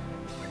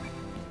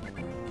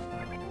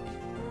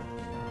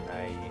 I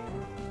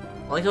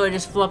like how it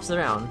just flops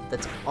around.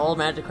 That's all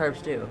magic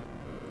cards do.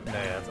 No,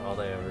 yeah, that's all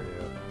they ever do.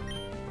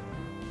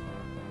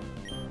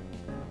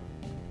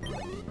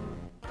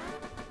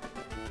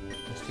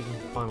 I'm speaking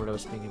on what I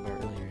was speaking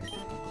about earlier.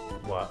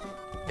 What?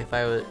 If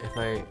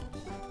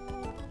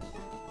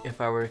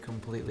I were to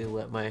completely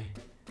let my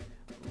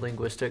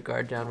linguistic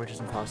guard down, which is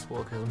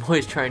impossible because I'm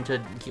always trying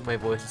to keep my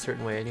voice a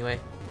certain way anyway,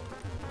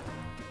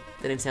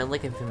 then it sound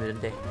like I'm from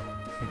today.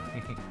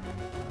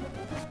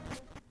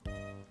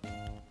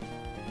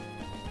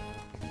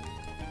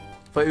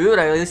 But you,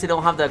 at least you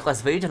don't have the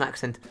classification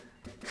accent.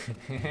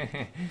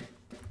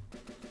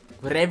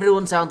 Where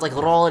everyone sounds like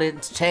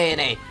Lawrence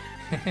Cheney.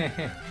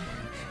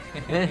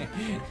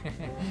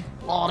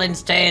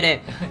 Lawrence Cheney,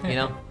 you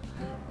know?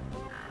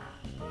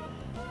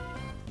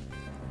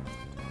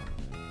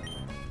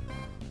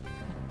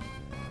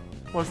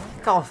 Well,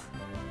 fuck off,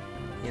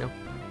 you know?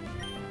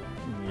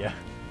 Yeah.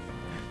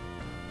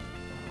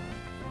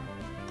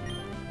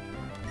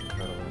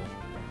 Incredible.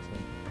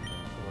 I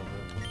love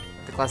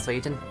it. The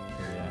classification.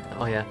 Yeah.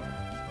 Oh yeah.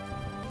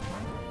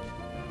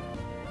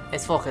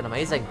 It's fucking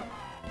amazing.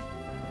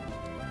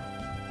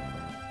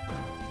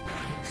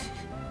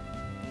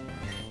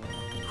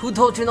 Who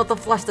told you not to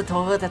flush the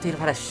toilet after you've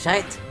had a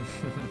shite?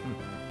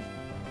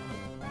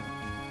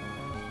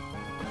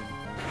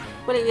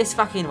 Well, it is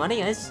fucking one of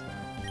yous.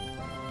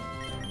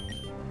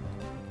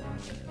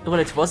 Well,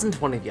 it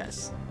wasn't one of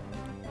yous.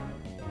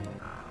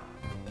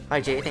 Hi,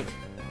 Jay, I think.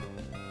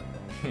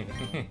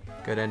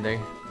 Good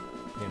ending.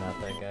 You're not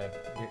that guy.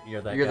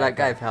 You're that You're guy. that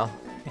guy, pal.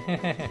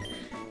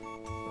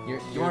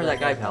 You are that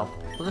guy, pal.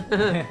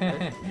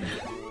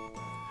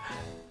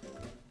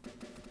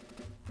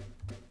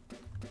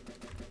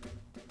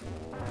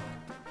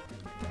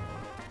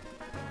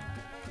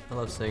 I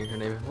love saying her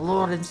name.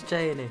 Lawrence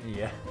Cheney.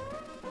 Yeah.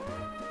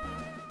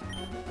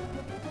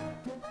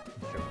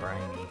 Mr.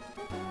 Brainy.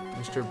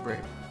 Mr.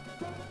 Brain.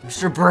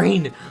 Mr.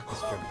 Brain!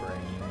 Mr.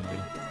 Brainy.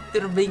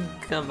 Little big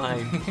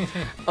mine.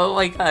 Oh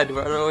my god,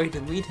 we're on our way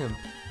to meet him.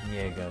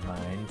 Mega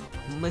mind.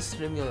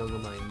 Mr. Yoga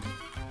Mind.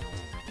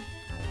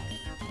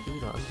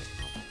 Udon.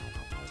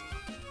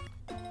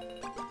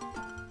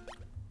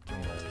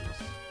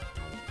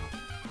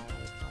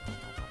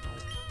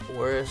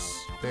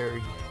 Oris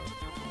berry.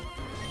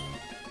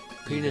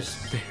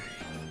 Penis berry.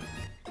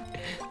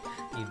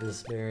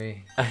 Ebus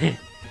berry. I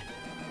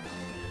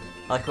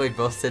like how we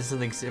both said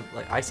something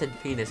like I said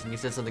penis and you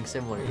said something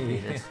similar to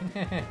penis.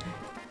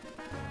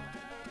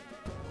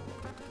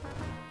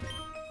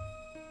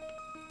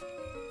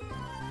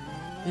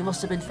 We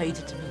must have been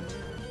fated to meet.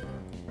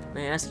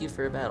 May I ask you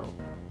for a battle?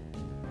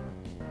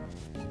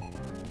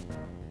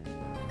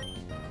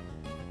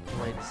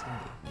 Lady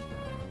Cindy.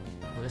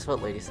 Well, guess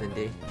what, Lady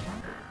Cindy?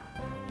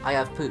 I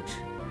have Pooch.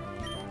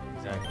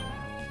 Exactly.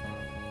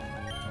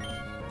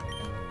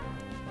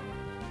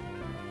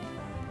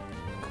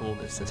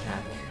 Coolness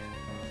attack.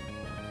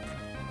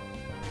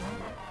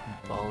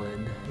 Ball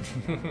in.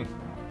 Look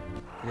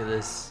at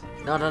this.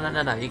 No,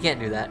 you can't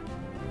do that.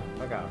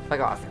 Fuck off. Fuck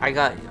off. I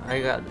got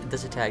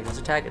this attack. This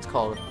attack, it's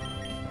called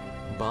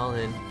Ball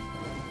in.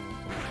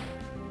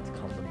 It's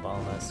called the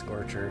Ballnut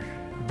Scorcher.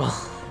 Ball.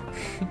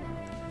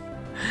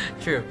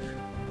 True.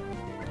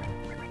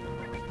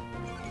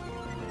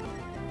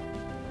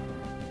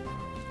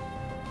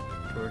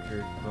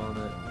 Torture,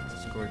 Walnut,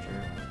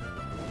 Scorcher.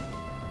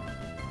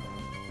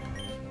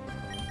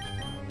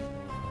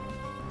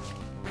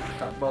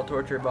 Talk about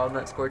torture,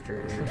 Walnut,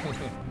 Scorcher.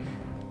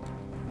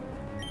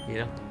 You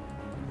know?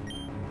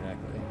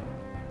 Exactly.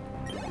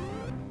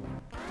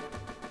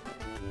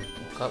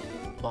 Cup,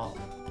 ball.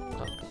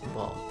 Cup,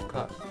 ball.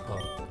 Cup,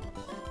 ball.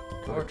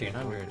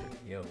 1400.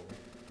 Yo.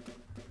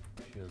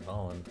 She was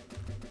balling.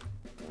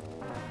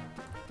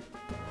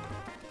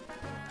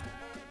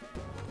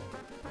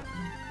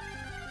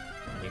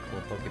 Any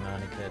cool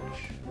Pokemon to catch?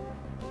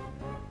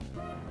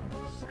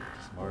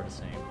 Just more of the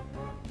same.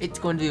 It's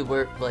going to be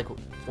like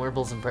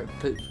Wurmples and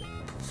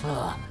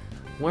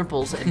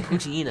Wurmples and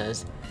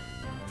Poochyinas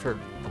for a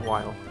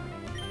while.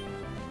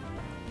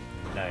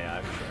 No, yeah,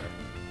 I'm sure.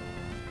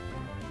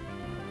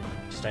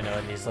 Just I know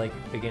in these like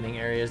beginning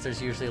areas,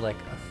 there's usually like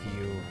a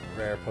few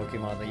rare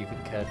Pokemon that you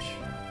can catch,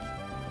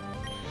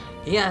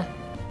 Yeah.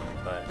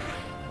 but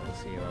we'll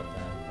see about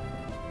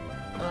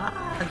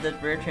that. The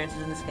rare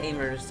chances in this game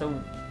are so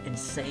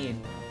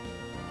insane.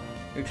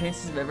 Your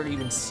chances of ever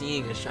even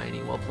seeing a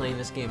shiny while playing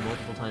this game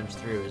multiple times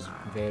through is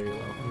very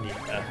low.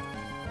 Yeah.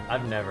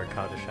 I've never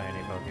caught a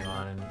shiny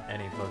Pokemon in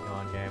any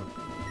Pokemon game.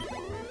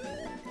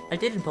 I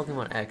did in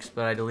Pokemon X,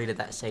 but I deleted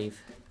that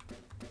save.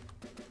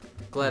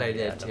 Glad I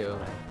Yeah, did too.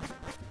 definitely.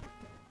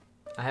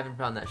 I haven't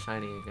found that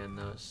shiny again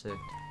though, it's sick.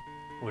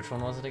 Which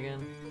one was it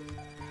again?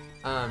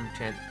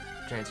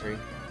 Chancery.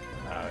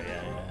 Oh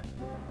yeah.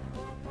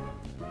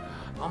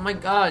 Oh my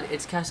god,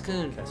 it's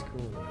Cascoon.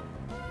 Cascoon.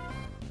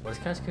 What does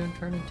Cascoon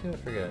turn into? I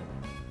forget.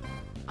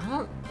 I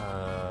don't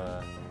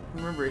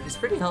remember. He's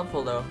pretty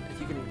helpful though, if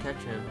you can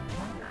catch him.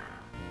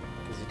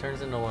 Because he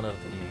turns into one of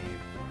the.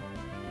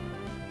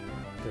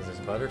 Because there's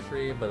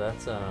Butterfree, but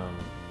that's I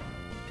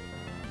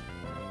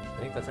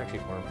think that's actually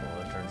Wurmple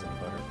that turns into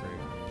Butterfree.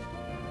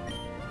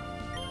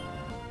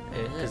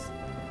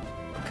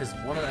 Because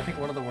I think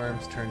one of the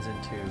worms turns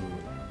into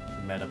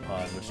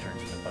Metapod, which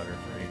turns into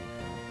Butterfree,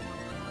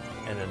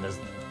 and then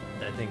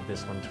I think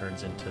this one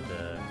turns into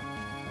the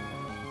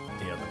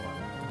other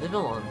one.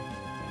 Vivillon.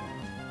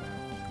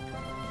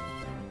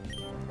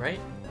 Right?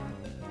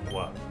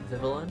 What?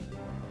 Vivillon?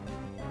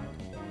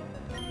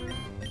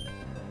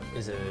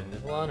 Is it a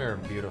Vivillon or a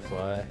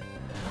Beautifly?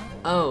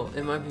 Oh,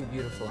 it might be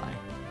Beautifly.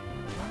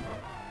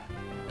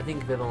 I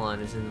think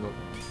Vivillon is in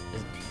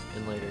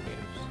later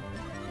games.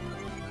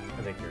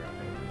 I think you're right.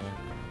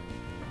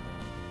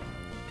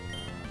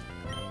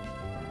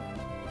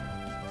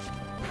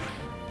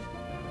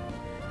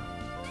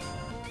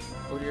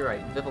 Oh, you're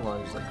right.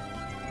 Vivillon is like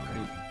pretty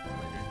later.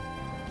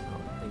 I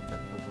don't think that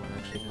Pokemon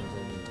actually comes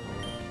in until.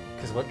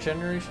 Because what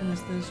generation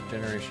is this?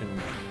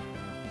 Generation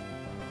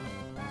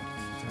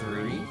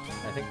 3?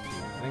 I think so.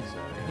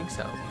 I think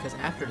so, because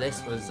after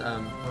this was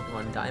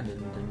Pokemon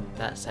Diamond and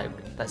that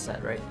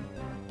set, right?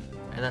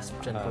 And that's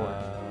Gen 4.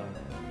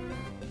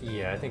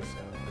 Yeah, I think so.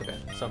 Okay.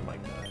 Something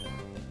like that.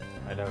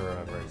 I don't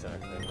remember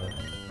exactly, but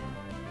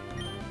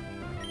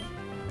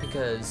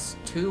Because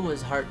 2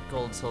 was Heart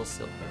Gold, Soul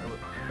Silver,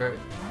 or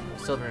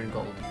Silver and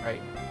Gold,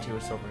 right? 2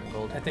 was Silver and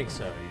Gold. I think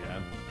so, yeah.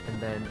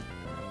 And then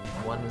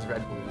 1 was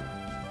Red Blue.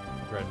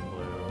 Red and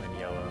blue and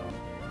yellow.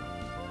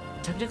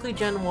 Technically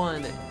Gen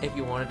 1, if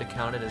you wanted to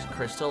count it as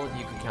Crystal,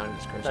 you could count it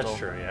as Crystal. That's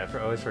true, yeah. I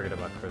always forget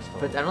about Crystal.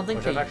 But I don't think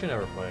which they- I've actually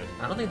never played.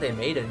 I don't think they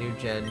made a new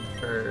gen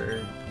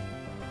for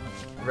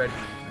Red,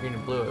 Green,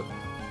 and Blue,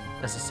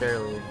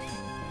 necessarily.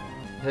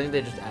 I think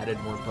they just added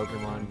more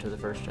Pokemon to the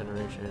first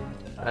generation,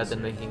 rather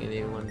than making a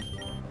new one.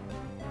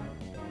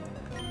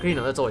 You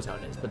know, that's always how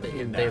it is, but they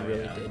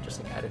really did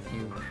just like add a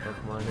few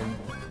Pokemon, and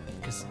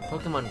because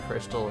Pokemon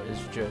Crystal is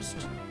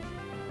just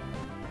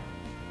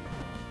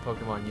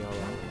Pokemon Yellow,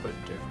 but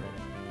different.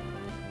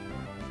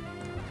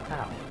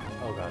 Ow.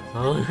 Oh god.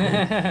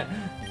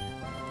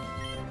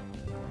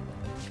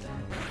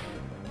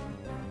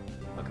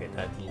 Okay,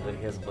 he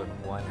has like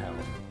 1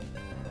 health.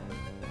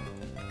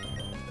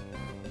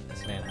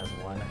 This man has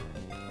 1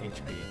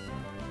 HP.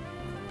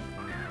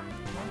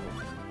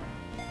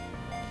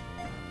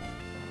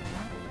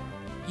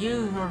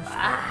 You are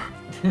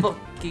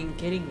fucking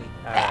kidding me.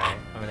 Alright,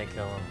 I'm gonna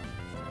kill him.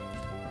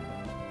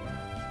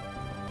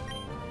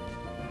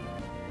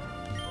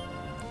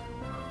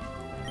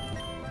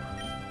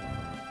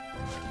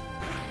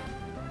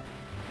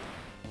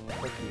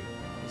 Fuck you.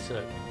 You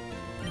suck.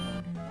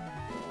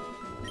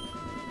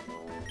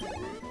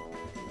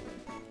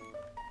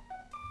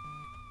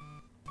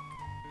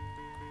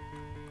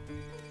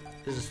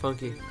 This is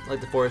funky. I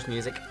like the forest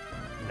music.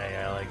 Nah,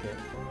 yeah, I like it.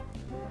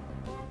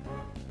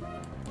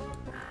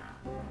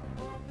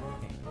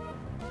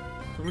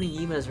 How many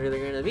Yimas are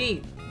there gonna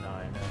be? No,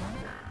 I know.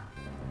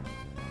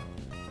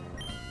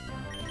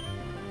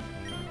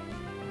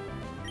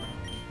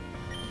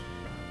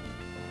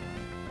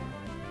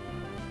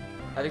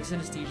 I think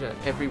synesthesia,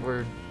 every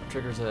word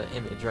triggers an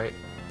image, right?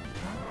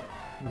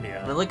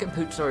 Yeah. When I look at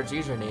Pooch Sword's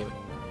username,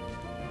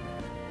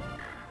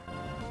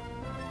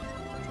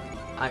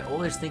 I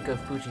always think of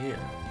Poochina.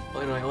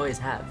 Oh, no, I always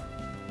have.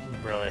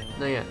 Really?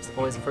 No, yeah, it's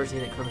always the first thing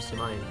that comes to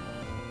mind.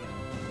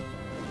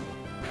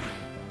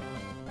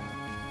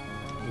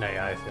 No,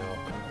 yeah, I feel.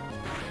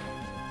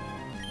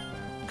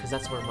 Because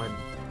that's where my,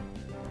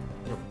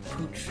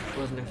 Pooch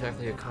wasn't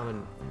exactly a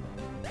common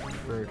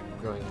word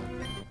growing up.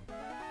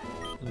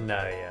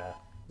 No, yeah.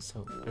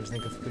 So I just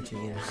think of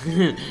Poochina.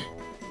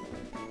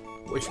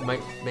 Which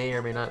may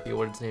or may not be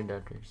what it's named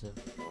after, so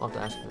I'll have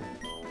to ask him.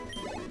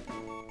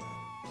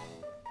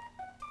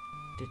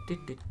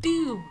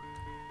 Do.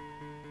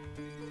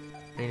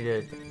 I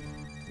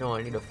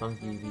need a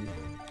funky beat.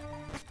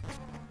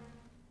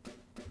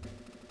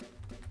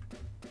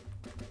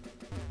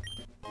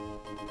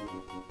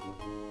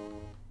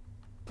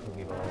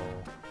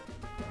 Pokeball.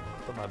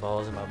 Put my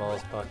balls in my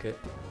balls pocket.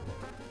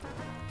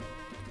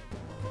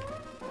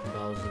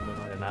 Balls in the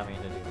I did not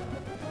mean to do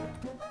that.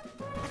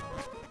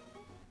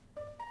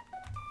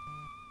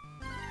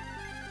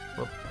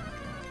 Whoop.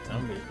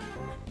 Zombie.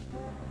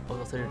 Oh,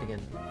 let's hit it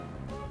again.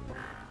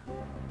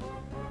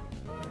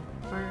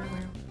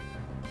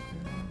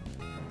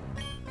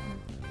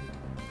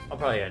 I'll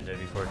probably end it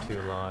before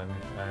too long.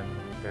 I'm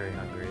very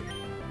hungry.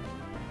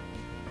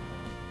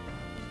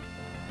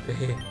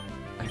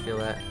 I feel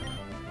that.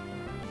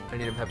 I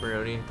need a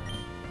pepperoni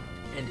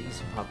and to eat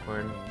some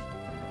popcorn.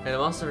 And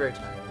I'm also very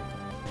tired.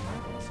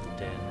 Some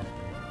din.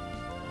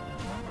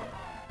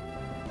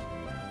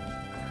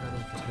 I forgot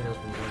those potatoes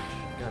from lunch.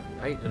 God,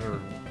 I ate dinner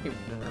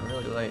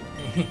really late.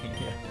 Yeah.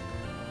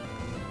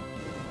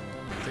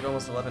 It's like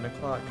almost 11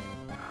 o'clock.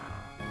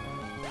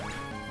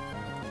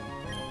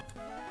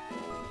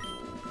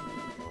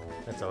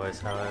 That's always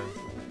how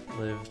I've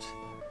lived.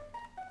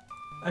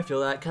 I feel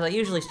that, because I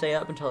usually stay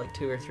up until like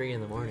 2 or 3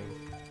 in the morning.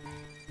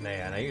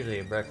 Man, I usually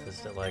eat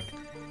breakfast at like...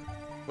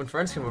 When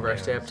friends come over, I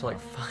Yeah, stay up that's till like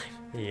 5.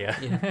 Yeah.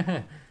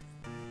 Yeah.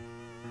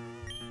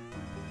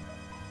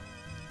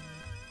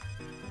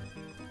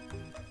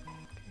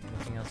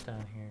 Anything else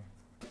down here?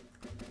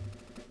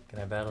 Can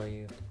I battle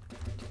you?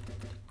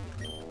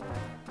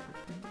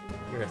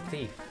 You're a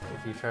thief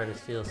if you try to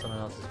steal someone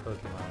else's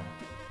Pokemon.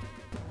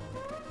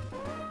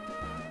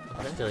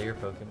 I'll steal your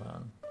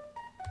Pokemon.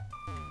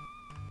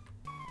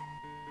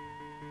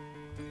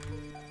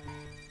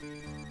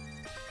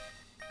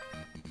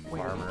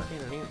 Farmer.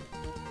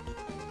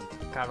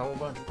 Got a whole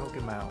bunch of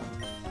Pokemon.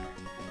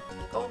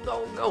 Go,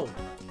 go, go!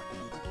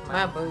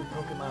 My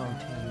Pokemon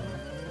team.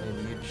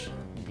 I'm huge.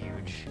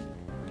 Huge.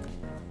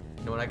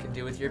 You know what I can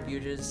do with your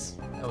buges?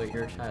 Oh wait,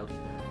 you're a child.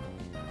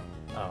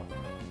 Oh.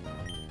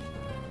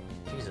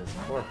 Jesus,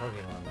 4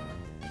 Pokemon.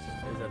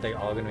 Are they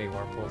all gonna be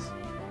Wurmples?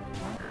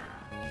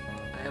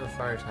 I have a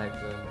fire type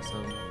though, so...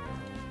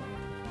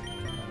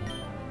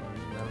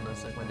 I don't know,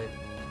 suck my dick.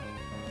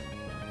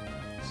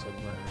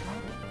 Sigma.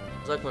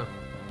 Zuckma,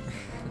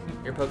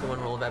 your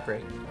Pokemon will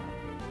evaporate.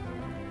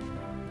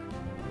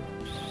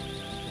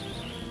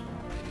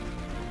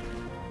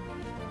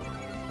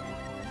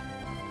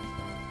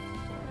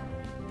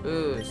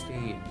 Ooh,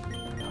 speed.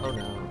 Oh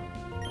no.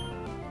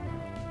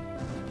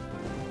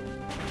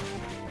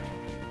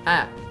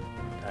 Ah!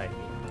 Die.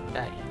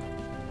 Die.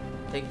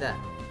 Take that.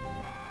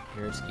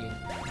 Nerdski.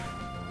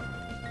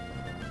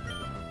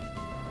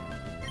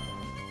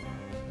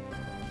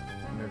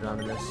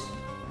 Nerdominus.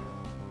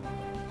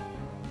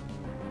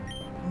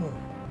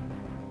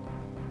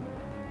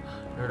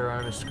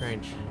 Nerdominus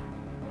Scranch.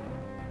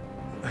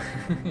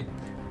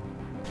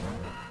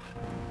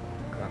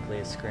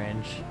 Grumpy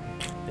Scrinch.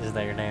 Is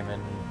that your name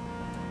in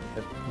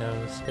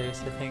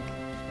Hypnospace, I think?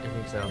 I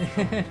think so.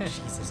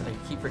 Jesus, I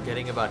keep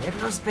forgetting about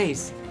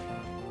Hypnospace.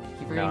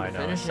 Keep No, forgetting I to know.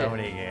 finish So it.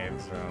 many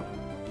games, bro.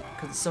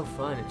 Cause it's so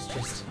fun. It's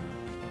just.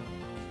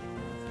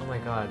 Oh my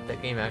god,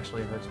 that game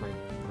actually hurts my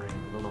brain.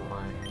 I don't know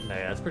why. No,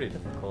 yeah, it's pretty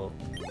difficult.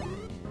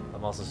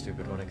 I'm also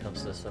stupid when it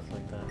comes to stuff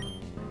like that.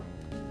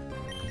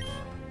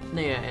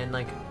 No, yeah, and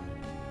like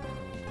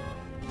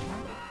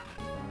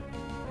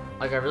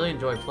I really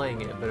enjoy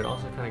playing it, but it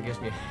also kind of gives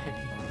me a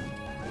headache.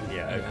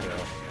 Yeah, I Yeah.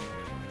 feel.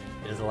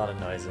 There's a lot of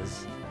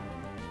noises.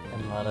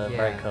 And a lot of Yeah.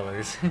 bright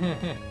colors.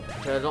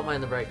 So I don't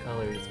mind the bright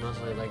colors. It's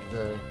mostly like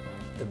the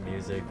The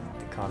music,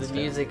 the constant.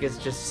 music is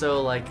just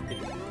so like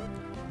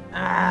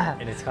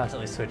And it's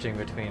constantly switching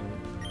between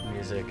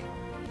music.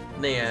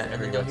 Yeah,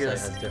 and then you'll hear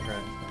this. this. Has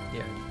different.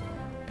 Yeah.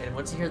 And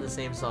once you hear the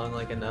same song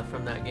like enough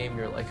from that game,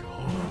 you're like,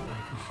 oh.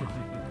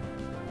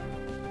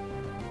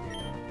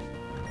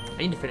 I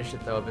need to finish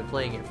it though. I've been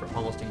playing it for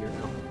almost a year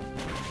now.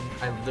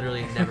 I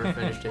literally never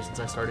finished it since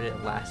I started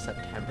it last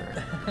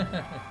September.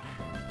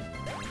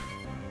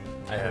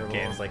 I have Terrible.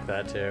 games like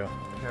that too.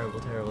 Terrible,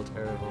 terrible,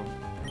 terrible.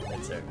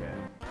 It's okay.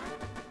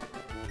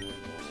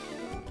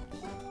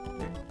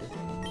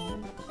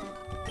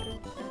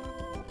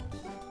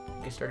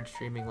 I started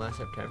streaming last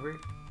September.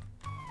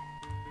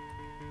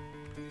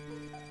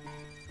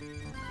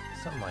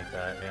 Something like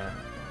that, yeah.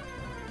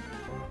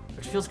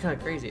 Which feels kind of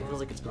crazy. It feels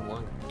like it's been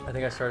longer. I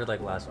think I started like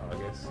last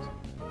August.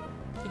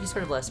 I think you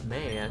started last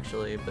May,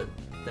 actually, but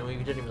then we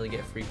didn't really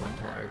get frequent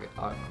until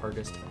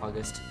August.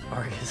 August.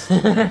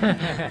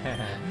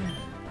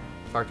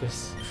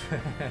 Farkas.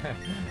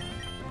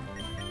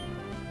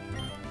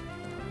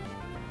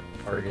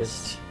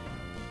 August.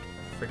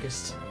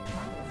 Frickest.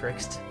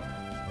 Frixt.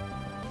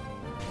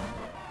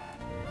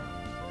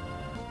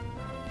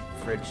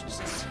 Fridge.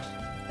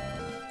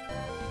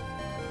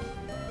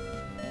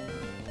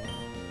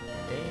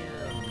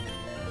 Damn.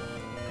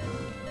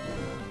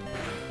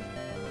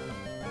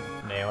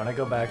 Nay, when I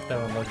go back though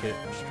and look at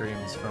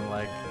streams from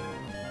like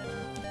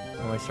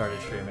when we started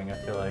streaming, I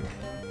feel like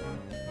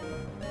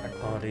our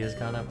quality has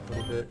gone up a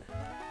little bit.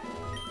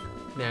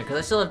 Yeah, because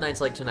I still have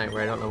nights like tonight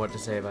where I don't know what to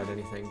say about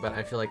anything, but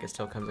I feel like it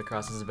still comes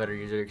across as a better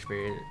user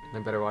experience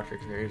and a better watcher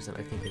experience than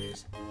I think it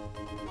is.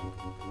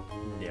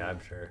 Yeah, I'm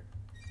sure.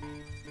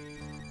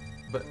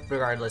 But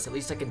regardless, at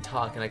least I can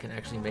talk and I can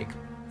actually make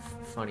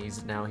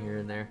funnies now here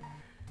and there.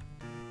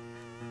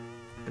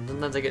 And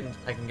sometimes I can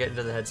get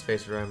into the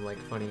headspace where I'm like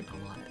funny a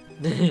lot.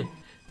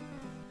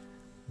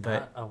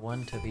 But Not a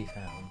one to be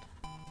found.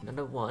 not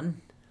a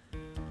one.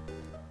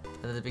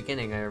 At the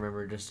beginning, I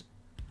remember just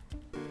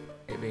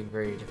it being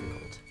very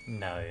difficult.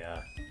 No,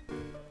 yeah.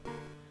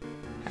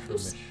 Have you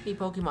seen a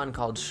Pokemon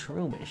called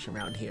Shroomish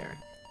around here?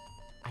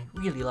 I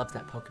really love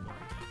that Pokemon.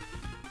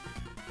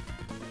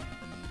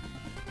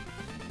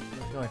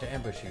 I was going to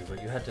ambush you,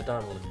 but you had to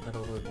dawdle in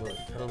Petalburg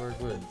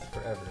Woods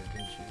forever,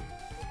 didn't you?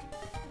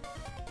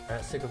 I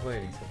got sick of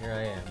waiting, so here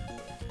I am.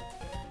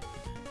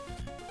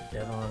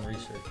 Devon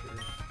researcher.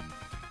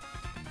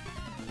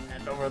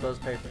 Hand over those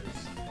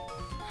papers.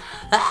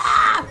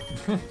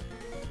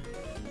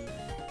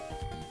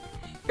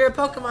 You're a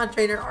Pokemon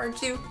trainer,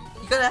 aren't you?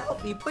 You gotta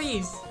help me,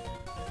 please.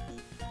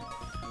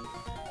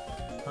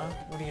 Huh?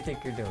 What do you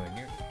think you're doing?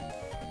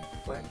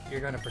 What?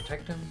 You're gonna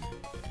protect him?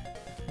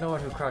 No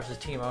one who crosses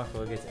Team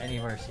Aqua gets any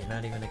mercy,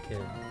 not even a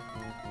kid.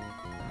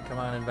 Come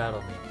on and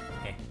battle me.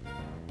 Eh.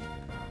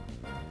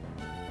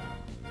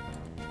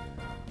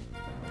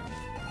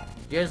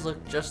 You guys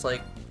look just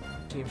like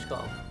Team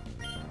Skull.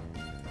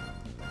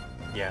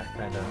 Yeah,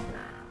 kind of.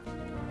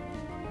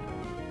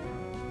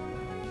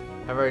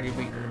 I've already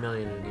beaten a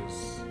million of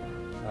these.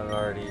 I've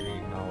already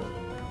eaten all of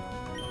them.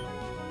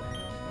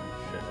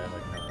 Shit, I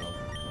like no health.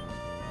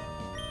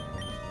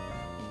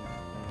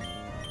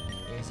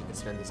 I guess you can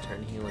spend this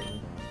turn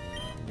healing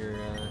your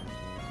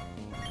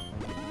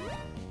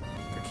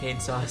cane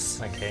sauce.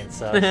 My cane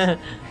sauce.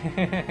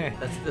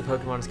 That's what the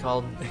Pokemon's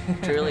called.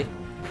 Truly.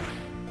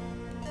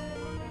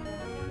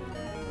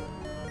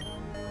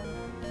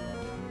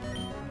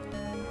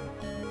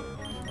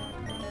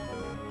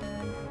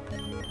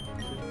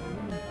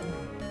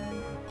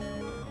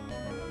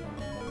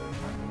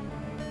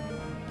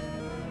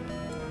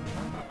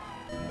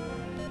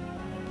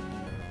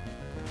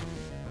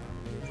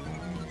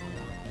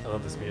 I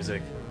love this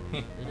music.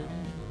 Yeah,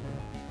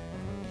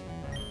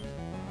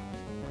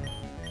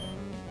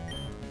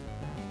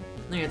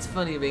 it's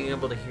funny being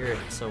able to hear it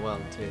so well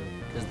too,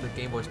 because the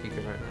Game Boy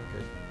speakers aren't that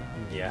good.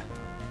 Yeah.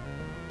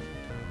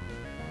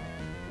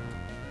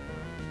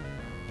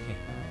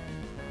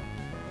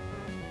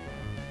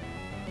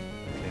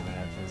 Okay,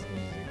 man, this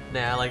music. Nah,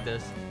 I like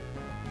this.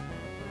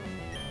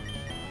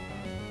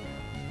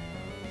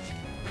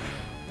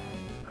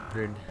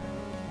 Rude.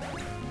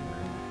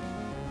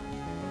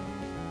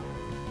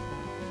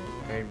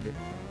 Very good.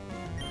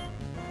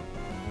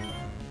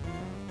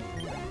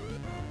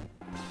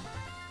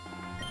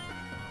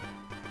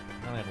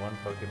 I only had one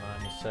Pokemon,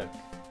 you suck.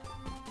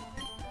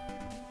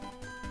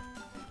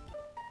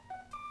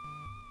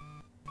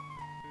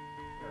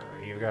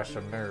 You've got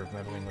some nerve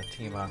meddling with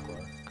Team Aqua.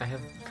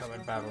 Come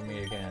and battle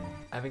me again.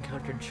 I've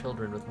encountered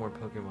children with more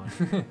Pokemon.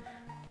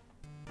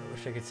 I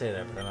wish I could say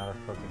that, but I'm out of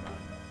Pokemon.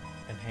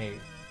 And hey,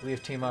 we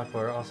of Team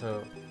Aqua are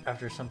also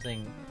after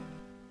something...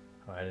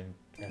 Oh, I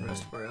didn't...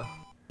 Rustboro.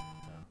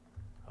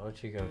 I'll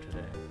let you go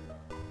today.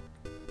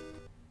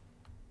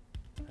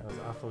 That was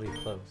awfully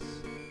close.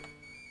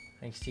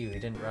 Thanks to you, he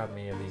didn't rob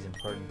me of these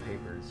important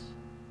papers.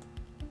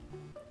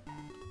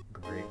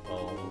 Great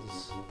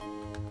balls.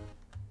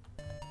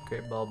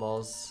 Great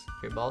balls.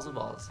 Great balls of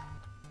balls.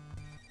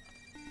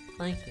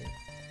 Thank you.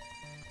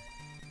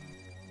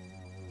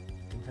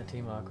 Didn't the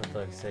Team Aqua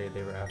thugs say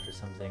they were after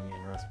something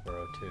in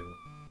Rustboro too?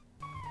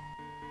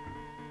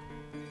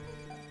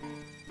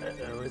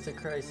 Uh-oh, it's a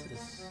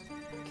crisis.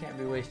 Can't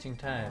be wasting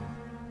time.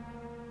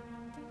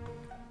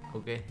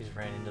 Okay. He's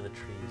ran into the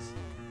trees.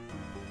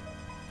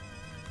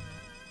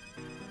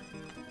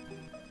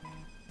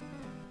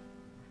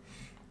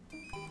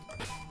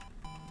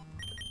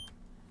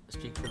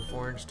 Speak for the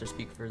forest to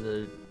speak for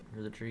the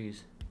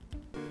trees.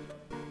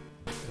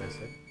 What did I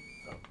say?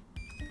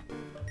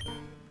 Oh.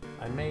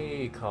 I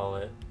may call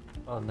it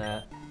on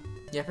that.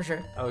 Yeah, for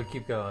sure. I would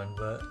keep going,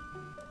 but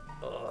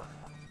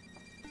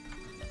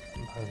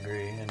I'm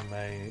hungry and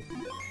my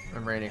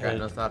I'm ready. I got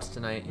no thoughts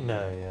tonight.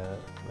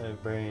 my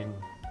brain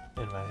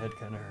and my head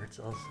kind of hurts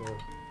also.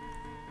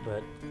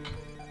 But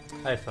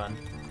I had fun.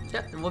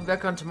 Yeah, and we'll be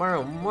back on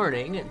tomorrow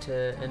morning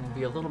and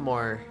be a little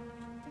more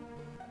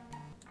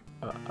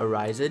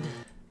arised.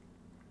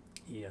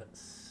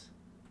 Yes.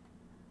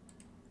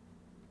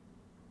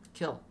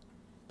 Kill.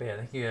 But yeah,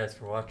 thank you guys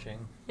for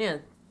watching. Yeah,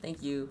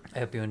 thank you. I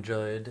hope you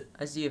enjoyed.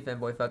 I see you,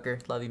 fanboy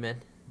fucker. Love you,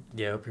 man.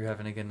 Yeah, I hope you're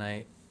having a good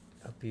night.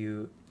 Hope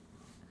you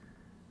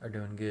are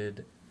doing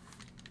good.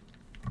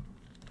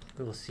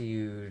 We will see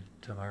you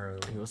tomorrow.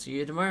 We will see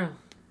you tomorrow.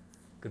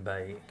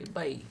 Goodbye.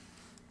 Goodbye.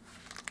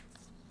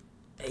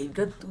 I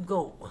got to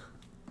go.